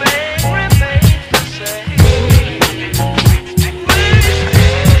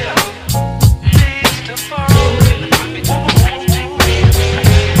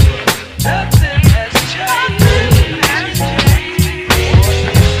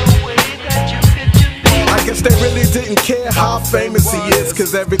 They really didn't care how famous he is,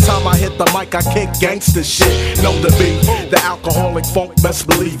 cause every time I hit the mic I kick gangsta shit. Know the beat, the alcoholic funk, best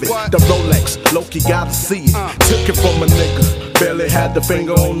believe it. The Rolex, Loki gotta see it. Took it from a nigga, barely had the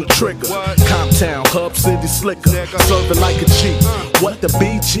finger on the trigger. Comptown, Hub City slicker, serving like a G. What the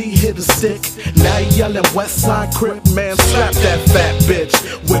BG hit a stick, now he yelling Westside Crip, man slap that fat bitch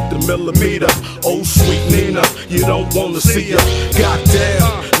with the millimeter. Oh sweet Nina, you don't wanna see her.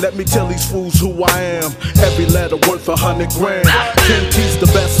 Goddamn, let me tell these fools who I am. Every letter worth 100 grand. King T's the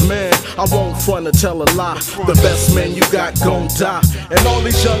best man. I won't front or tell a lie. The best man you got gon' die. And all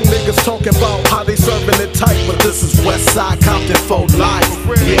these young niggas talking about how they serving it tight, but this is Westside Compton for life.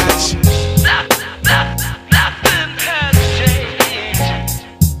 Bitch.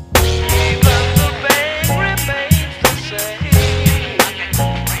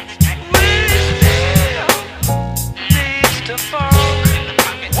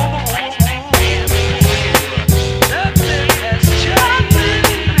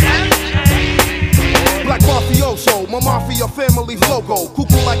 My mafia family's logo,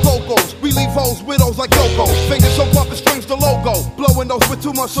 cuckoo like Cocos. We leave hoes, widows like Yoko. Fingers on puppet strings, the logo. Blowing those with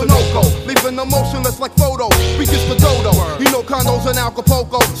too much Sunoco. Leaving them motionless like photos. We just the dodo. You know condos in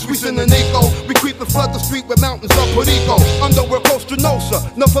Acapulco. Sweets in the Nico. We creep and flood the street with mountains of Perico. Underwear Costa Nostra.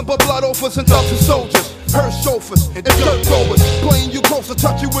 Nothing but blood offers and thugs and soldiers. Hearse chauffeurs and dirt throwers. Playing you closer,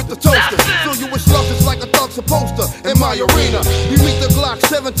 touch you with the toaster. Fill you with slugs, it's like a thug supposed to. In my arena, you meet the Glock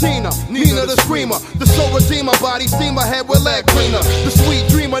 17er. Nina the screamer. The soul redeemer, body steamer, head with leg cleaner. The sweet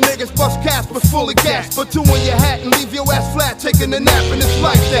dreamer, niggas bust cash but fully gas. Put two in your hat and leave your ass flat, taking a nap, and it's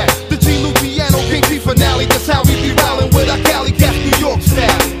like that. The G Luciano King G finale, that's how we be rallying with our Cali Gas New York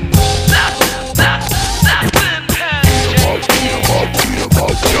style.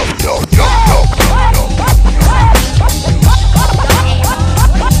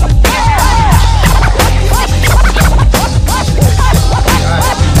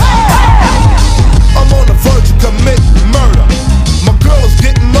 I'm on the verge of committing murder. My girl is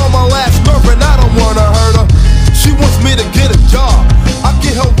getting on my last nerve and I don't wanna hurt her. She wants me to get a job. I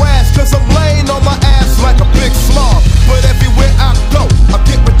get her ass cause I'm laying on my ass like a big slob. But everywhere I go,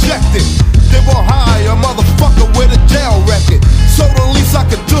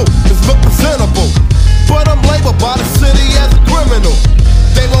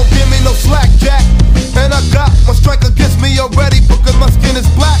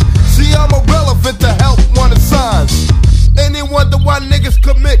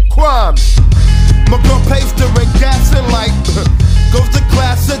 crime. My girl pays during gas and light. Goes to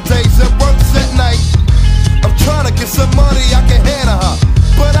class at days and works at night. I'm trying to get some money I can hand to her,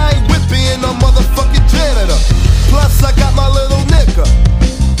 but I ain't with being no motherfucking janitor. Plus I got my little nigga,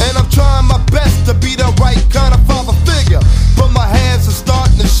 and I'm trying my best to be the right kind of father figure, but my hands are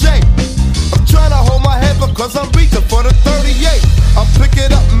starting to shake. I'm trying to hold my head because I'm reaching for the 38. I'll pick it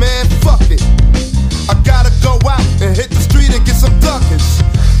up, man, fuck it. I gotta go out and hit the street and get some duckers,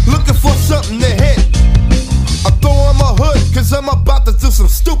 looking for something to hit. I throw on my hood cause I'm about to do some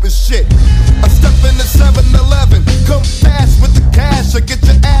stupid shit. I step in the 7-Eleven, come fast with the cash or get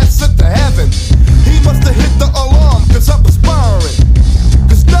your ass sent to heaven. He must have hit the alarm cause I'm perspiring,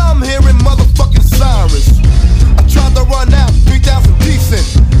 cause now I'm hearing motherfucking sirens. I tried to run out, 3,000 decent.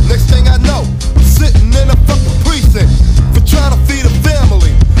 Next thing I know, I'm sitting in a fucking precinct for trying to feed a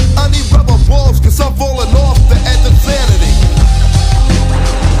family. I need rubber balls cause I'm falling off the edge of sanity.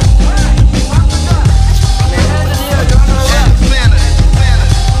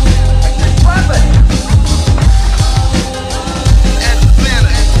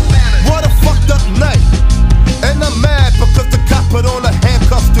 What a fucked up night, and I'm mad because the cop put on the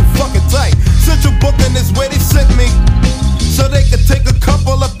handcuffs too fucking tight. Central booking is where they sent me, so they could take a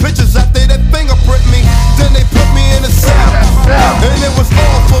couple of pictures after they fingerprint me. Then they put me in a cell, and it was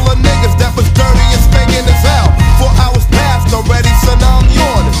all full of niggas that was dirty and stinking as hell. 4 hours passed already, so now I'm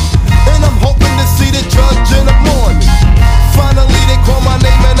yawning, and I'm hoping to see the judge in the morning. Finally they call my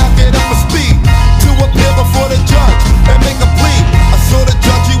name and I get up for speed to appear before the judge and make a plea. I saw the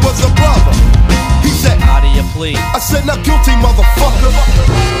judge, he was a brother. He said, how do you plead? I said, not guilty, motherfucker.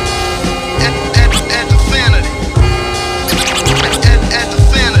 And insanity.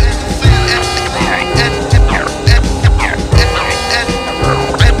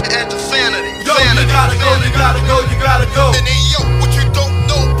 You gotta go. And hey, yo, what you don't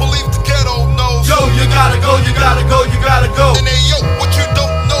know, believe the ghetto knows. Yo, you gotta go. And hey, yo, what you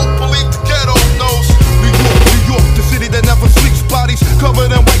don't know, believe the ghetto knows. New York, the city that never sleeps. Bodies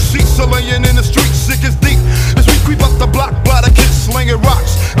covered in white sheets, so laying in the streets, sick as deep. As we creep up the block, by the kids slinging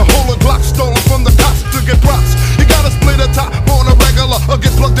rocks and holding Glocks stolen from the cops to get props. You gotta split a top on a regular, or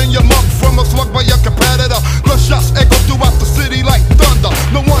get plugged in your mug from a slug by your competitor. Gunshots echo throughout the city like thunder.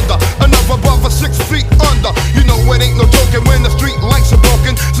 No wonder another brother 6 feet under. You know it ain't no joking when the street lights are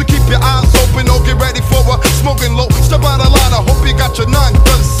broken. So keep your eyes open or get ready for a smoking low. Step out of line, I hope you got your 9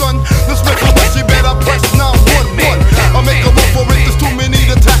 guns, son. Let's make a rush, you better press 911. I'll make a run for it, there's too many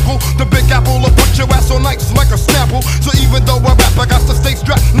to tackle. The big apple will put your ass on ice like a snapple. So even though I rap, I got to stay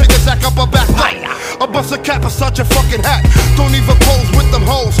strapped. Niggas act up a back up. I bust a cap inside your fucking hat. Don't even pose with them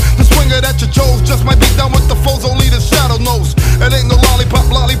hoes. The swinger that you chose just might be down with the foes. Only the shadow knows. It ain't no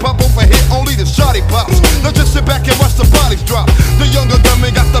lollipop over here. Only the shoddy pops. Now just sit back and watch the bodies drop. The younger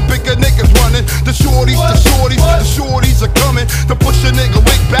gunmen got the bigger niggas running. The shorties are coming to push a nigga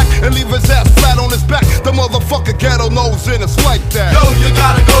wig back and leave his ass flat on his back. The motherfucker ghetto knows and it's like that. Yo, you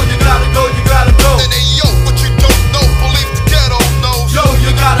gotta go. And hey, yo, what you don't know, believe the ghetto knows. Yo,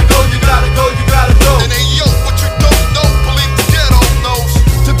 you gotta go. And hey, yo, what you don't know, believe the ghetto knows.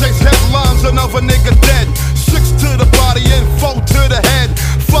 Today's headlines, another nigga dead. 6 to the body and 4 to the head.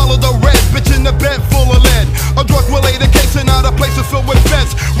 Follow the red, bitch in the bed full of lead. A drug-related case and out of places filled with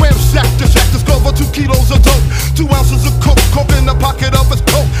feds. Ramshack the shack, discover 2 kilos of dope, 2 ounces of coke in the pocket of his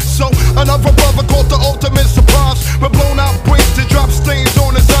coat. So another brother caught the ultimate surprise. With blown out brains to drop stains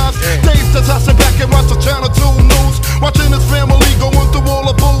on his eyes. Dazed as I sit back and watch the Channel 2 news, watching his family going through all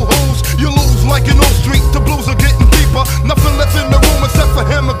the boo-hoos. You lose like an old street, the blues are getting deeper. Nothing left in the room except for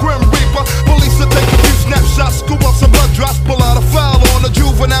him, a Grim Reaper. Police will take a few snapshots, scoop up some blood drops, pull out a file on a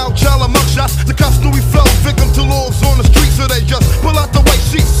juvenile child of mugshots. The cops knew he fell victim to laws on the street, so they just pull out the white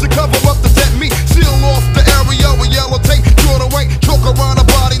sheets to cover up the dead meat. Seal off the area with yellow tape, draw the white choke around the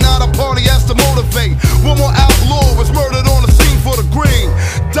body. Now the party has to motivate. One more outlaw was murdered on the scene for the green.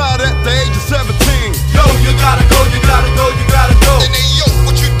 Died at the age of 17. Yo, you gotta go. And hey, yo,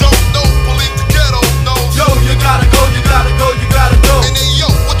 what you don't know, believe the ghetto knows. Yo, you gotta go. And hey, yo,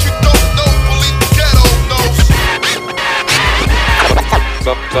 what you don't know, believe the ghetto knows.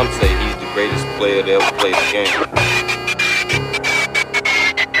 Some say he's the greatest player to ever play the game.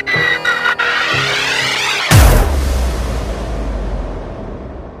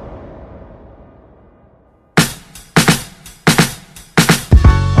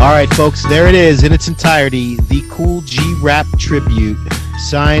 Alright folks, there it is in its entirety, the Kool G Rap Tribute,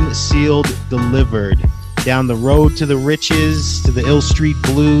 signed, sealed, delivered, down the road to the riches, to the Ill Street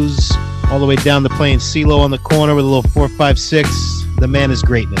Blues, all the way down to playing CeeLo on the corner with a little 4-5-6. The man is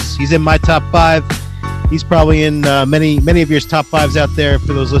greatness. He's in my top 5. He's probably in many of your top fives out there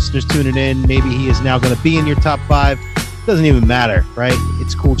for those listeners tuning in. Maybe he is now going to be in your top five. Doesn't even matter, right?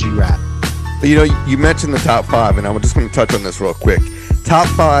 It's Kool G Rap. You know, you mentioned the top five, and I'm just going to touch on this real quick. Top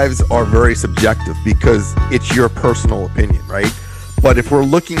fives are very subjective because it's your personal opinion, right? But if we're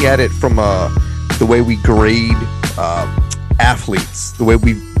looking at it from the way we grade athletes, the way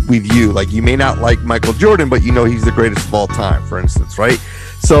we view, like, you may not like Michael Jordan, but you know he's the greatest of all time, for instance, right?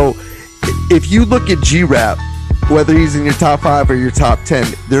 So if you look at G-Rap, whether he's in your top 5 or your top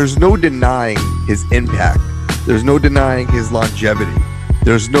 10, there's no denying his impact. There's no denying his longevity.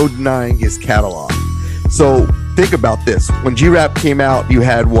 There's no denying his catalog. So think about this. When G-Rap came out, you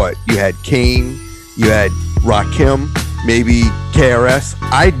had what? You had Kane, you had Rakim, maybe KRS.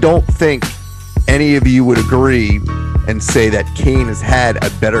 I don't think any of you would agree and say that Kane has had a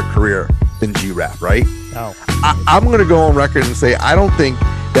better career than G-Rap, right? No. I'm going to go on record and say I don't think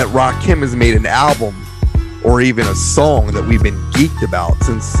that Rakim has made an album or even a song that we've been geeked about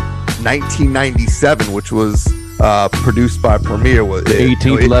since 1997, which was produced by Premier. The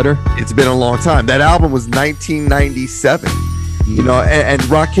 18th Letter. It's been a long time. That album was 1997. You know, and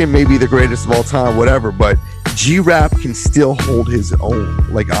Rakim may be the greatest of all time, whatever, but G-Rap can still hold his own.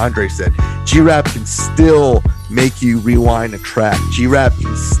 Like Andre said, G-Rap can still make you rewind a track. G-Rap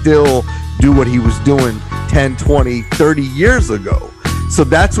can still do what he was doing 10, 20, 30 years ago. So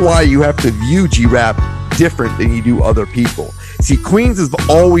that's why you have to view G-Rap different than you do other people. See, Queens has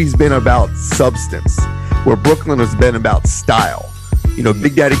always been about substance, where Brooklyn has been about style. You know,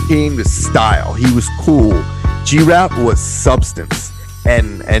 Big Daddy Kane was style. He was cool. G-Rap was substance.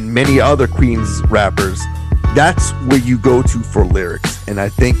 And many other Queens rappers, that's where you go to for lyrics. And I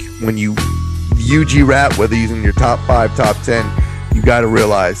think when you view G-Rap, whether he's in your top 5, top 10, you got to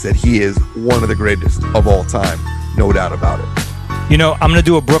realize that he is one of the greatest of all time. No doubt about it. You know, I'm going to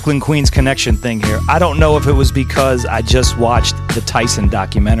do a Brooklyn-Queens connection thing here. I don't know if it was because I just watched the Tyson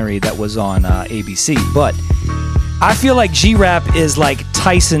documentary that was on ABC, but I feel like G-Rap is like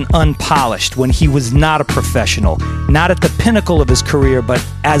Tyson unpolished when he was not a professional, not at the pinnacle of his career, but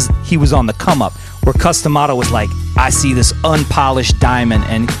as he was on the come-up, where Customato was like, I see this unpolished diamond,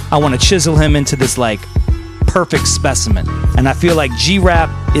 and I want to chisel him into this, like, perfect specimen. And I feel like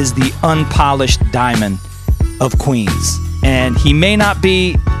G-Rap is the unpolished diamond of Queens. And he may not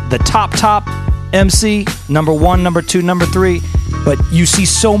be the top MC, number 1, number 2, number 3, but you see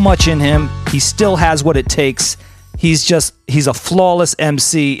so much in him. He still has what it takes. He's a flawless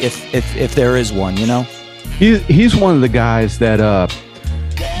MC if there is one, you know? He's one of the guys that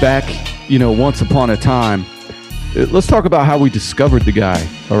back, you know, once upon a time, let's talk about how we discovered the guy,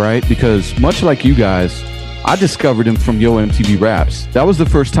 all right? Because much like you guys, I discovered him from Yo MTV Raps. That was the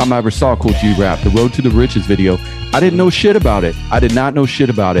first time I ever saw Kool G Rap, the Road to the Riches video. I didn't know shit about it. I did not know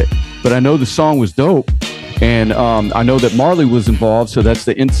shit about it. But I know the song was dope. And I know that Marley was involved, so that's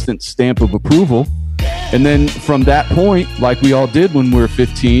the instant stamp of approval. And then from that point, like we all did when we were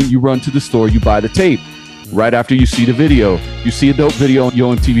 15, you run to the store, you buy the tape. Right after you see the video. You see a dope video on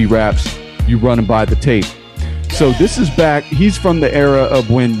Yo MTV Raps, you run and buy the tape. So this is back, he's from the era of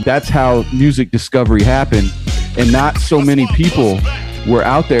when that's how music discovery happened, and not so many people were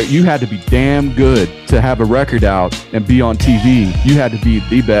out there. You had to be damn good to have a record out and be on TV. You had to be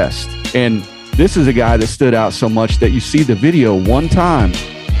the best. And this is a guy that stood out so much that you see the video one time,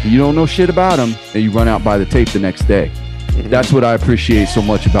 you don't know shit about him, and you run out by the tape the next day. That's what I appreciate so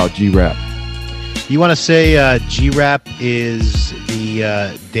much about G-Rap. You want to say G-Rap is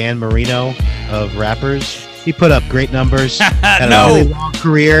the Dan Marino of rappers? He put up great numbers, had a really long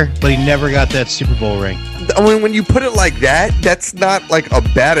career, but he never got that Super Bowl ring. I mean, when you put it like that, that's not like a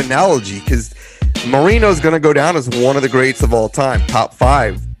bad analogy, because Marino's going to go down as one of the greats of all time, top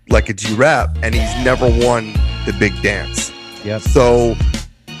 5, like a G-Rap, and he's never won the big dance. Yep. So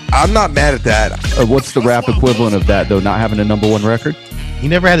I'm not mad at that. What's the rap equivalent of that, though, not having a number 1 record? He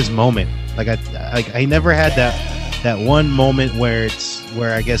never had his moment. I never had that one moment where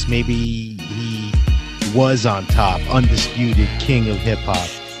I guess maybe he was on top, undisputed king of hip hop.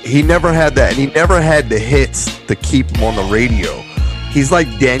 He never had that, and he never had the hits to keep him on the radio. He's like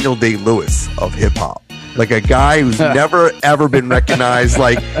Daniel Day-Lewis of hip hop, like a guy who's never ever been recognized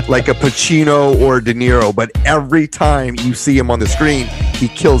like a Pacino or De Niro, but every time you see him on the screen, he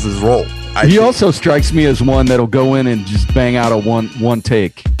kills his role. He also strikes me as one that'll go in and just bang out a one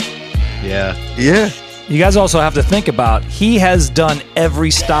take. Yeah. You guys also have to think about, he has done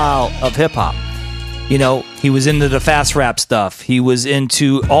every style of hip hop. You know, he was into the fast rap stuff. He was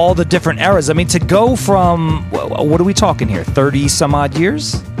into all the different eras. I mean, to go from, what are we talking here, 30 some odd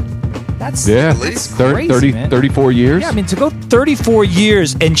years? That's Yeah, that's crazy, 30, man. 34 years. Yeah, I mean, to go 34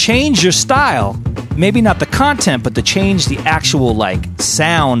 years and change your style, maybe not the content, but to change the actual like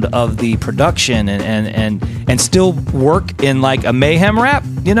sound of the production and still work in like a mayhem rap,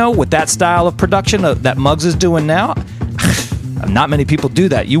 you know, with that style of production that Muggs is doing now. Not many people do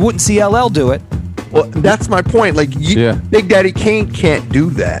that. You wouldn't see LL do it. Well, that's my point. Like, Big Daddy Kane can't do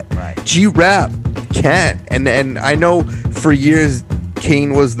that. Right. G-Rap can, and I know for years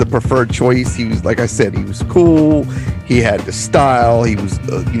Kane was the preferred choice. He was, like I said, he was cool. He had the style. He was,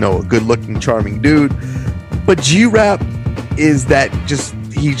 a good-looking, charming dude. But G-Rap is that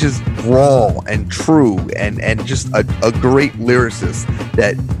he's just raw and true and just a great lyricist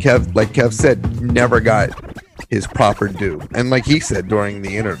that Kev said, never got his proper due. And like he said during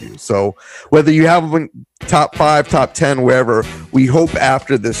the interview. So whether you have him top 5, top 10, wherever, we hope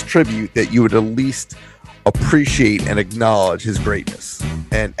after this tribute that you would at least appreciate and acknowledge his greatness.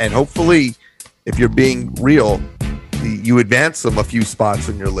 And hopefully, if you're being real, you advance him a few spots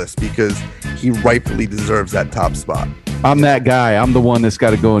on your list because he rightfully deserves that top spot. I'm that guy. I'm the one that's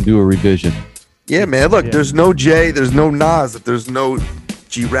got to go and do a revision. Yeah, man. Look, there's no Jay, there's no Nas, if there's no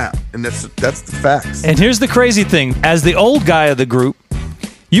G-Rap, and that's the facts. And here's the crazy thing: as the old guy of the group,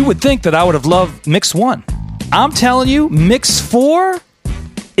 you would think that I would have loved Mix 1. I'm telling you, Mix 4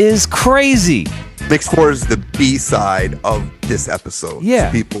 is crazy. Mix 4 is the B-side of this episode. Yeah,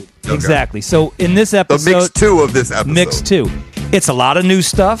 people. Exactly. So in this episode, the Mix 2 of this episode. Mix 2. It's a lot of new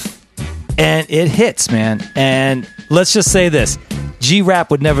stuff, and it hits, man. And let's just say this. G-Rap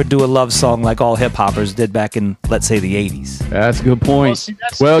would never do a love song like all hip-hoppers did back in, let's say, the 80s. That's a good point.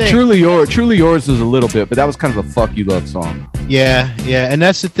 Well, Truly Yours is a little bit, but that was kind of a fuck you love song. Yeah, and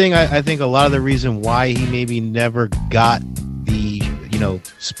that's the thing. I think a lot of the reason why he maybe never got the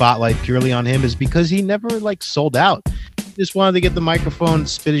spotlight purely on him is because he never sold out. He just wanted to get the microphone,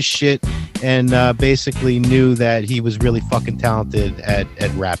 spit his shit, and basically knew that he was really fucking talented at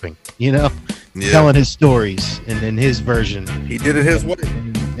rapping. Telling his stories and in his version. He did it his way.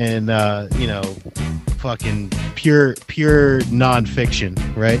 And fucking pure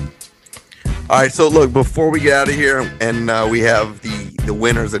nonfiction, right? All right, so look, before we get out of here and we have the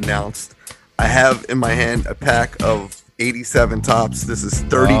winners announced, I have in my hand a pack of 87 tops. This is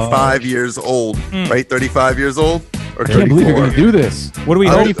 35 years old, right? 35 years old? Or I can't believe you're going to do this. What are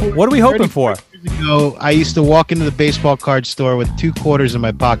we hoping for? Years ago, I used to walk into the baseball card store with 2 quarters in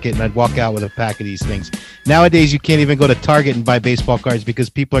my pocket, and I'd walk out with a pack of these things. Nowadays, you can't even go to Target and buy baseball cards because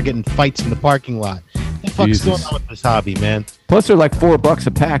people are getting fights in the parking lot. What the fuck's going on with this hobby, man? Plus, they're like $4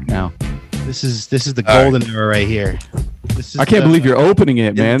 a pack now. This is the golden era right here. I can't believe you're opening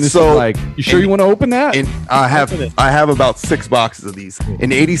it, man. This is like, you sure you want to open that? I have about 6 boxes of these.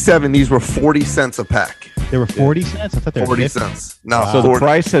 In 87, these were 40 cents a pack. They were 40 cents? I thought they were 40 50. cents. No, so the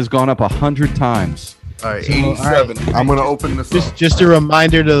price has gone up 100 times. All right, 87. I'm going to open this up. Just a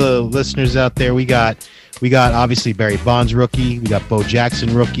reminder to the listeners out there, we got obviously Barry Bonds rookie, we got Bo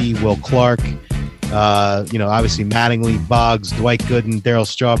Jackson rookie, Will Clark, obviously Mattingly, Boggs, Dwight Gooden, Darryl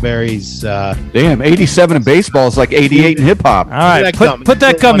Strawberries. Damn, 87 in baseball is like 88 in hip hop. All right, put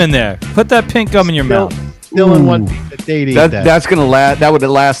that gum in there. Put that pink gum in your mouth. Still in one piece of date. That's gonna last. That would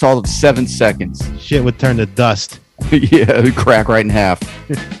last all of 7 seconds. Shit would turn to dust. Yeah, it would crack right in half.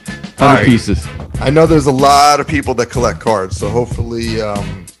 100 pieces. I know there's a lot of people that collect cards, so hopefully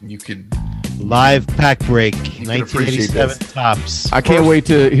you could. Live pack break, 1987 tops. I can't wait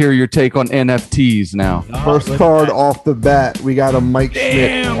to hear your take on NFTs now. First card off the bat, we got a Mike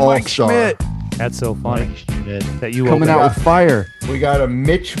Schmidt All-Star. That's so funny. That you coming out with fire. We got a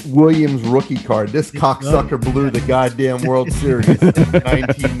Mitch Williams rookie card. This cocksucker blew the goddamn World Series in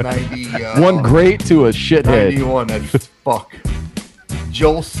 1990. One great to a shithead. 91, that fuck.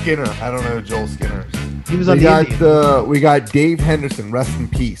 Joel Skinner. I don't know who Joel Skinner is. He was on we got Dave Henderson. Rest in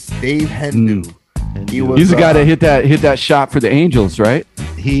peace, Dave Hendu. He's the guy that hit that shot for the Angels, right?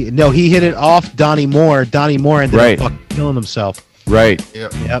 He hit it off Donnie Moore. Donnie Moore ended up fucking killing himself. Right.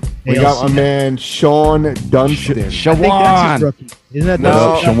 Yep. We got my man Sean Dunston. Shawan. Isn't that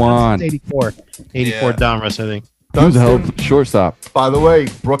Shawan? 84 Donruss, I think. He was a hell of a shortstop. By the way,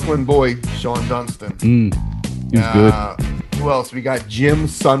 Brooklyn boy Sean Dunston. He was good. Who else? We got Jim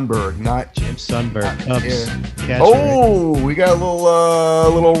Sundberg, not Jim Sundberg. We got a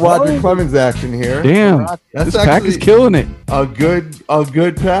little Roger Clemens action here. Damn, this pack is killing it. A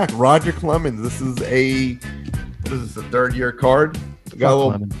good pack. Roger Clemens. This is a 3rd-year card. We got a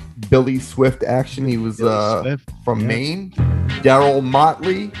little Billy Swift action. He was from Maine. Darryl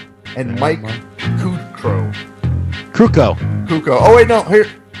Motley and Mike Krukow. Oh wait, no, here.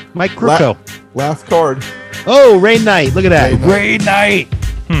 Mike Krukow. Last card. Oh, Ray Knight. Look at that. Ray Knight.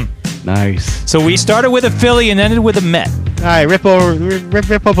 Nice. So we started with a Philly and ended with a Met. All right, rip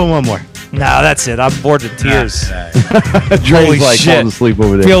open one more. No, that's it. I'm bored to tears. Dre's Holy like shit. falling asleep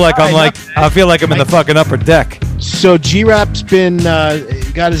over there. I feel like I'm in the fucking upper deck. So G-Rap's been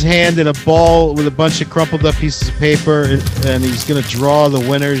got his hand in a ball with a bunch of crumpled up pieces of paper, and he's gonna draw the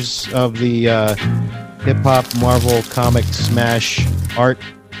winners of the Hip Hop Marvel Comic Smash art.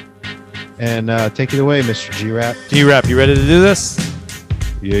 And take it away, Mr. G-Rap. G-Rap, you ready to do this?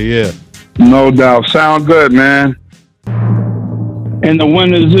 Yeah. No doubt. Sound good, man. And the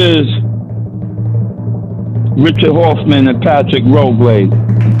winners is Richard Hoffman and Patrick Roblade.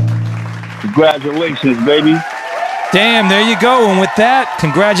 Congratulations, baby. Damn, there you go. And with that,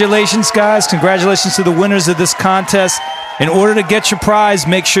 congratulations, guys. Congratulations to the winners of this contest. In order to get your prize,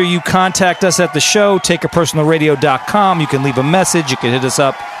 make sure you contact us at the show, takeitpersonalradio.com. You can leave a message. You can hit us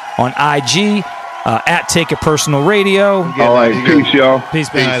up on IG at Take It Personal Radio. All right, peace, y'all. Peace.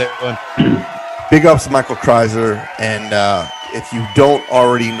 Good night, everyone. Big ups to Michael Kreiser. And if you don't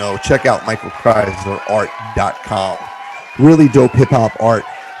already know, check out michaelkreiserart.com. Really dope hip-hop art.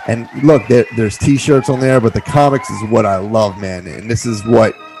 And look, there's T-shirts on there, but the comics is what I love, man. And this is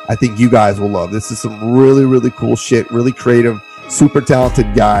what I think you guys will love. This is some really, really cool shit. Really creative, super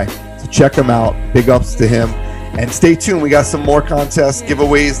talented guy. So check him out. Big ups to him. And stay tuned. We got some more contests,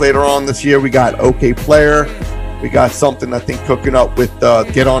 giveaways later on this year. We got OK Player. We got something, I think, cooking up with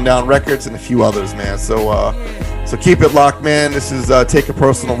Get On Down Records and a few others, man. So keep it locked, man. This is Take It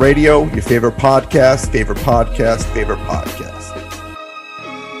Personal Radio, your favorite podcast.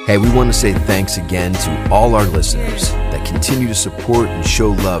 Hey, we want to say thanks again to all our listeners that continue to support and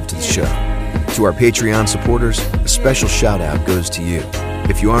show love to the show. To our Patreon supporters, a special shout out goes to you.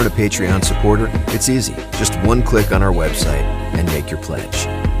 If you aren't a Patreon supporter, it's easy. Just one click on our website and make your pledge.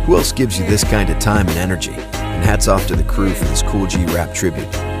 Who else gives you this kind of time and energy? And hats off to the crew for this Kool G Rap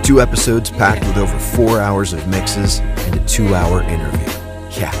tribute. 2 episodes packed with over 4 hours of mixes and a 2-hour interview.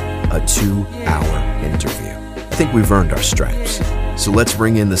 Yeah, a 2-hour interview. I think we've earned our stripes. So let's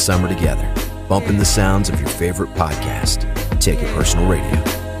bring in the summer together, bumping the sounds of your favorite podcast. Take It Personal Radio.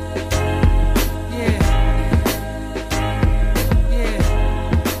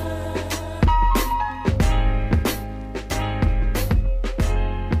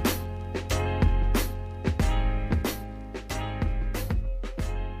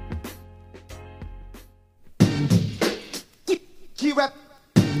 G-Rap.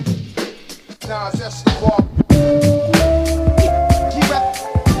 Nah, it's just the walk.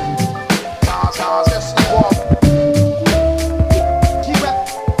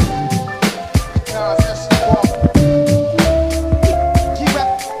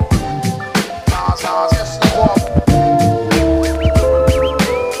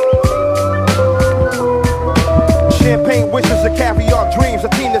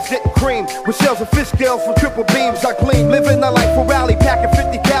 With shells and fish scales from triple beams, I gleam. Living a life for rally, packing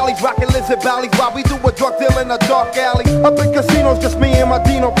 50 galleys, rocking lizard valleys while we do a drug deal in a dark alley. Up in casinos, just me and my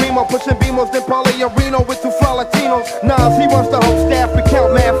Dino Primo, pushing Beamos, then Paulie Reno with 2 Florentinos. Nas, he runs the whole staff. We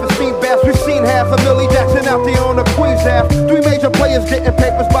count math for steam baths. We've seen half a Millie Jackson out there on the Queens half. 3 major players getting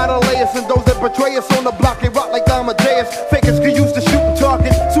papers by the layers, and those that betray us on the block, they rock like Amadeus. Fakers can use the shooting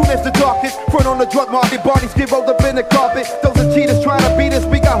target. Soon as the darkest, front on the drug market, bodies get rolled up in the carpet. Those are cheaters trying to beat us.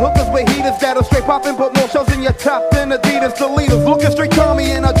 We got hookers with heaters that'll straight pop and put more shells in your top than Adidas. The leaders looking straight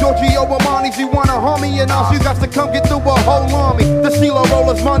Tommy and our Giorgio Armani's. You wanna harm me and all, you got to come get through a whole army. The CeeLo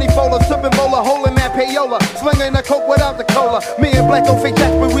rollers, money folders, sipping bowler, holding that payola, slinging the coke without the cola. Me and Black don't fake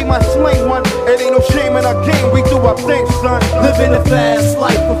that, but we might sling one. It ain't no shame in our game, we do our thing, son. Living a fast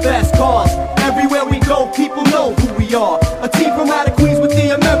life with fast cars. Everywhere we go, people know who we are. A team from out of Queens with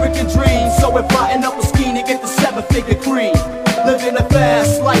the American dream. So we're plotting up a scheme to get the 7-figure cream. Living a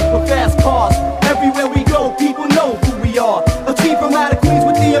fast life with fast cars. Everywhere we go, people know who we are. A team from out of Queens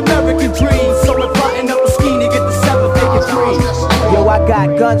with the American dream. So we're plotting up a scheme to get the 7-figure cream. Yo, I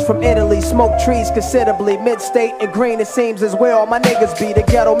got guns from Italy, smoke trees considerably. Mid-state and green, it seems as well. My niggas be the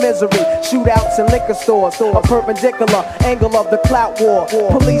ghetto misery. Shootouts in liquor stores, a perpendicular angle of the clout war.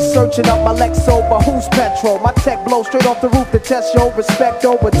 Police searching up my Lexo, but who's petrol? My tech blow straight off the roof to test your respect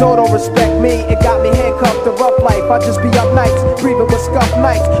over. Don't respect me, it got me handcuffed to rough life. I just be up nights, breathing with scuffed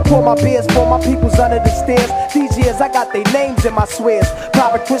nights. Pour my beers for my peoples under the stairs. These years I got their names in my swears.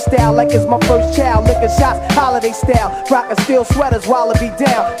 Private twist style like it's my first child. Licking shots, holiday style. Rockin' steel sweaters while the be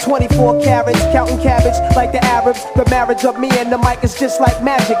down. 24 carats, counting cabbage like the Arabs. The marriage of me and the mic is just like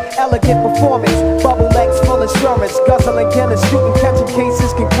magic. Elegant performance, bubble legs full insurance. Guzzling Guinness, shooting, catching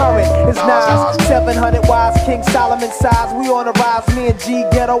cases concurrent. It's Nas, 700 wise, King Solomon size. We on the rise, me and G,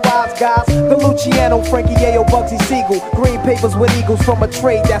 ghetto wise guys. The Luciano, Frankie Yayo, Bugsy Siegel. Green papers with eagles from a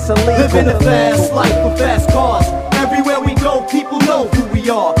trade that's illegal. Living a fast life with fast cars. Everywhere we go, people know who we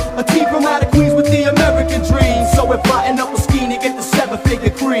are. A team from out of Queens with the American dream. So we're plotting up a scheme to get the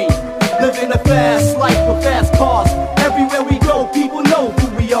 7-figure cream. Living a fast life with fast cars. Everywhere we go, people know who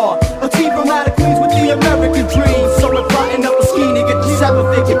we are. A team from out of Queens with the American dream. So we're plotting up a scheme to get the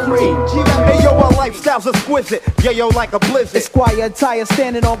 7-figure cream. Hey yo, our lifestyle's exquisite. Yeah, yo, like a blizzard. Esquire attire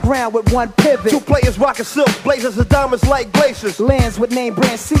standing on ground with one pivot. Two players rocking silk, blazers and diamonds like glaciers. Lands with name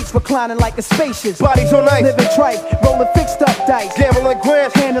brand seats reclining like a spacious. Bodies on ice, living tripe, rolling fixed up dice. Gambling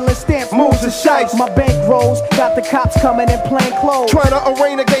grants, handling stamps, moves and shites. My bank rolls, got the cops coming in plain clothes. Trying to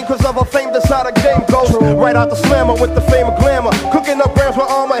arraign a game cause of a fame, that's how the game goes. Right out the slammer with the fame of glamour. Cooking up grams with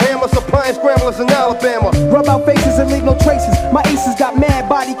armor hammer, supplying scramblers in Alabama. Rub out faces and leave no traces. My aces got mad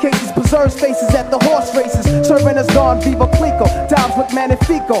body cases, preserves faces at the horse races. Serving us Don Viva Clico, dimes with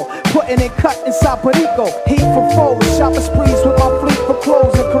Magnifico. Putting in cut inside Perico. Heat for foes, shopping sprees with my fleet for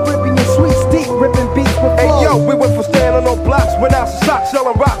clothes and Caribbean sweets. Deep ripping beats with flows. Hey yo, we went from standing on blocks, went out some socks,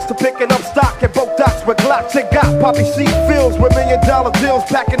 selling rocks, to picking up stock at both docks with Glocks. It got poppy seed fields with $1 million deals,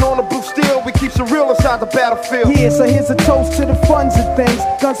 packing on the blue steel. We keep some real inside the battlefield. Yeah, so here's a toast to the funds and things.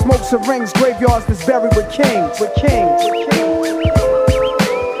 Gun smokes and rings, graveyards that's buried with kings. With kings.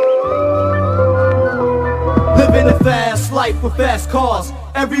 Living a fast life with fast cars.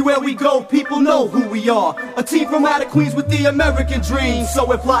 Everywhere we go, people know who we are. A team from out of Queens with the American dream. So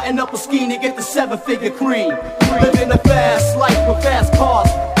we're plotting up a scheme to get the 7-figure cream. Living a fast life with fast cars.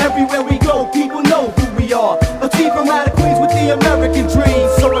 Everywhere we go, people know who we are. A team from out of Queens with the American dream.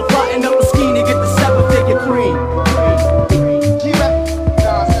 So we're plotting up a scheme to get the 7-figure cream. Keep it,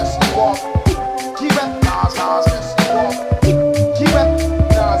 Nas,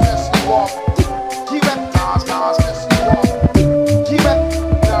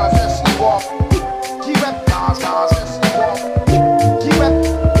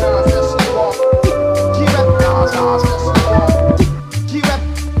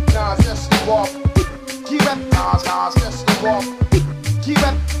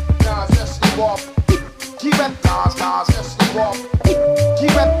 let's walk.